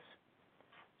Áñez.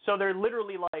 So they're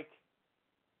literally like,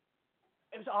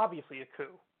 it was obviously a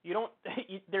coup.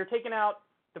 They're taking out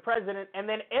the president, and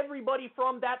then everybody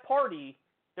from that party,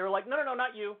 they were like, no,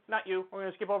 not you. We're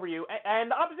going to skip over you.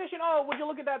 And the opposition, oh, would you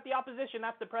look at that? The opposition,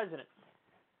 that's the president.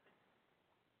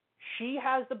 She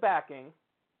has the backing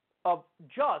of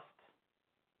just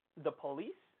the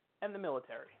police and the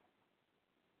military.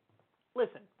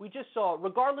 Listen, we just saw,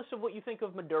 regardless of what you think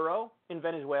of Maduro in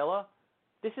Venezuela,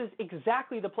 this is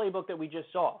exactly the playbook that we just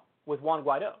saw with Juan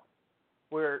Guaido,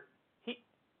 where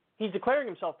he's declaring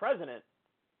himself president,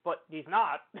 but he's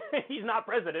not. He's not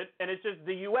president, and it's just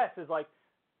the U.S. is like,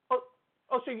 oh,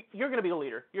 so you're going to be the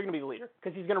leader. You're going to be the leader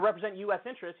because he's going to represent U.S.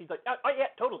 interests. He's like, oh, yeah,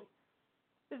 totally.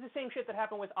 This is the same shit that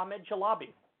happened with Ahmed Chalabi.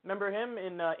 Remember him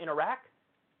in Iraq,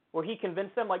 where he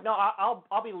convinced them, like, no,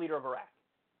 I'll be the leader of Iraq,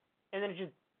 and then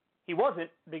he wasn't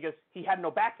because he had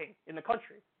no backing in the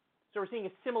country. So we're seeing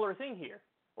a similar thing here,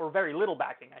 or very little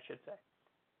backing, I should say.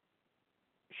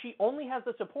 She only has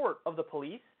the support of the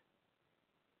police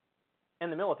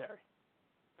and the military.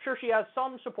 Sure, she has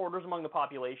some supporters among the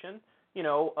population. He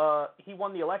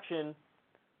won the election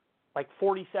like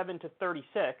 47-36,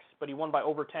 but he won by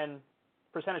over 10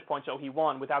 percentage points, so he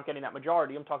won without getting that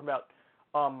majority. I'm talking about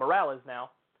Morales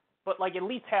now. But like at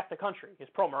least half the country is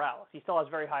pro-Morales. He still has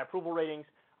very high approval ratings.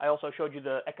 I also showed you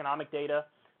the economic data.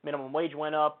 Minimum wage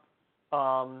went up.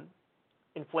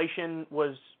 Inflation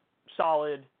was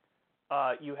solid.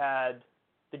 You had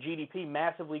the GDP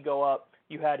massively go up.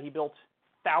 He built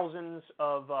thousands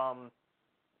of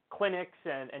clinics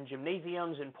and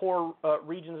gymnasiums in poor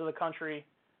regions of the country.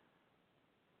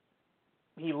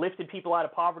 He lifted people out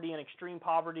of poverty and extreme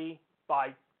poverty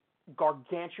by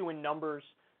gargantuan numbers.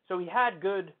 So he had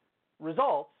good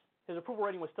results. His approval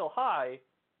rating was still high.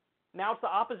 Now it's the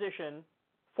opposition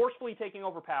forcefully taking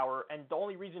over power, and the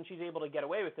only reason she's able to get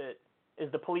away with it is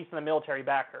the police and the military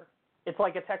back her. It's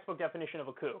like a textbook definition of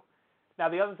a coup. Now,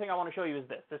 the other thing I want to show you is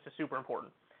this. This is super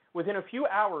important. Within a few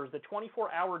hours, the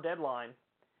 24-hour deadline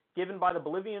given by the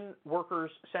Bolivian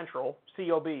Workers' Central,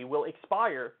 COB, will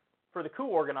expire for the coup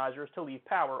organizers to leave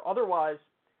power. Otherwise,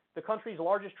 the country's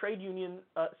largest trade union,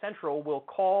 Central, will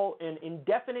call an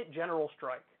indefinite general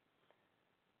strike.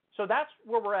 So that's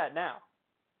where we're at now.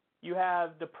 You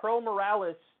have the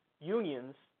pro-Morales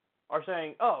unions are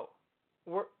saying, oh,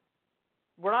 we're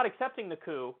not accepting the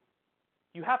coup.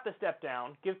 You have to step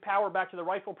down, give power back to the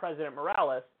rightful president,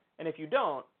 Morales, and if you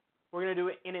don't, we're going to do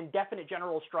an indefinite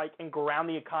general strike and ground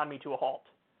the economy to a halt.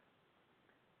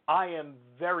 I am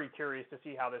very curious to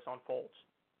see how this unfolds.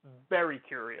 Very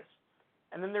curious.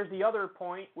 And then there's the other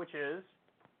point, which is,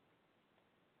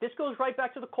 this goes right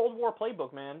back to the Cold War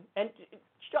playbook, man. And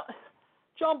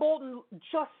John Bolton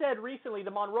just said recently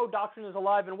the Monroe Doctrine is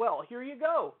alive and well. Here you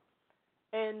go.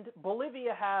 And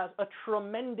Bolivia has a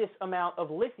tremendous amount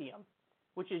of lithium,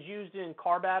 which is used in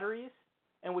car batteries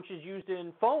and which is used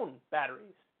in phone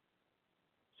batteries.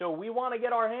 So we want to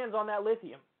get our hands on that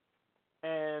lithium.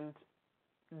 And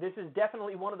this is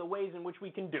definitely one of the ways in which we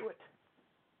can do it.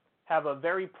 Have a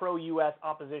very pro-U.S.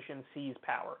 opposition seize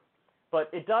power. But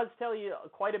it does tell you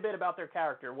quite a bit about their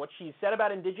character. What she said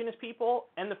about indigenous people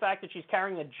and the fact that she's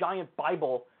carrying a giant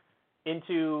Bible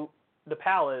into the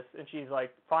palace, and she's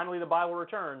like, finally the Bible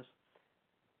returns,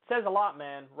 says a lot,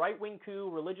 man. Right-wing coup,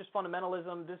 religious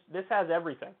fundamentalism, this has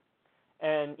everything.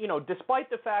 And, despite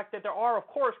the fact that there are, of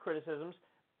course, criticisms,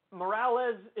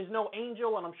 Morales is no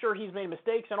angel, and I'm sure he's made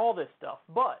mistakes and all this stuff.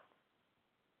 But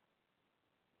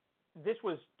this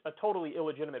was a totally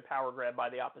illegitimate power grab by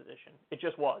the opposition. It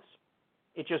just was.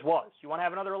 It just was. You want to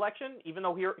have another election, even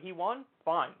though he won?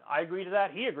 Fine. I agree to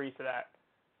that. He agrees to that.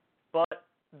 But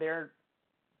it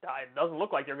doesn't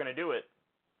look like they're going to do it.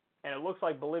 And it looks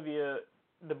like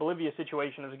the Bolivia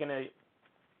situation is going to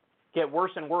get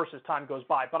worse and worse as time goes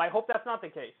by. But I hope that's not the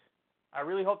case. I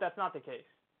really hope that's not the case.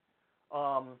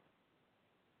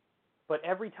 But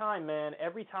every time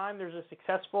there's a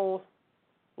successful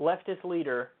leftist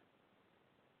leader,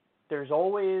 there's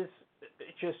always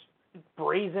just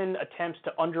brazen attempts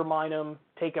to undermine him,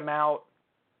 take him out,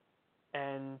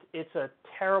 and it's a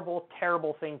terrible,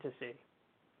 terrible thing to see.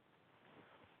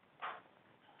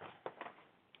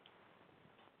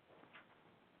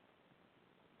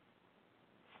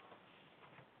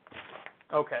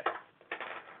 Okay.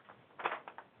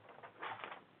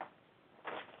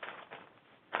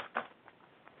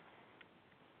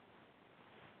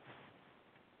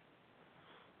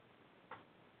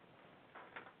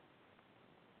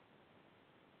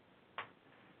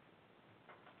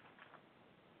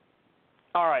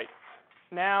 All right.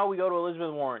 Now we go to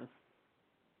Elizabeth Warren.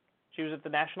 She was at the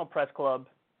National Press Club,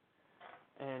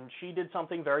 and she did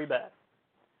something very bad.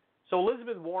 So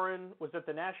Elizabeth Warren was at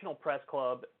the National Press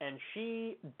Club, and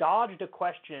she dodged a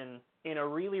question in a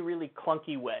really, really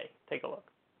clunky way. Take a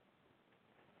look.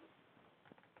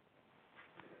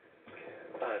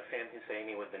 Sam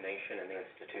Husseini with The Nation and the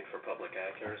Institute for Public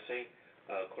Accuracy.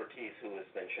 Cortez, who was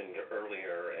mentioned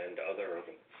earlier, and other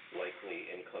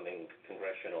likely incoming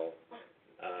congressional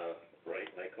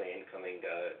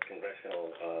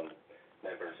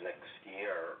members next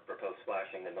year propose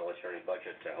slashing the military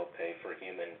budget to help pay for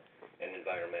human and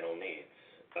environmental needs.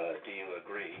 Do you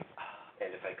agree?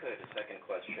 And if I could, a second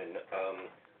question,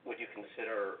 would you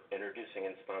consider introducing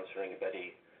and sponsoring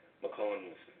Betty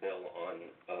McCollum's bill on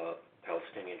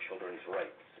Palestinian children's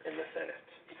rights in the Senate?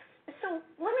 So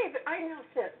I now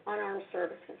sit on armed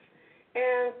services,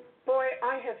 and boy,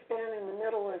 I have been in the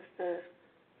middle of the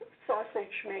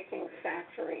sausage-making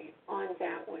factory on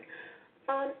that one.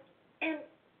 And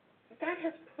that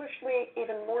has pushed me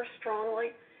even more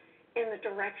strongly in the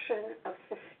direction of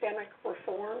systemic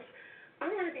reforms. I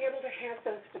want to be able to have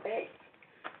those debates.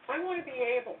 I want to be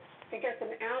able to get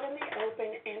them out in the open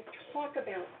and talk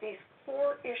about these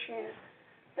core issues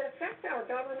that affect our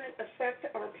government, affect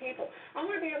our people. I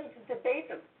want to be able to debate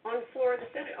them on the floor of the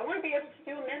Senate. I want to be able to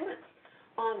do amendments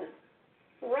on them.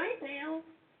 Right now,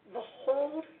 the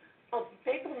hold of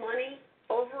big money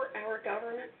over our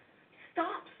government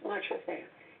stops much of that.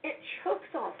 It chokes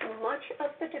off much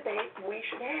of the debate we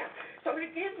should have. So I'm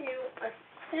going to give you a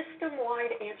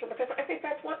system-wide answer because I think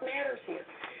that's what matters here.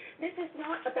 This is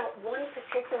not about one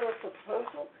particular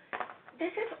proposal.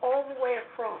 This is all the way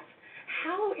across.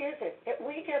 How is it that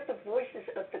we get the voices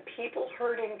of the people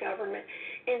heard in government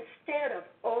instead of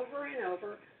over and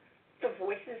over the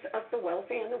voices of the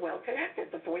wealthy and the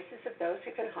well-connected, the voices of those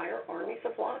who can hire armies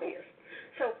of lobbyists?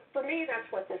 So for me, that's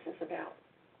what this is about.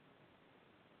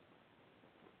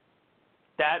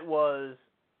 That was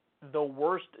the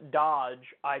worst dodge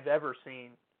I've ever seen.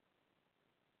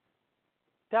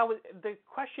 The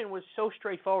question was so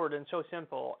straightforward and so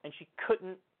simple, and she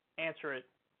couldn't answer it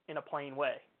in a plain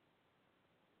way.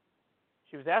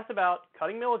 She was asked about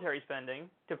cutting military spending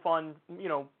to fund,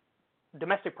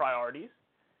 domestic priorities,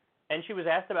 and she was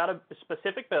asked about a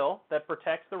specific bill that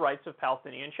protects the rights of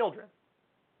Palestinian children.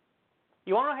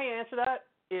 You want to know how you answer that?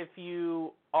 If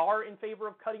you are in favor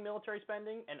of cutting military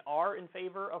spending and are in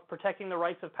favor of protecting the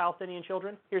rights of Palestinian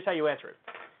children, here's how you answer it.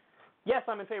 Yes,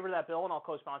 I'm in favor of that bill and I'll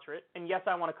co-sponsor it, and yes,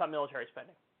 I want to cut military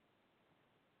spending.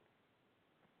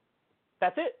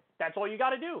 That's it. That's all you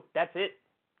got to do. That's it.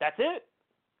 That's it.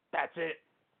 That's it.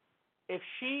 If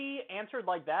she answered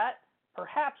like that,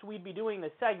 perhaps we'd be doing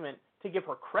this segment to give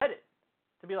her credit,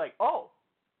 to be like, oh,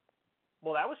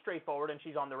 well, that was straightforward, and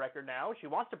she's on the record now. She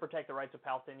wants to protect the rights of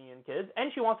Palestinian kids,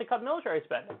 and she wants to cut military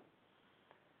spending.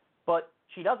 But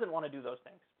she doesn't want to do those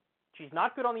things. She's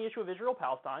not good on the issue of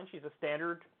Israel-Palestine. She's a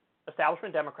standard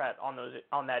establishment Democrat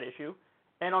on that issue.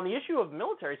 And on the issue of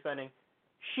military spending,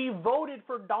 she voted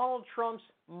for Donald Trump's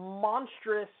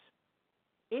monstrous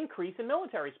increase in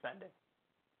military spending.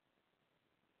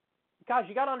 Guys,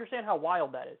 you got to understand how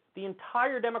wild that is. The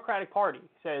entire Democratic Party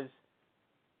says,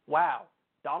 wow,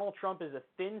 Donald Trump is a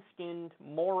thin-skinned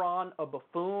moron, a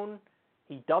buffoon.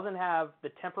 He doesn't have the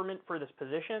temperament for this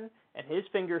position, and his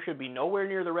finger should be nowhere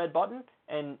near the red button,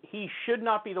 and he should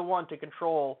not be the one to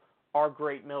control our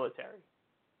great military.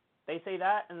 They say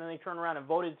that, and then they turn around and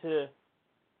voted to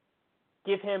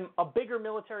give him a bigger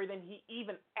military than he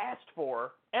even asked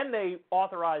for, and they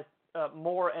authorized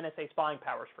more NSA spying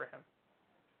powers for him.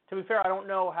 To be fair, I don't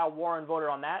know how Warren voted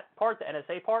on that part, the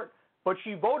NSA part, but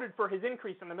she voted for his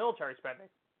increase in the military spending.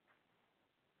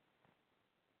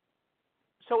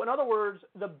 So in other words,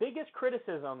 the biggest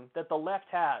criticism that the left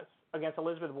has against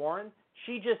Elizabeth Warren,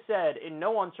 she just said in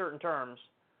no uncertain terms,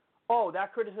 oh,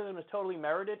 that criticism is totally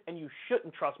merited and you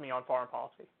shouldn't trust me on foreign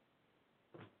policy.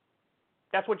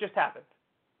 That's what just happened.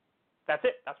 That's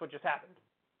it. That's what just happened.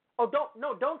 Oh,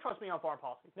 don't trust me on foreign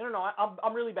policy. No,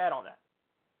 I'm really bad on that.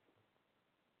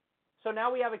 So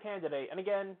now we have a candidate, and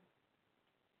again,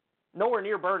 Nowhere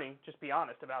near Bernie, just be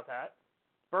honest about that.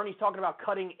 Bernie's talking about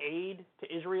cutting aid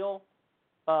to Israel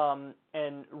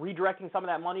and redirecting some of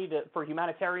that money for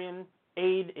humanitarian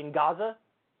aid in Gaza.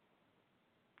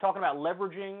 Talking about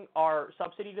leveraging our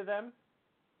subsidy to them.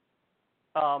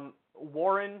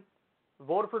 Warren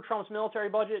voted for Trump's military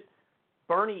budget.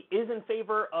 Bernie is in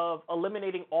favor of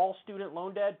eliminating all student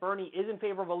loan debt. Bernie is in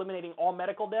favor of eliminating all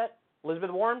medical debt.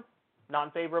 Elizabeth Warren, not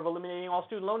in favor of eliminating all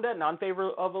student loan debt, not in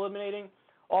favor of eliminating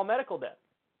all medical debt.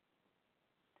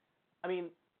 I mean,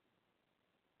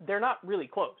 they're not really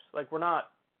close. Like, we're not,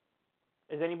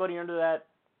 is anybody under that,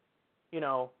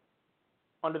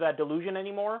 under that delusion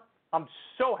anymore? I'm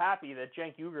so happy that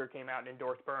Cenk Uygur came out and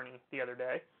endorsed Bernie the other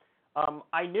day.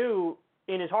 I knew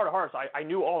in his heart of hearts, I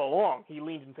knew all along he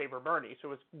leaned in favor of Bernie.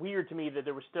 So it's weird to me that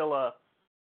there was still a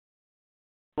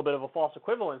little bit of a false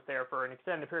equivalence there for an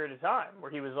extended period of time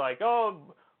where he was like, oh,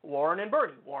 Warren and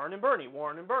Bernie, Warren and Bernie,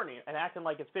 Warren and Bernie, and acting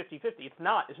like it's 50-50. It's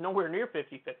not. It's nowhere near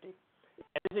 50-50.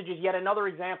 And this is just yet another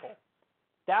example.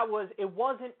 It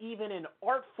wasn't even an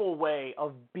artful way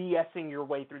of BSing your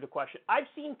way through the question. I've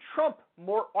seen Trump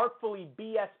more artfully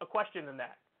BS a question than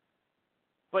that.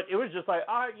 But it was just like,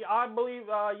 I believe,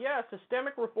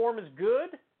 systemic reform is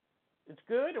good. It's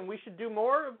good, and we should do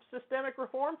more of systemic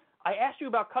reform. I asked you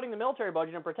about cutting the military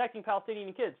budget and protecting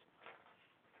Palestinian kids.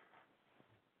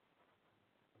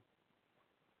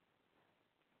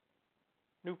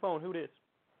 New phone, who this?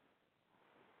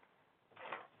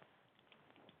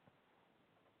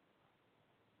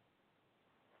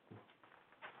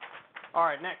 All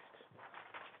right, next.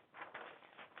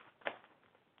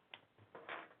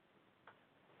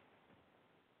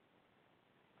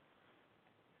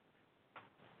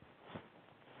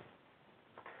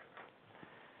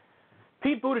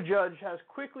 Pete Buttigieg has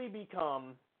quickly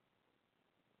become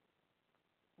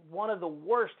one of the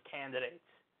worst candidates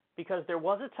because there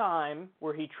was a time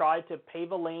where he tried to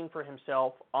pave a lane for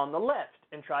himself on the left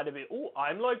and tried to be,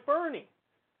 I'm like Bernie.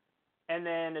 And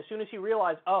then as soon as he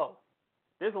realized,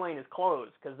 this lane is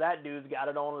closed because that dude's got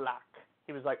it on lock,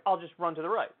 he was like, I'll just run to the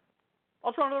right.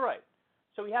 I'll run to the right.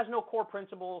 So he has no core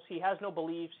principles. He has no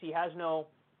beliefs. He has no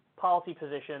policy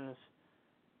positions.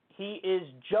 He is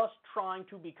just trying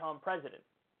to become president,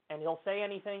 and he'll say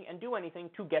anything and do anything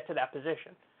to get to that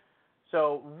position.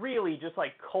 So really just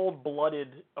like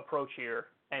cold-blooded approach here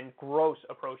and gross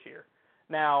approach here.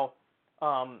 Now,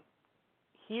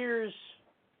 here's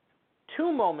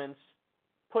two moments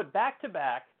put back to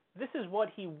back. This is what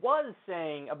he was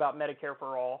saying about Medicare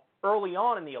for All early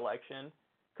on in the election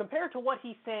compared to what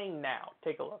he's saying now.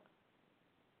 Take a look.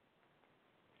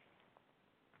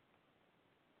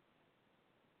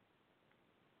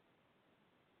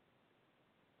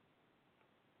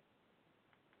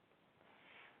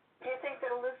 Do you think that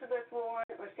Elizabeth Warren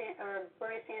or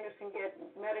Bernie Sanders can get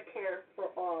Medicare for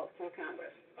all through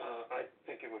Congress? I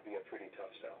think it would be a pretty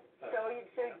tough sell.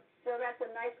 So that's a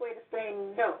nice way to say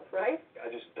no, right?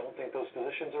 I just don't think those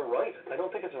positions are right. I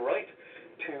don't think it's right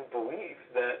to believe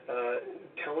that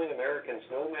telling Americans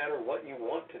no matter what you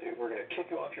want to do, we're going to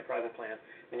kick you off your private plan,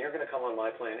 and you're going to come on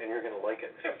my plan, and you're going to like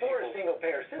it. You're for a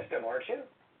single-payer system, aren't you?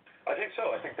 I think so.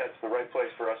 I think that's the right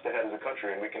place for us to head as a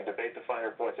country, and we can debate the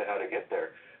finer points of how to get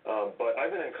there. But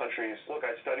I've been in countries, look,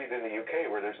 I studied in the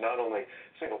UK where there's not only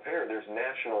single payer, there's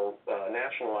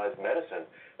nationalized medicine,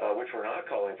 which we're not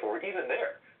calling for. Even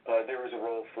there is a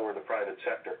role for the private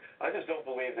sector. I just don't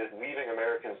believe that leaving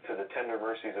Americans to the tender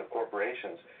mercies of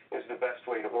corporations is the best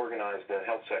way to organize the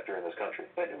health sector in this country.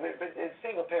 But in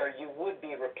single payer, you would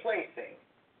be replacing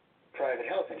private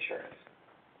health insurance.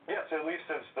 Yes, at least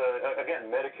as again,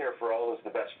 Medicare for All is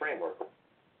the best framework.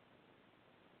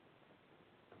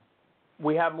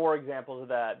 We have more examples of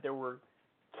that. There were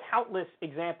countless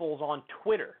examples on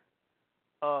Twitter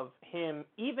of him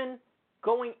even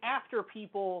going after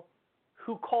people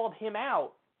who called him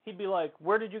out. He'd be like,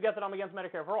 where did you get that I'm against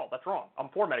Medicare for All? That's wrong. I'm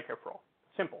for Medicare for All.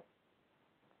 Simple.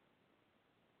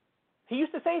 He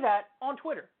used to say that on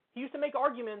Twitter. He used to make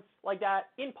arguments like that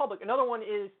in public. Another one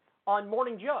is on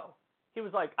Morning Joe. He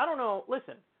was like, I don't know,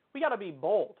 listen, we got to be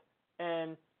bold.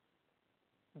 And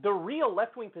the real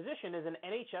left-wing position is an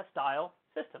NHS-style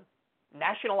system.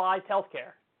 Nationalized health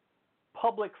care.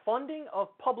 Public funding of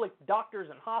public doctors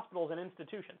and hospitals and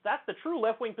institutions. That's the true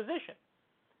left-wing position.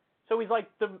 So he's like,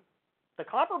 the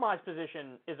compromise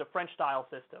position is a French-style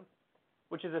system,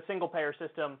 which is a single-payer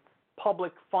system,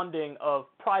 public funding of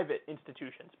private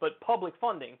institutions, but public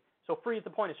funding, so free at the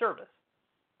point of service.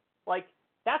 Like,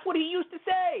 that's what he used to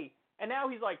say. And now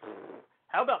he's like,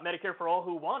 how about Medicare for all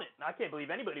who want it? And I can't believe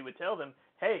anybody would tell them,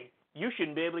 hey, you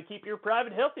shouldn't be able to keep your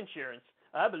private health insurance.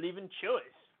 I believe in choice.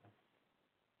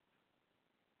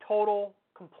 Total,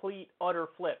 complete, utter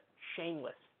flip.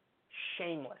 Shameless.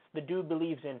 Shameless. The dude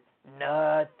believes in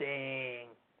nothing.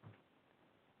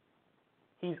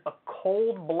 He's a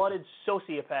cold-blooded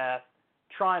sociopath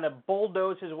trying to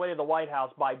bulldoze his way to the White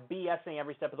House by BSing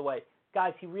every step of the way.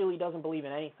 Guys, he really doesn't believe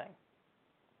in anything.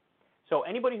 So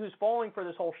anybody who's falling for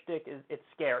this whole shtick, it's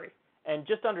scary. And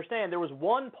just understand, there was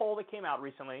one poll that came out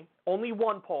recently, only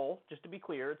one poll, just to be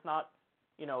clear. It's not,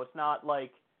 it's not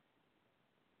like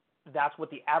that's what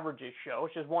the averages show.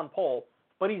 It's just one poll.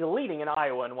 But he's leading in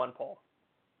Iowa in one poll.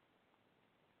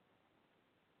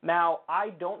 Now,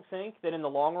 I don't think that in the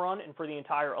long run and for the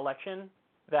entire election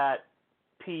that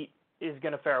Pete is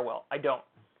going to fare well. I don't.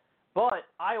 But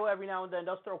Iowa every now and then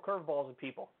does throw curveballs at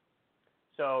people.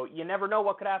 So you never know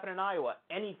what could happen in Iowa.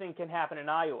 Anything can happen in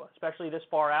Iowa, especially this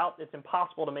far out. It's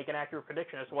impossible to make an accurate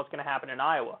prediction as to what's going to happen in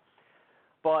Iowa.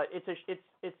 But it's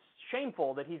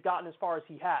shameful that he's gotten as far as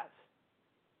he has.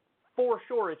 For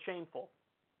sure, it's shameful.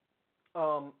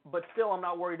 But still, I'm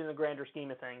not worried in the grander scheme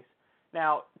of things.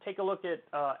 Now, take a look at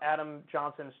Adam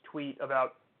Johnson's tweet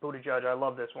about Buttigieg. I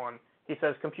love this one. He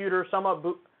says, computer, sum up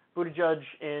Buttigieg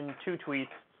in 2 tweets.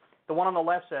 The one on the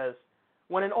left says,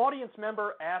 when an audience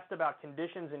member asked about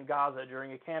conditions in Gaza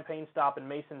during a campaign stop in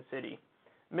Mason City,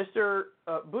 Mr.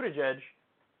 Buttigieg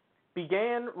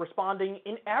began responding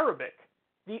in Arabic.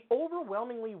 The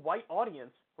overwhelmingly white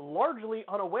audience, largely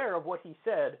unaware of what he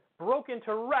said, broke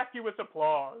into raucous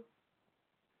applause.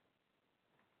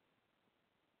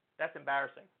 That's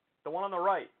embarrassing. The one on the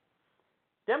right.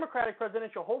 Democratic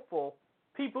presidential hopeful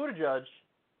Pete Buttigieg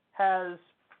has,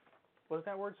 what does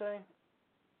that word say?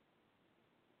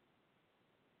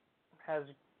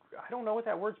 I don't know what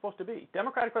that word's supposed to be.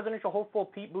 Democratic presidential hopeful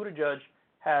Pete Buttigieg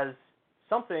has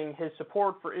his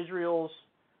support for Israel's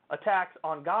attacks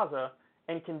on Gaza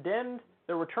and condemned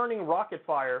the returning rocket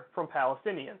fire from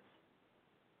Palestinians.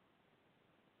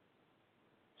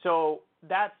 So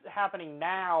that's happening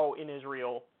now in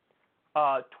Israel.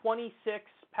 26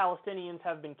 Palestinians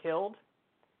have been killed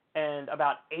and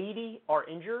about 80 are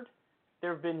injured.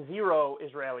 There have been 0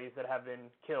 Israelis that have been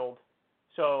killed.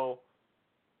 So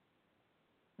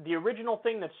the original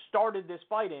thing that started this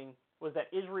fighting was that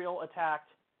Israel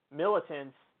attacked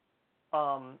militants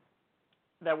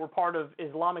that were part of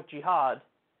Islamic Jihad,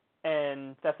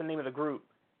 and that's the name of the group.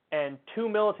 And 2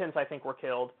 militants, I think, were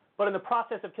killed. But in the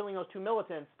process of killing those 2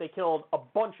 militants, they killed a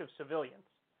bunch of civilians.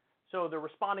 So the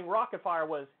responding rocket fire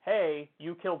was, hey,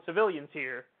 you killed civilians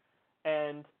here.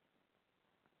 And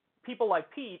people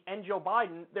like Pete and Joe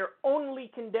Biden, they're only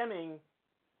condemning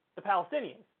the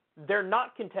Palestinians. They're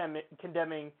not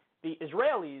condemning the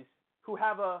Israelis, who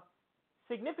have a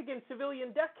significant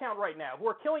civilian death count right now, who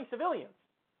are killing civilians.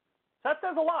 So that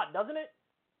says a lot, doesn't it?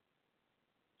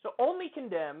 So only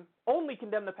condemn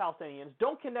the Palestinians,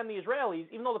 don't condemn the Israelis,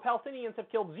 even though the Palestinians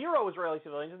have killed 0 Israeli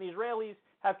civilians, and the Israelis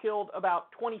have killed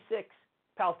about 26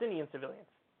 Palestinian civilians.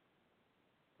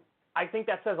 I think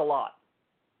that says a lot.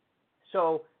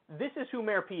 So this is who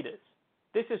Mayor Pete is.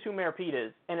 This is who Mayor Pete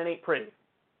is, and it ain't pretty.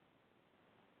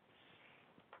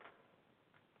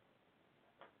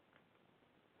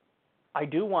 I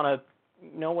do want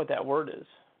to know what that word is.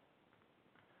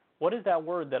 What is that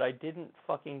word that I didn't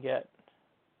fucking get?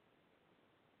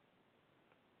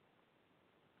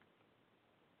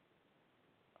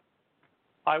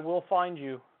 I will find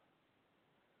you.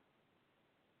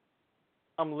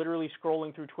 I'm literally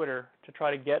scrolling through Twitter to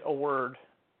try to get a word.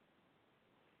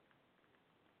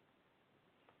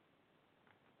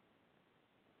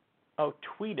 Oh,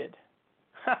 tweeted.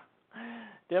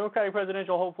 Democratic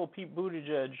presidential hopeful Pete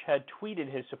Buttigieg had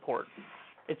tweeted his support.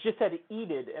 It just said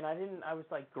eated, and I was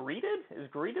like, greeted? Is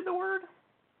greeted the word?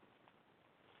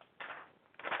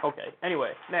 Okay,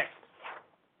 anyway, next.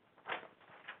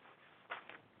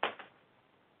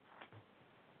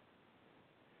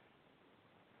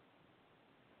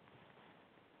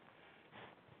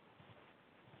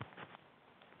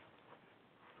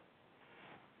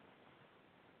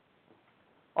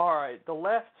 All right, the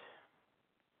left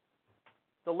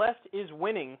is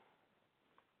winning.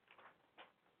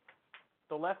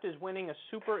 The left is winning a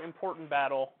super important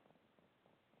battle.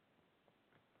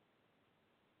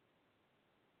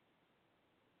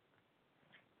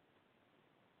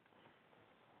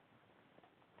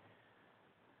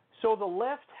 So the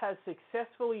left has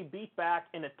successfully beat back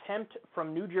an attempt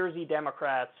from New Jersey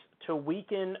Democrats to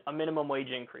weaken a minimum wage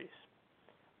increase.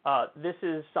 This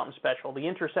is something special. The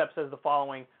Intercept says the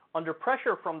following: under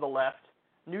pressure from the left,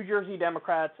 New Jersey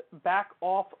Democrats back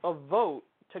off a vote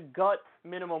to gut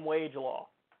minimum wage law.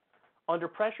 Under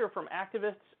pressure from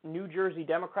activists, New Jersey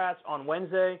Democrats on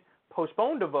Wednesday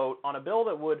postponed a vote on a bill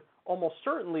that would almost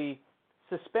certainly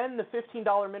suspend the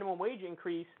 $15 minimum wage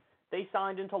increase they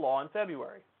signed into law in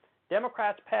February.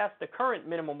 Democrats passed the current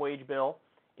minimum wage bill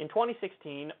in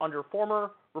 2016 under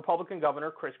former Republican Governor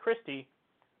Chris Christie,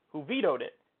 who vetoed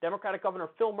it. Democratic Governor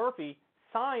Phil Murphy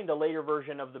signed a later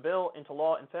version of the bill into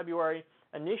law in February,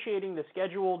 initiating the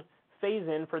scheduled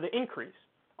phase-in for the increase.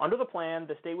 Under the plan,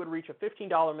 the state would reach a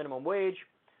 $15 minimum wage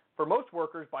for most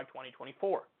workers by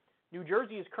 2024. New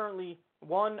Jersey is currently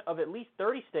one of at least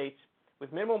 30 states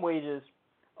with minimum wages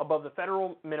above the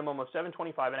federal minimum of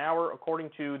 $7.25 an hour, according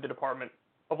to the Department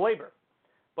of Labor.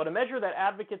 But a measure that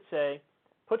advocates say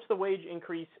puts the wage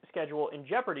increase schedule in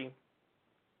jeopardy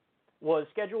was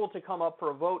scheduled to come up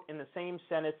for a vote in the same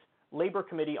Senate's Labor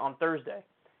Committee on Thursday.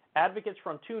 Advocates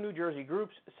from two New Jersey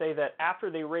groups say that after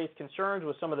they raised concerns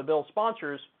with some of the bill's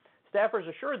sponsors, staffers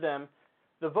assured them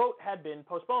the vote had been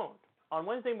postponed. On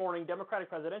Wednesday morning, Democratic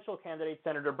presidential candidate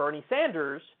Senator Bernie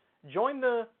Sanders joined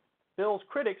the bill's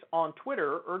critics on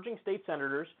Twitter, urging state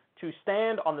senators to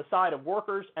stand on the side of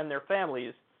workers and their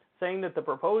families, saying that the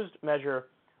proposed measure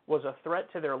was a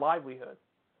threat to their livelihood.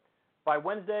 By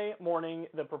Wednesday morning,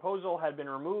 the proposal had been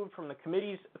removed from the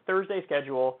committee's Thursday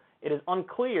schedule. It is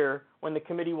unclear when the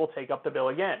committee will take up the bill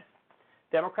again.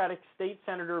 Democratic State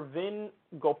Senator Vin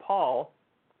Gopal,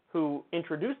 who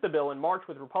introduced the bill in March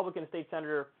with Republican State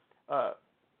Senator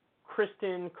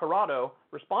Kristen Corrado,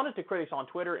 responded to critics on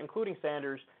Twitter, including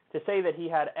Sanders, to say that he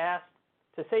had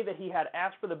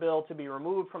asked for the bill to be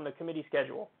removed from the committee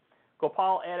schedule.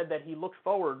 Gopal added that he looked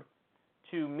forward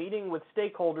to meeting with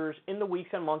stakeholders in the weeks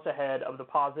and months ahead of the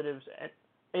positives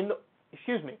in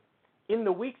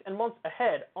the weeks and months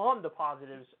ahead on the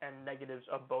positives and negatives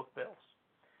of both bills.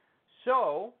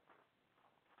 So,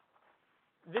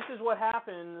 this is what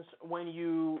happens when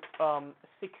you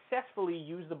successfully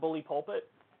use the bully pulpit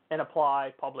and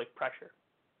apply public pressure.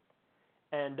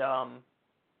 And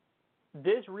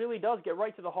this really does get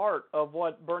right to the heart of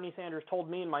what Bernie Sanders told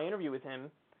me in my interview with him.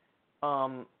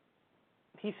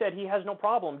 He said he has no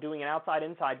problem doing an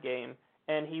outside-inside game,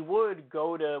 and he would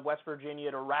go to West Virginia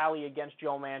to rally against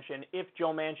Joe Manchin if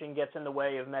Joe Manchin gets in the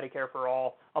way of Medicare for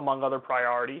All, among other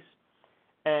priorities.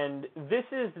 And this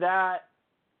is that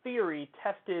theory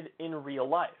tested in real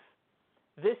life.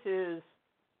 This is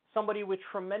somebody with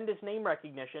tremendous name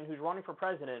recognition who's running for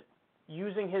president,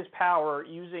 using his power,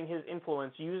 using his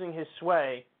influence, using his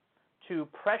sway to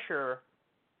pressure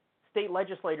state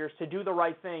legislators to do the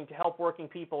right thing to help working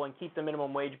people and keep the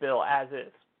minimum wage bill as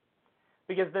is.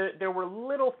 Because there were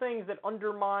little things that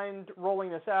undermined rolling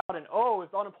this out, and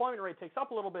if the unemployment rate takes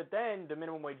up a little bit, then the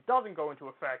minimum wage doesn't go into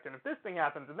effect, and if this thing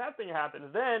happens and that thing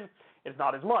happens, then it's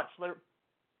not as much.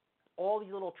 All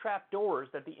these little trap doors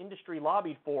that the industry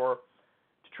lobbied for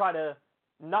to try to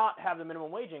not have the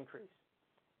minimum wage increase.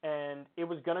 And it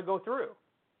was going to go through.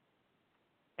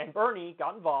 And Bernie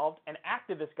got involved, and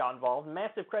activists got involved.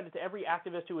 Massive credit to every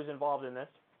activist who was involved in this.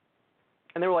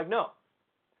 And they were like, no,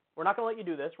 we're not going to let you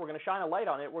do this. We're going to shine a light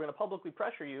on it. We're going to publicly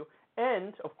pressure you.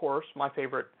 And, of course, my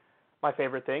favorite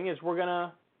thing is we're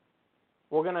going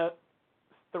to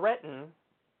threaten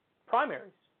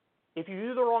primaries. If you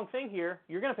do the wrong thing here,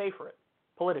 you're going to pay for it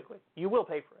politically. You will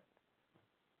pay for it.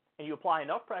 And you apply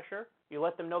enough pressure, you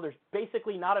let them know there's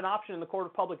basically not an option in the court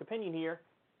of public opinion here,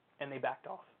 and they backed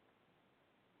off.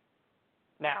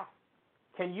 Now,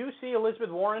 can you see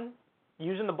Elizabeth Warren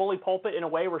using the bully pulpit in a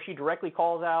way where she directly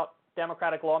calls out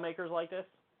Democratic lawmakers like this?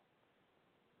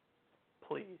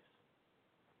 Please.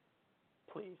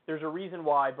 Please. There's a reason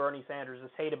why Bernie Sanders is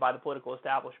hated by the political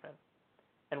establishment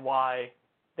and why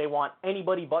they want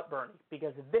anybody but Bernie,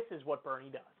 because this is what Bernie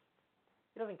does.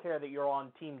 He doesn't care that you're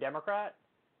on Team Democrat.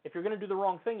 If you're going to do the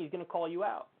wrong thing, he's going to call you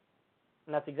out.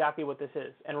 And that's exactly what this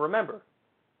is. And remember,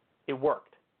 it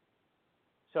worked.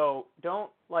 So don't,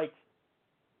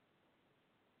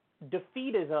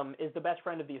 defeatism is the best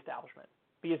friend of the establishment.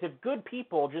 Because if good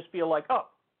people just feel like,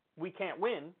 we can't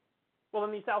win, well,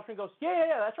 then the establishment goes,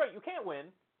 yeah, that's right, you can't win.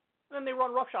 And then they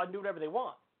run roughshod and do whatever they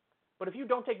want. But if you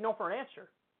don't take no for an answer,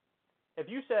 if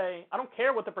you say, I don't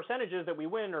care what the percentage is that we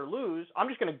win or lose, I'm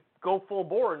just going to go full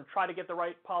bore and try to get the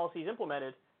right policies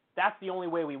implemented, that's the only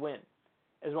way we win,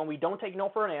 is when we don't take no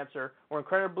for an answer, we're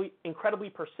incredibly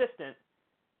persistent,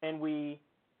 and we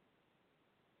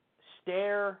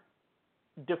stare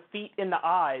defeat in the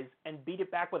eyes and beat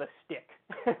it back with a stick.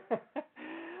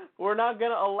 We're not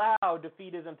going to allow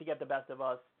defeatism to get the best of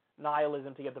us,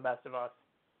 nihilism to get the best of us.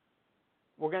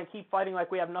 We're going to keep fighting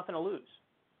like we have nothing to lose,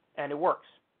 and it works.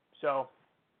 So,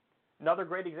 another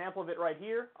great example of it right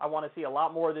here. I want to see a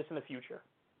lot more of this in the future.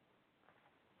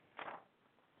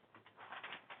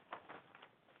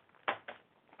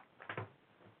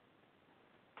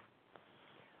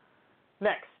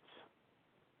 Next,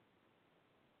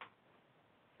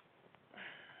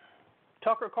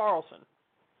 Tucker Carlson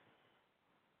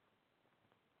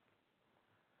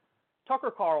Tucker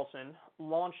Carlson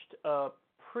launched a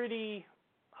pretty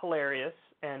hilarious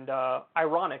and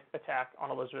ironic attack on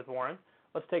Elizabeth Warren.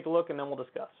 Let's take a look and then we'll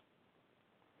discuss.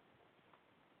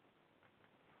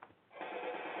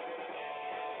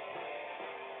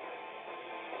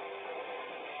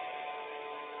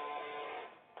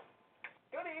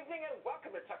 Good evening and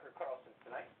welcome to Tucker Carlson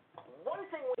Tonight. One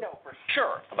thing we know for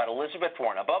sure about Elizabeth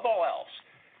Warren, above all else,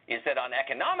 is that on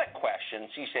economic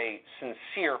questions, she's a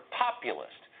sincere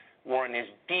populist. Warren is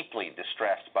deeply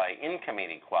distressed by income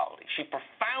inequality. She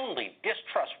profoundly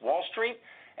distrusts Wall Street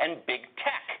and big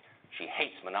tech. She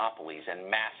hates monopolies and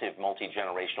massive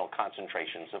multi-generational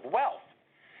concentrations of wealth.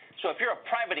 So if you're a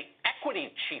private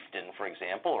equity chieftain, for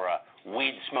example, or a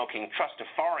weed-smoking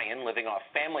trustafarian living off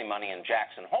family money in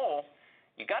Jackson Hole,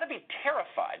 you got to be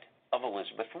terrified of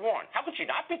Elizabeth Warren. How could you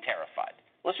not be terrified?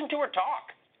 Listen to her talk.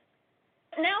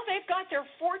 Now they've got their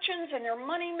fortunes and their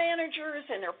money managers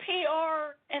and their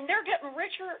PR, and they're getting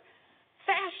richer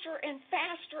faster and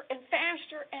faster and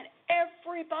faster, and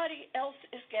everybody else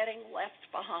is getting left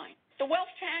behind. The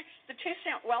wealth tax, the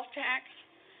 2-cent wealth tax,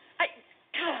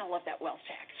 God, I love that wealth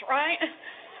tax, right?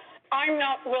 I'm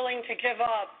not willing to give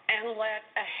up and let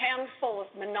a handful of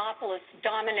monopolists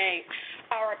dominate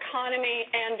our economy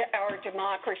and our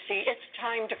democracy. It's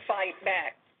time to fight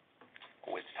back.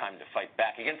 Oh, it's time to fight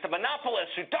back against the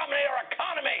monopolists who dominate our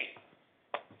economy.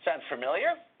 Sound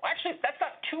familiar? Well, actually, that's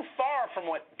not too far from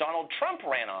what Donald Trump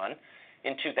ran on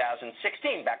in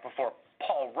 2016, back before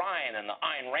Paul Ryan and the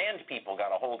Ayn Rand people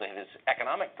got a hold of his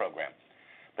economic program.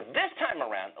 But this time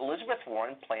around, Elizabeth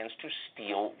Warren plans to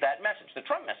steal that message, the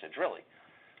Trump message, really.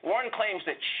 Warren claims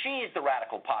that she's the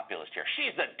radical populist here.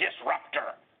 She's the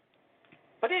disruptor.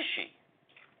 But is she?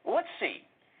 Well, let's see.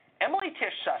 Emily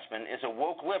Tish Sussman is a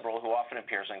woke liberal who often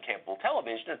appears on cable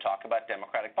television to talk about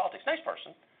democratic politics. Nice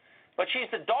person. But she's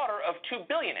the daughter of 2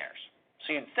 billionaires.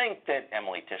 So you'd think that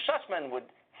Emily Tish Sussman would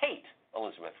hate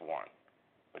Elizabeth Warren.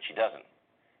 But she doesn't.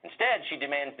 Instead, she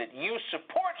demands that you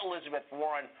support Elizabeth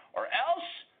Warren or else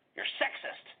you're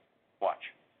sexist. Watch.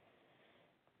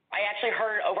 I actually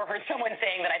overheard someone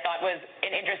saying that I thought was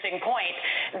an interesting point,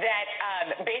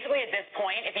 that basically at this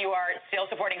point, if you are still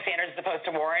supporting Sanders as opposed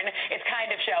to Warren, it's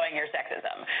kind of showing your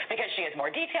sexism, because she has more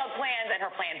detailed plans and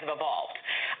her plans have evolved.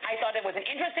 I thought it was an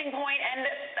interesting point, and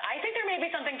I think there may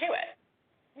be something to it.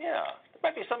 Yeah,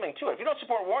 there might be something to it. If you don't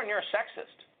support Warren, you're a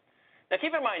sexist. Now,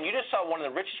 keep in mind, you just saw one of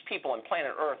the richest people on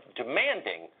planet Earth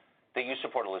demanding that you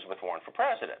support Elizabeth Warren for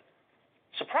president.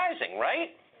 Surprising,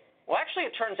 right? Well, actually,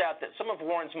 it turns out that some of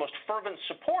Warren's most fervent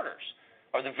supporters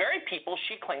are the very people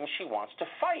she claims she wants to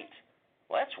fight.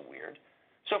 Well, that's weird.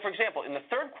 So, for example, in the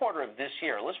third quarter of this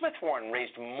year, Elizabeth Warren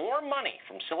raised more money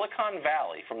from Silicon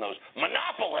Valley, from those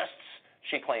monopolists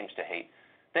she claims to hate,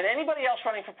 than anybody else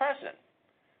running for president.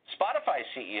 Spotify's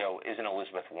CEO is an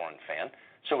Elizabeth Warren fan.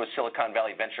 So is Silicon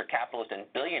Valley venture capitalist and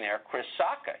billionaire Chris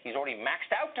Sacca. He's already maxed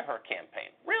out to her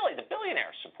campaign. Really, the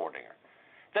billionaire's supporting her.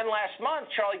 Then last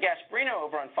month, Charlie Gasparino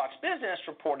over on Fox Business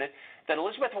reported that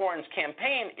Elizabeth Warren's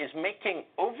campaign is making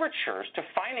overtures to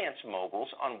finance moguls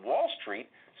on Wall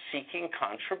Street seeking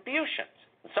contributions.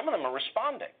 And some of them are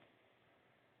responding.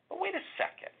 But wait a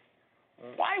second.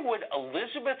 Why would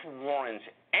Elizabeth Warren's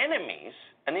enemies,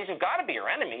 and these have got to be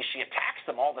her enemies, she attacks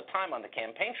them all the time on the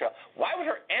campaign trail, why would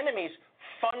her enemies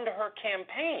fund her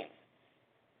campaign?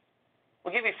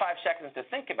 We'll give you 5 seconds to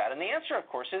think about it. And the answer, of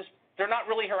course, is they're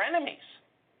not really her enemies.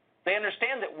 They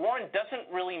understand that Warren doesn't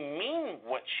really mean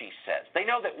what she says. They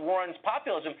know that Warren's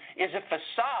populism is a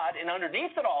facade, and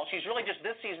underneath it all, she's really just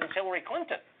this season's Hillary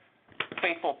Clinton.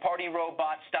 Faithful party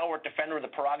robot, stalwart defender of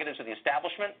the prerogatives of the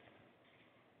establishment.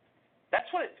 That's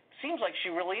what it seems like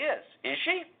she really is. Is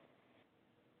she?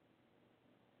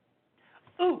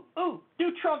 Ooh, do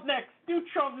Trump next. Do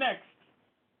Trump next.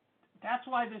 That's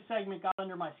why this segment got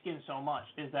under my skin so much,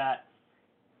 is that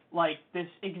like this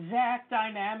exact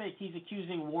dynamic he's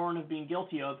accusing Warren of being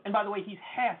guilty of, and by the way, he's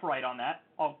half right on that.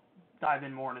 I'll dive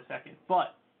in more in a second.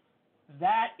 But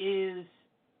that is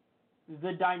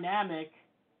the dynamic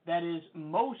that is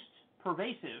most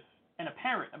pervasive and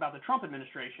apparent about the Trump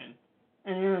administration,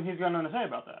 and he's got nothing to say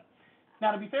about that.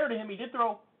 Now, to be fair to him, he did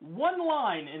throw one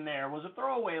line in there, was a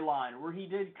throwaway line, where he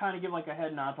did kind of give like a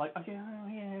head nod, like, okay,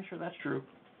 yeah, sure, that's true.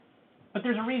 But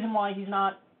there's a reason why he's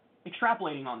not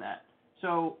extrapolating on that.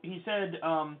 So he said,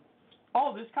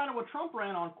 this kind of what Trump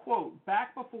ran on, quote,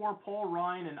 back before Paul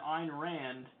Ryan and Ayn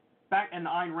Rand, and the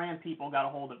Ayn Rand people got a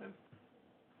hold of him.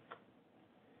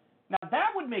 Now, that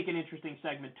would make an interesting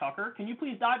segment, Tucker. Can you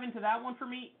please dive into that one for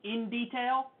me in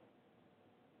detail?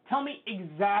 Tell me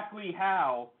exactly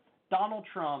how Donald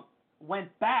Trump went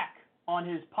back on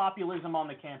his populism on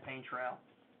the campaign trail.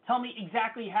 Tell me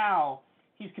exactly how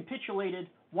he's capitulated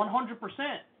 100%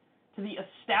 to the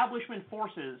establishment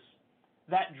forces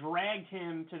that dragged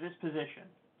him to this position.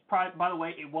 By the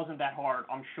way, it wasn't that hard,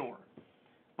 I'm sure.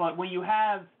 But when you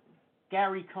have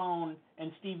Gary Cohn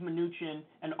and Steve Mnuchin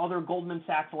and other Goldman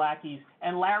Sachs lackeys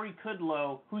and Larry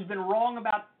Kudlow, who's been wrong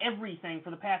about everything for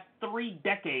the past 3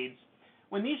 decades,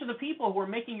 when these are the people who are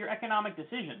making your economic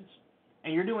decisions,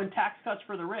 and you're doing tax cuts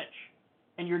for the rich,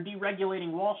 and you're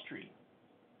deregulating Wall Street,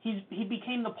 he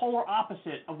became the polar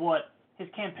opposite of what his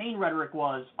campaign rhetoric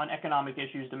was on economic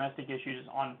issues, domestic issues,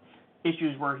 on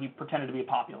issues where he pretended to be a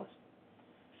populist.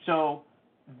 So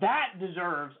that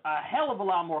deserves a hell of a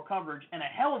lot more coverage and a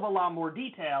hell of a lot more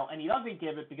detail, and he doesn't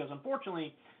give it because,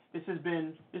 unfortunately, this has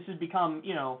become,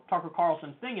 Tucker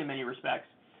Carlson's thing in many respects,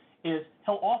 is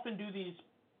he'll often do these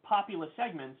populist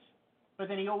segments, but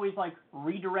then he always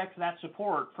redirects that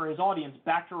support for his audience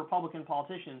back to Republican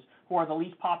politicians who are the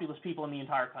least populist people in the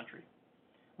entire country.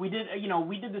 We did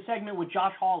the segment with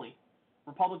Josh Hawley,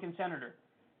 Republican senator.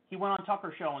 He went on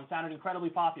Tucker's show and sounded incredibly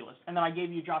populist, and then I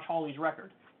gave you Josh Hawley's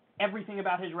record. Everything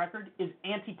about his record is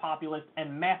anti-populist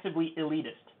and massively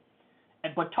elitist.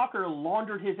 But Tucker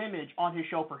laundered his image on his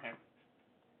show for him,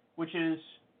 which is,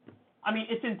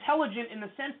 it's intelligent in the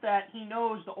sense that he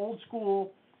knows the old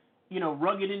school,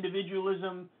 rugged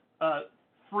individualism,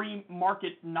 free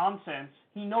market nonsense.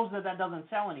 He knows that doesn't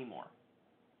sell anymore.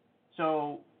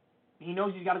 So he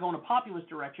knows he's got to go in a populist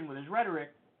direction with his rhetoric,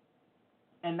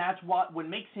 and that's what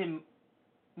makes him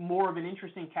more of an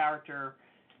interesting character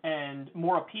and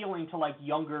more appealing to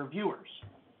younger viewers.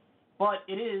 But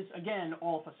it is, again,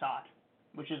 all facade,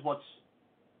 which is what's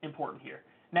important here.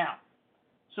 Now,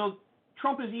 so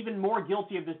Trump is even more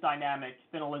guilty of this dynamic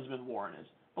than Elizabeth Warren is.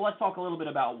 But let's talk a little bit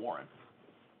about Warren.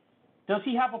 Does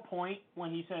he have a point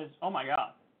when he says, oh my God,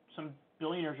 some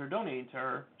billionaires are donating to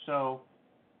her, so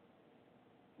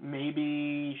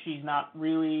maybe she's not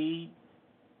really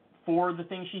for the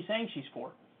thing she's saying she's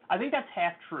for? I think that's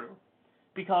half true,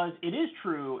 because it is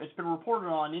true, it's been reported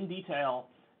on in detail,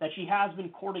 that she has been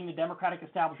courting the Democratic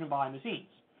establishment behind the scenes.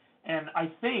 And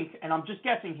I think, and I'm just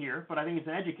guessing here, but I think it's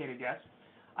an educated guess,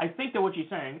 I think that what she's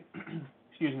saying,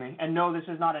 excuse me, and no, this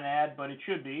is not an ad, but it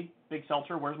should be. Big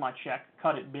Seltzer, where's my check?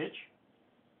 Cut it, bitch.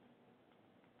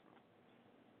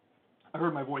 I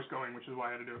heard my voice going, which is why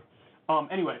I had to do it.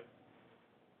 Anyway,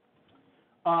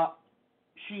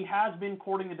 she has been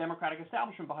courting the Democratic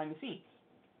establishment behind the scenes.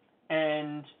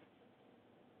 And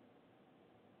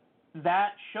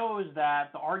that shows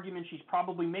that the argument she's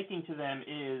probably making to them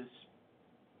is,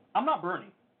 I'm not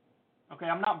Bernie. Okay,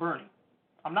 I'm not Bernie.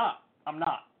 I'm not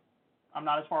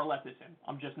as far left as him.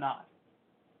 I'm just not.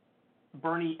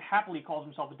 Bernie happily calls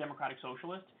himself a democratic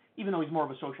socialist, even though he's more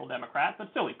of a social democrat, but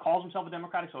still he calls himself a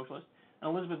democratic socialist, and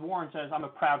Elizabeth Warren says, I'm a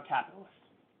proud capitalist.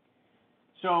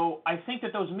 So I think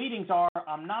that those meetings are,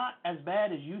 I'm not as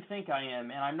bad as you think I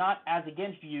am, and I'm not as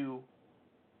against you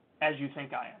as you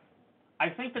think I am.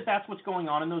 I think that that's what's going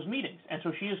on in those meetings, and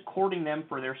so she is courting them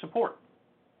for their support.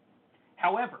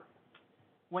 However,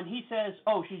 when he says,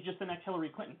 oh, she's just the next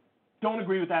Hillary Clinton, don't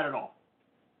agree with that at all.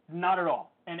 Not at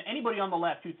all. And anybody on the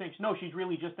left who thinks, no, she's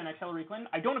really just the next Hillary Clinton,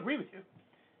 I don't agree with you.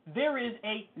 There is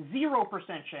a 0%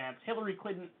 chance Hillary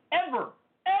Clinton ever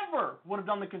would have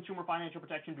done the Consumer Financial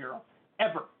Protection Bureau.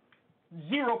 Ever.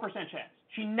 0% chance.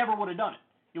 She never would have done it.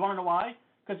 You want to know why?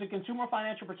 Because the Consumer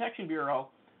Financial Protection Bureau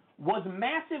was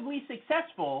massively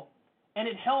successful, and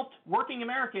it helped working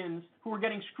Americans who were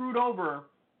getting screwed over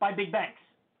by big banks.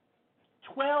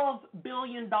 $12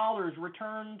 billion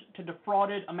returned to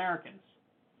defrauded Americans.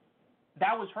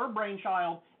 That was her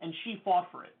brainchild, and she fought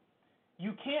for it.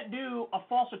 You can't do a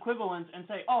false equivalence and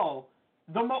say, oh,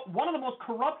 one of the most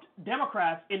corrupt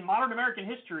Democrats in modern American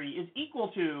history is equal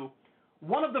to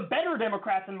one of the better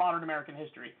Democrats in modern American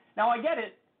history. Now, I get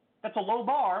it. That's a low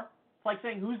bar. It's like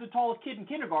saying, who's the tallest kid in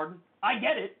kindergarten? I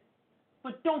get it.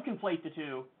 But don't conflate the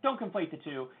two. Don't conflate the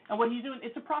two. And what he's doing,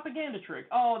 it's a propaganda trick.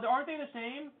 Oh, aren't they the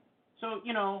same? So,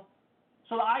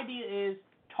 so the idea is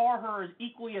tar her as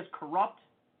equally as corrupt,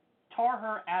 tar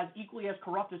her as equally as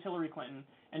corrupt as Hillary Clinton,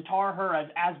 and tar her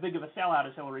as big of a sellout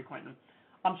as Hillary Clinton.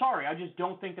 I'm sorry, I just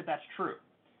don't think that that's true.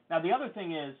 Now, the other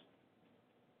thing is,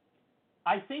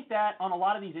 I think that on a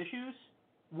lot of these issues,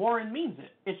 Warren means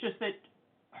it. It's just that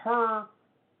her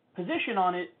position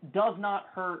on it does not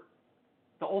hurt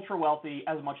the ultra-wealthy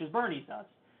as much as Bernie's does.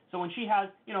 So when she has,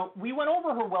 we went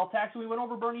over her wealth tax and we went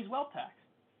over Bernie's wealth tax.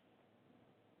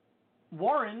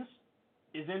 Warren's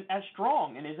isn't as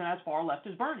strong and isn't as far left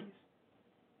as Bernie's.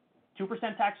 2%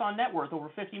 tax on net worth over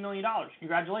 $50 million.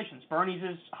 Congratulations. Bernie's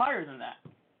is higher than that.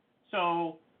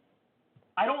 So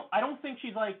I don't think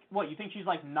she's like, what, you think she's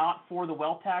like not for the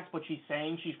wealth tax, but she's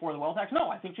saying she's for the wealth tax? No,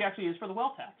 I think she actually is for the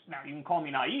wealth tax. Now, you can call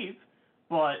me naive,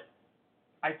 but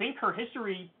I think her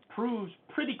history proves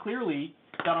pretty clearly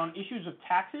that on issues of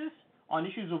taxes, on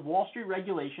issues of Wall Street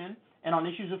regulation, and on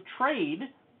issues of trade,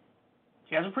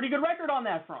 she has a pretty good record on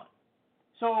that front.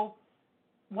 So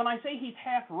when I say he's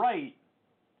half right,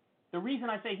 the reason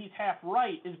I say he's half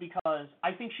right is because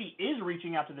I think she is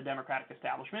reaching out to the Democratic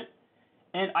establishment,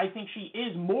 and I think she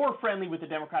is more friendly with the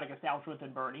Democratic establishment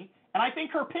than Bernie, and I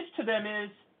think her pitch to them is,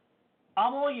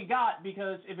 I'm all you got,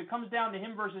 because if it comes down to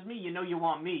him versus me, you know you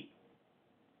want me.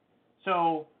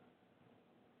 So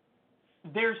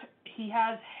he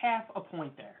has half a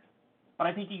point there. But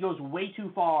I think he goes way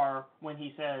too far when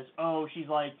he says, oh, she's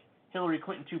like Hillary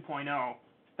Clinton 2.0.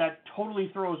 That totally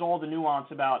throws all the nuance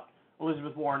about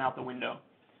Elizabeth Warren out the window.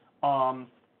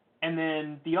 And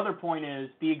then the other point is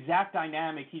the exact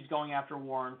dynamic he's going after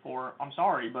Warren for, I'm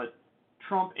sorry, but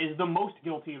Trump is the most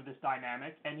guilty of this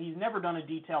dynamic, and he's never done a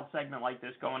detailed segment like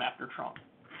this going after Trump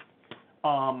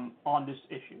on this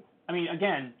issue. I mean,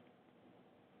 again,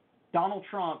 Donald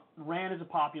Trump ran as a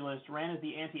populist, ran as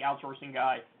the anti-outsourcing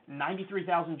guy.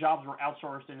 93,000 jobs were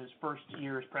outsourced in his first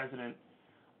year as president.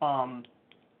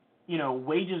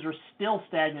 Wages are still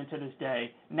stagnant to this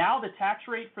day. Now the tax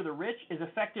rate for the rich is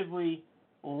effectively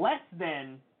less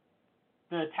than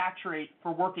the tax rate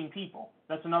for working people.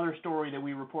 That's another story that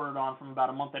we reported on from about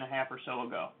a month and a half or so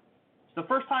ago. It's the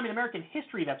first time in American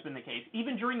history that's been the case.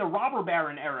 Even during the robber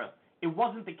baron era, it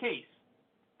wasn't the case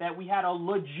that we had a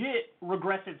legit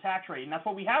regressive tax rate, and that's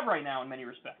what we have right now in many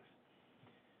respects.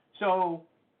 So,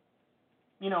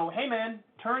 hey man,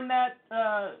 turn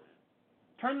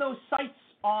those sights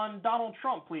on Donald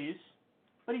Trump, please.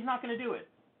 But he's not going to do it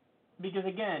because,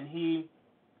 again, he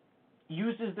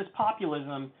uses this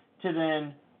populism to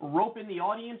then rope in the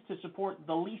audience to support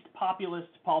the least populist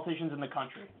politicians in the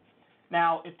country.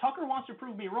 Now, if Tucker wants to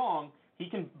prove me wrong, he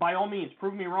can, by all means,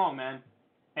 prove me wrong, man,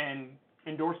 and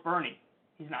endorse Bernie.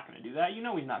 He's not going to do that. You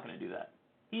know he's not going to do that.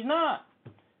 He's not.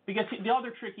 Because the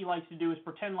other trick he likes to do is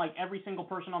pretend like every single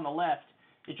person on the left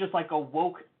is just like a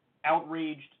woke,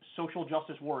 outraged social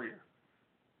justice warrior.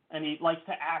 And he likes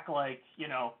to act like,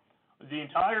 the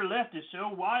entire left is so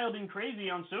wild and crazy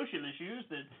on social issues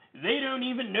that they don't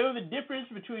even know the difference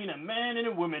between a man and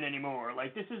a woman anymore.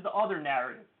 Like, this is the other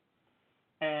narrative.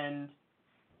 And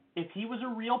if he was a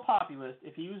real populist,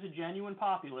 if he was a genuine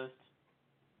populist,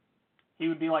 he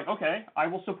would be like, okay, I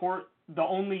will support the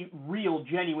only real,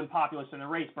 genuine populist in the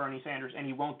race, Bernie Sanders, and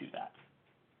he won't do that.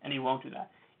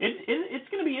 It's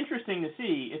going to be interesting to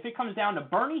see if it comes down to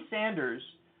Bernie Sanders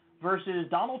versus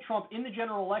Donald Trump in the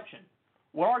general election.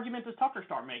 What argument does Tucker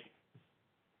start making?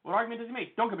 What argument does he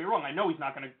make? Don't get me wrong, I know he's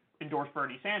not going to endorse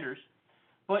Bernie Sanders,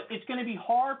 but it's going to be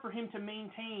hard for him to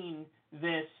maintain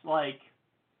this, like,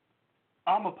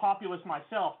 I'm a populist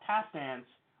myself task stance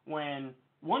when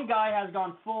one guy has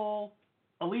gone full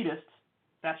elitist,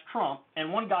 that's Trump,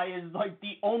 and one guy is like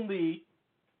the only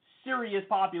serious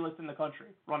populist in the country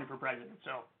running for president.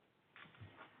 So,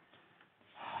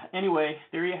 anyway,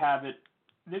 there you have it.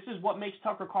 This is what makes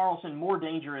Tucker Carlson more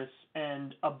dangerous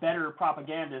and a better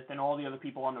propagandist than all the other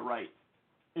people on the right,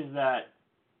 is that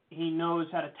he knows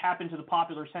how to tap into the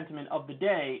popular sentiment of the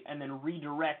day and then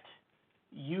redirect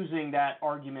using that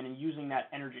argument and using that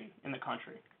energy in the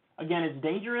country. Again, it's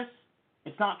dangerous,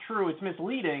 it's not true, it's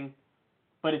misleading,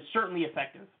 but it's certainly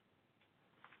effective.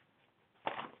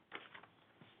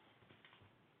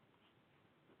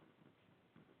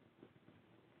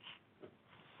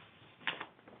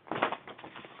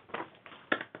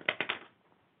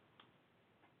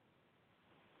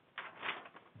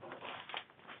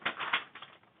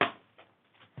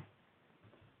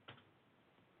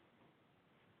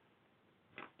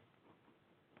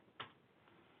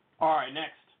 All right,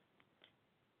 next.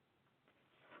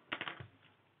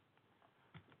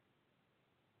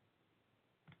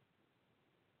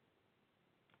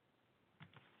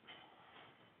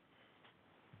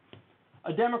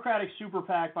 A Democratic super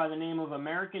PAC by the name of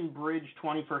American Bridge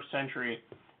 21st Century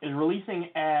is releasing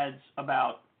ads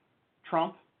about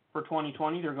Trump for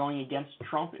 2020. They're going against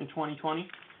Trump in 2020.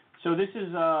 So this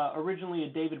is originally a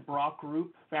David Brock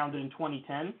group founded in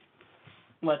 2010.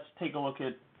 Let's take a look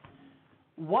at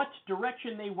what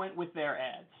direction they went with their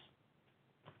ads.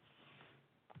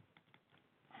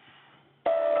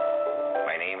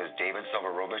 My name is David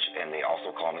Silverovich, and they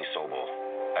also call me Sobo.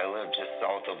 I live just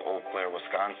south of Eau Claire,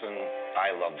 Wisconsin.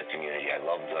 I love the community. I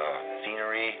love the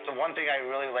scenery. The one thing I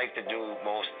really like to do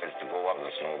most is to go up in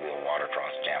the snowmobile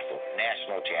watercross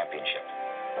national championship.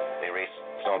 They race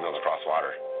snowmobiles across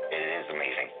water. It is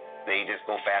amazing. They just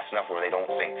go fast enough where they don't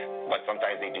sink, but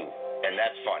sometimes they do. and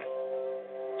that's fun.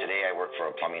 Today I work for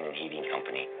a plumbing and heating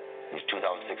company. In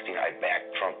 2016, I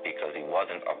backed Trump because he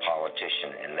wasn't a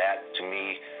politician, and that, to me,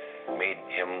 made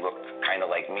him look kind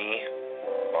of like me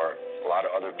or a lot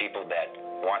of other people that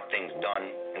want things done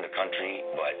in the country,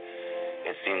 but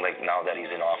it seemed like now that he's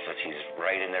in office, he's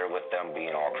right in there with them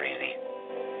being all crazy.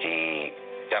 He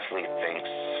definitely thinks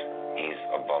he's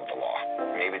above the law.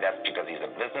 Maybe that's because he's a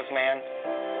businessman.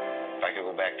 If I could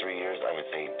go back 3 years, I would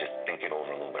say just think it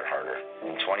over a little bit harder.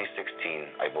 In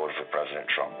 2016, I voted for President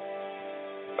Trump,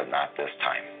 but not this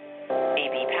time.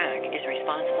 AB PAC is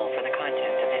responsible for the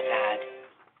content of this ad.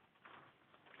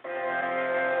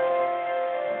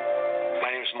 My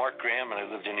name is Mark Graham, and I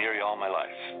lived in Erie all my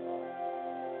life.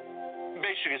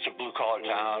 Basically, it's a blue-collar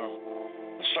town.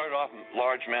 It started off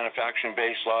large manufacturing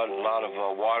base, a lot of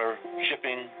water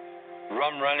shipping,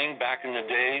 rum running back in the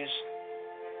days.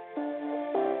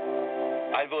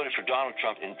 I voted for Donald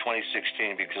Trump in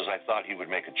 2016 because I thought he would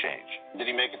make a change. Did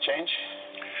he make a change?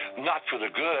 Not for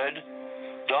the good.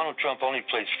 Donald Trump only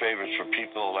plays favorites for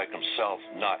people like himself,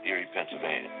 not Erie,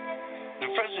 Pennsylvania.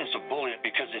 The president's a bully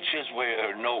because it's his way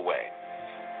or no way.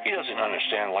 He doesn't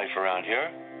understand life around here.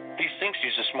 He thinks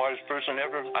he's the smartest person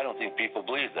ever. I don't think people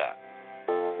believe that.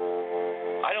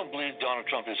 I don't believe Donald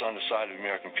Trump is on the side of the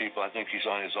American people. I think he's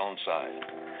on his own side.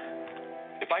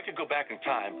 If I could go back in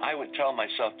time, I would tell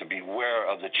myself to beware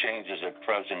of the changes that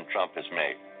President Trump has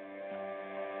made.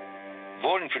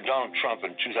 Voting for Donald Trump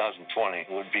in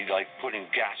 2020 would be like putting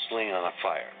gasoline on a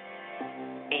fire.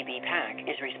 AB PAC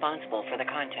is responsible for the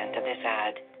content of this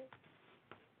ad.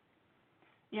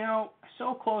 You know,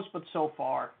 so close but so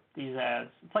far, these ads.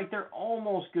 It's like they're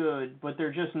almost good, but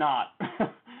they're just not.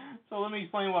 So let me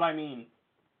explain what I mean.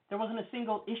 There wasn't a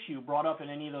single issue brought up in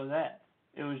any of those ads.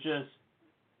 It was just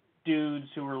dudes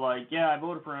who were like, yeah, I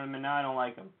voted for him and now I don't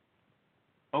like him.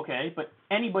 Okay, but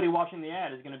anybody watching the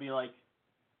ad is going to be like,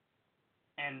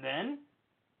 and then?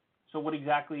 So why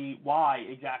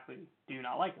exactly do you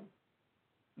not like him?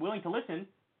 Willing to listen,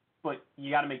 but you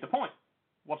got to make the point.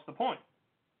 What's the point?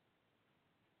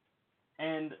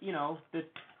 And, you know,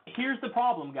 here's the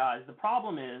problem, guys. The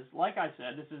problem is, like I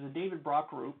said, this is a David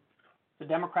Brock group. It's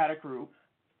a Democratic group.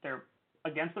 They're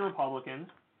against the Republicans.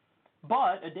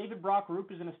 But a David Brock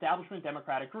group is an establishment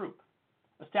Democratic group.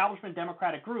 Establishment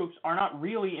Democratic groups are not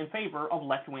really in favor of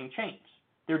left-wing change.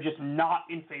 They're just not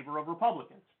in favor of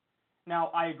Republicans. Now,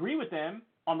 I agree with them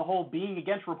on the whole being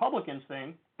against Republicans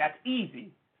thing. That's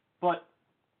easy. But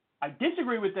I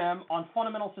disagree with them on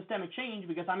fundamental systemic change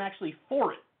because I'm actually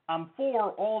for it. I'm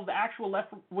for all of the actual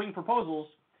left-wing proposals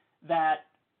that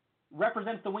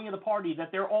represents the wing of the party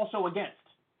that they're also against.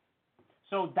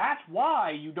 So that's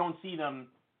why you don't see them,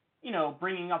 you know,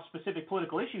 bringing up specific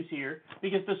political issues here,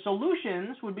 because the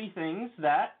solutions would be things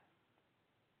that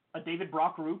a David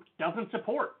Brock group doesn't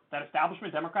support, that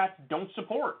establishment Democrats don't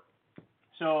support.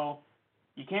 So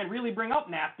you can't really bring up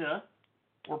NAFTA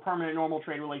or permanent normal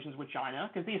trade relations with China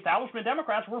because the establishment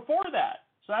Democrats were for that.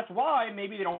 So that's why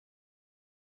maybe they don't.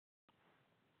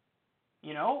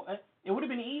 You know, it would have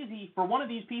been easy for one of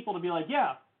these people to be like,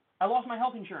 yeah, I lost my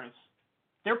health insurance.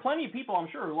 There are plenty of people, I'm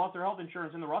sure, who lost their health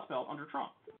insurance in the Rust Belt under Trump.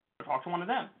 Talk to one of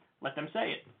them. Let them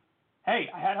say it. Hey,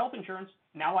 I had health insurance.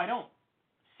 Now I don't.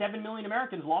 7 million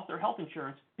Americans lost their health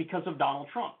insurance because of Donald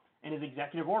Trump and his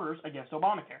executive orders against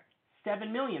Obamacare.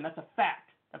 7 million, that's a fact.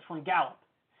 That's from Gallup.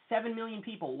 7 million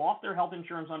people lost their health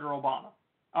insurance under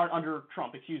under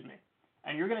Trump, excuse me.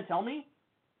 And you're going to tell me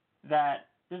that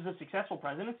this is a successful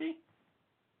presidency?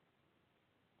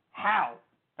 How?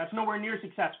 That's nowhere near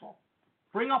successful.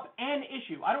 Bring up an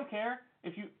issue. I don't care.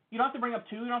 If you don't have to bring up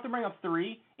two, you don't have to bring up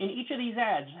three. In each of these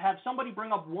ads, have somebody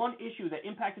bring up one issue that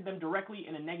impacted them directly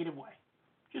in a negative way.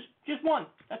 Just one.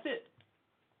 That's it.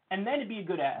 And then it'd be a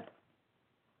good ad.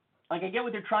 Like, I get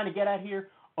what they're trying to get at here.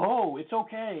 Oh, it's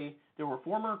okay. There were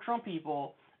former Trump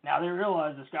people. Now they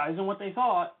realize this guy isn't what they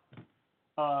thought.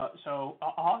 Don't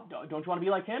you want to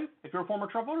be like him? If you're a former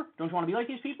Trump voter, don't you want to be like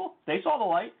these people? They saw the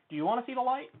light. Do you want to see the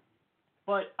light?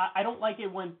 But I don't like it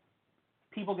when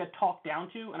people get talked down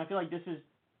to, and I feel like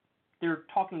they're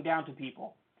talking down to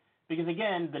people. Because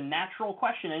again, the natural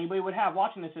question anybody would have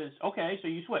watching this is, okay, so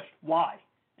you switched. Why?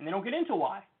 And they don't get into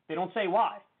why. They don't say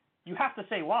why. You have to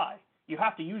say why. You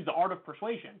have to use the art of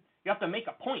persuasion. You have to make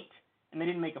a point, and they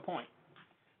didn't make a point.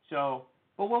 So,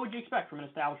 but what would you expect from an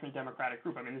establishment Democratic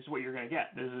group? I mean, this is what you're going to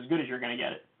get. This is as good as you're going to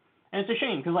get it. And it's a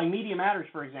shame, because like Media Matters,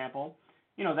 for example,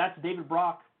 you know, that's David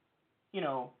Brock, you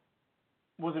know,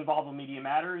 was involved with Media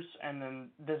Matters, and then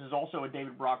this is also a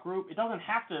David Brock group. It doesn't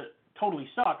have to totally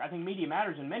suck. I think Media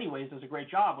Matters in many ways does a great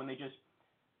job when they just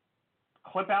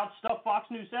clip out stuff Fox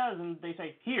News says and they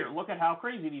say, here, look at how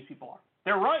crazy these people are.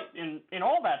 They're right in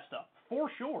all that stuff. for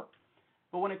sure.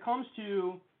 But when it comes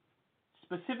to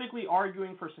specifically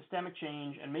arguing for systemic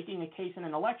change and making a case in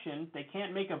an election, they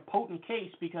can't make a potent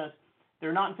case because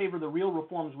they're not in favor of the real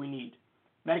reforms we need.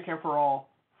 Medicare for all,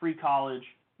 free college,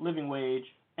 living wage,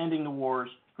 ending the wars,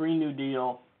 Green New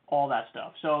Deal, all that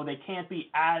stuff. So they can't be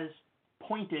as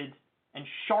pointed and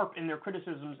sharp in their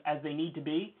criticisms as they need to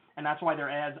be, and that's why their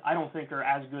ads, I don't think, are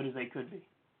as good as they could be.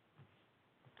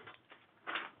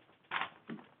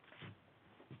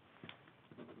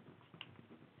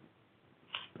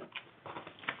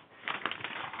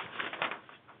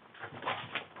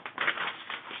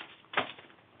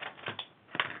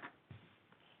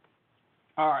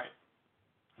 All right,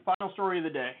 final story of the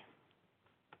day.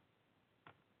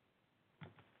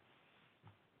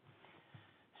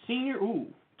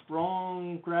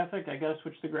 Wrong graphic. I gotta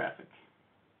switch the graphic.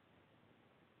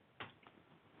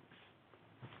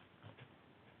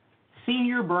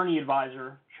 Senior Bernie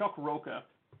advisor Chuck Rocha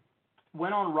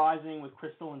went on Rising with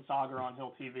Crystal and Sagar on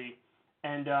Hill TV,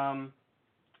 and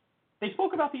they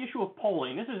spoke about the issue of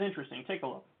polling. This is interesting. Take a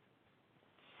look.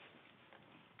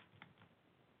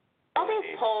 All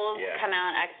these polls come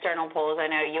out, external polls. I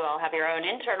know you all have your own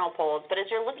internal polls, but as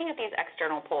you're looking at these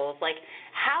external polls, like,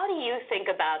 how do you think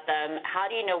about them? How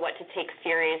do you know what to take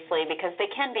seriously? Because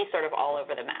they can be sort of all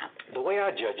over the map. The way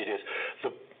I judge it is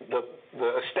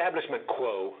the establishment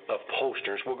quo of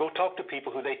pollsters will go talk to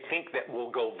people who they think that will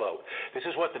go vote. This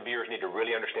is what the viewers need to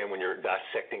really understand when you're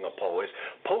dissecting a poll is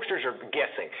pollsters are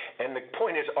guessing. And the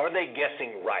point is, are they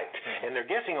guessing right? And they're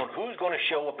guessing on who's going to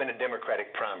show up in a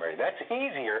Democratic primary. That's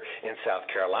easier in South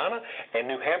Carolina and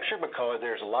New Hampshire because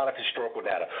there's a lot of historical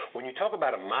data. When you talk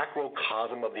about a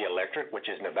microcosm of the electorate, which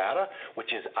is Nevada,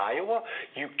 which is Iowa,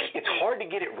 it's hard to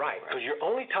get it right because you're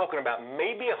only talking about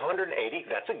maybe 180,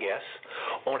 that's a guess,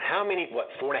 on how many,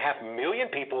 4.5 million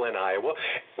people in Iowa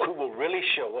who will really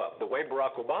show up. The way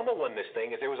Barack Obama won this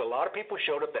thing is there was a lot of people who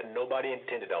showed up that nobody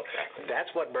intended on.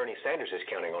 That's what Bernie Sanders is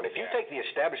counting on. If you take the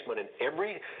establishment in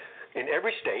every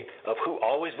state of who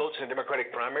always votes in a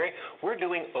Democratic primary, we're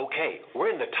doing okay.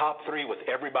 We're in the top 3 with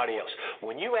everybody else.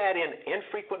 When you add in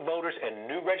infrequent voters and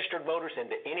new registered voters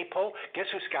into any poll,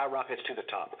 guess who skyrockets to the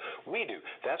top? We do.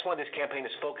 That's why this campaign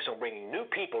is focused on bringing new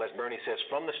people, as Bernie says,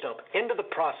 from the stump into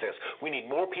the process. We need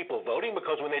more people voting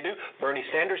because when they do, Bernie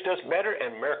Sanders does better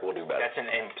and America will do better. That's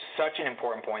such an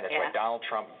important point. That's why Donald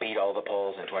Trump beat all the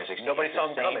polls in 2016. Nobody saw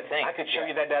him coming. I could show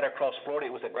you that data across Florida.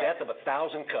 It was a death of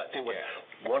 1,000 cuts. It was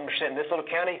 1% in this little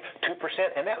county, 2%,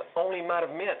 and that only might have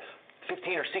meant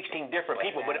 15 or 16 different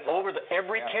people. But over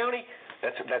every county,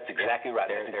 that's exactly right.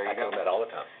 I do that all the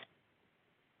time.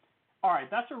 All right,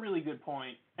 that's a really good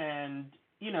point. And,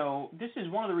 you know, this is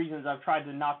one of the reasons I've tried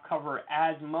to not cover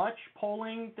as much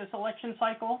polling this election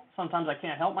cycle. Sometimes I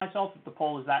can't help myself if the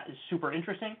poll is super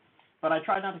interesting. But I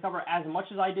tried not to cover as much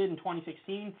as I did in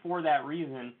 2016 for that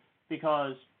reason,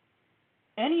 because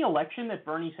any election that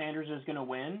Bernie Sanders is going to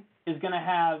win is going to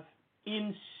have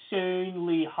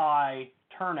insanely high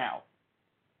turnout.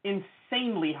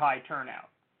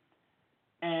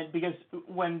 And because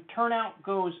when turnout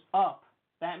goes up,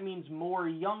 that means more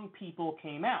young people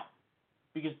came out,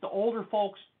 because the older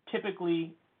folks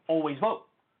typically always vote.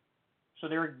 So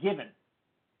they're a given.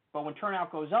 But when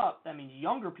turnout goes up, that means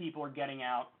younger people are getting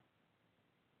out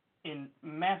in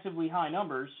massively high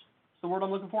numbers. That's the word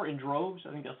I'm looking for, in droves.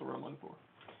 I think that's the word I'm looking for.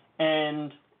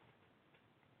 And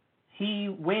he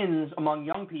wins among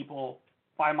young people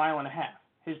by 1.5 miles.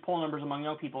 His poll numbers among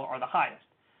young people are the highest.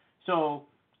 So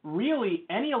really,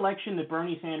 any election that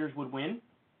Bernie Sanders would win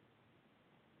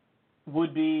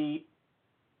would be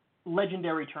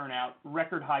legendary turnout,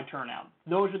 record high turnout.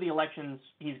 Those are the elections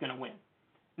he's going to win.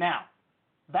 Now,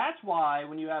 that's why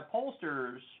when you have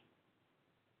pollsters,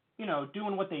 you know,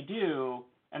 doing what they do,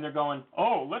 and they're going,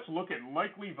 oh, let's look at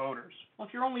likely voters. Well,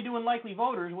 if you're only doing likely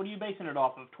voters, what are you basing it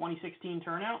off of, 2016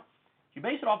 turnout? If you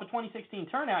base it off of 2016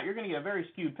 turnout, you're going to get a very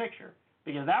skewed picture,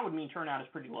 because that would mean turnout is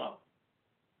pretty low.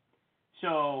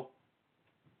 So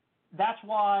that's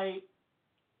why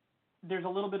there's a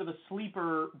little bit of a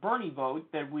sleeper Bernie vote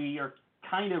that we are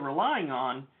kind of relying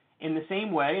on in the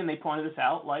same way, and they pointed this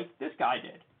out like this guy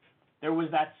did. There was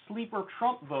that sleeper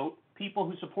Trump vote, people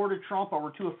who supported Trump but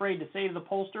were too afraid to say to the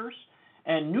pollsters,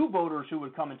 and new voters who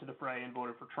would come into the fray and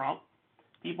voted for Trump,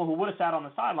 people who would have sat on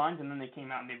the sidelines and then they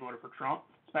came out and they voted for Trump,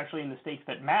 especially in the states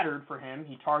that mattered for him.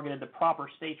 He targeted the proper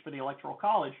states for the Electoral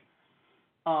College.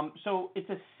 So it's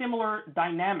a similar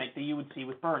dynamic that you would see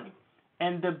with Bernie.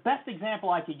 And the best example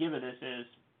I could give of this is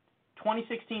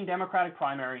 2016 Democratic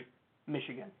primary,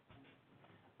 Michigan.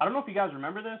 I don't know if you guys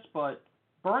remember this, but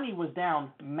Bernie was down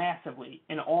massively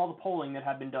in all the polling that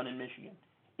had been done in Michigan.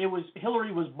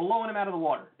 Hillary was blowing him out of the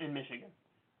water in Michigan.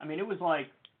 I mean, it was like,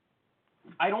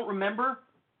 I don't remember,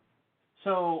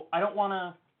 so I don't want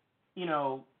to,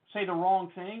 say the wrong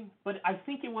thing, but I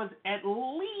think it was at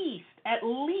least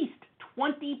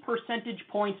 20 percentage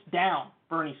points down,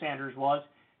 Bernie Sanders was.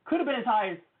 Could have been as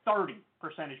high as 30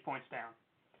 percentage points down.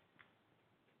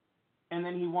 And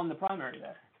then he won the primary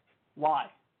there. Why?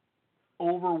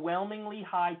 Overwhelmingly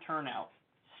high turnout,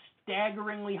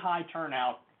 staggeringly high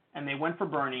turnout, and they went for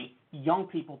Bernie. Young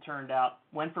people turned out,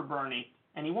 went for Bernie,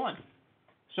 and he won.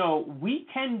 So we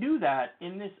can do that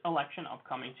in this election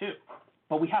upcoming too.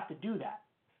 But we have to do that.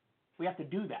 We have to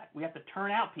do that. We have to turn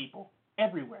out people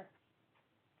everywhere.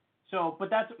 So,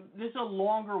 but this is a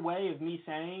longer way of me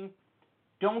saying,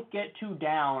 don't get too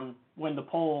down when the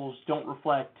polls don't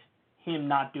reflect him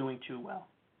not doing too well.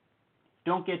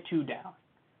 Don't get too down.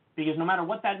 Because no matter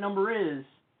what that number is,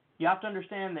 you have to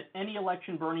understand that any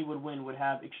election Bernie would win would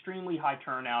have extremely high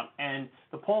turnout, and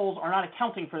the polls are not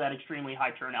accounting for that extremely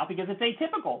high turnout because it's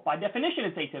atypical. By definition,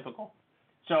 it's atypical.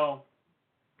 So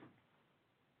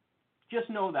just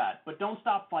know that. But don't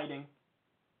stop fighting.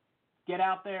 Get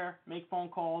out there, make phone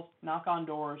calls, knock on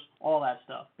doors, all that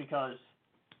stuff, because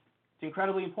it's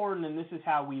incredibly important, and this is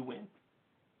how we win.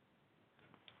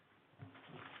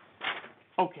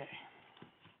 Okay.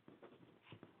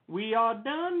 We are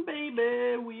done,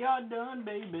 baby. We are done,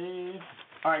 baby.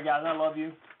 All right, guys, I love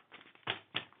you.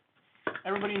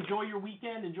 Everybody enjoy your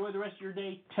weekend. Enjoy the rest of your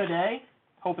day today.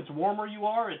 Hope it's warm where you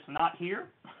are. It's not here.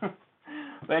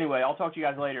 But anyway, I'll talk to you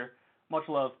guys later. Much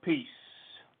love. Peace.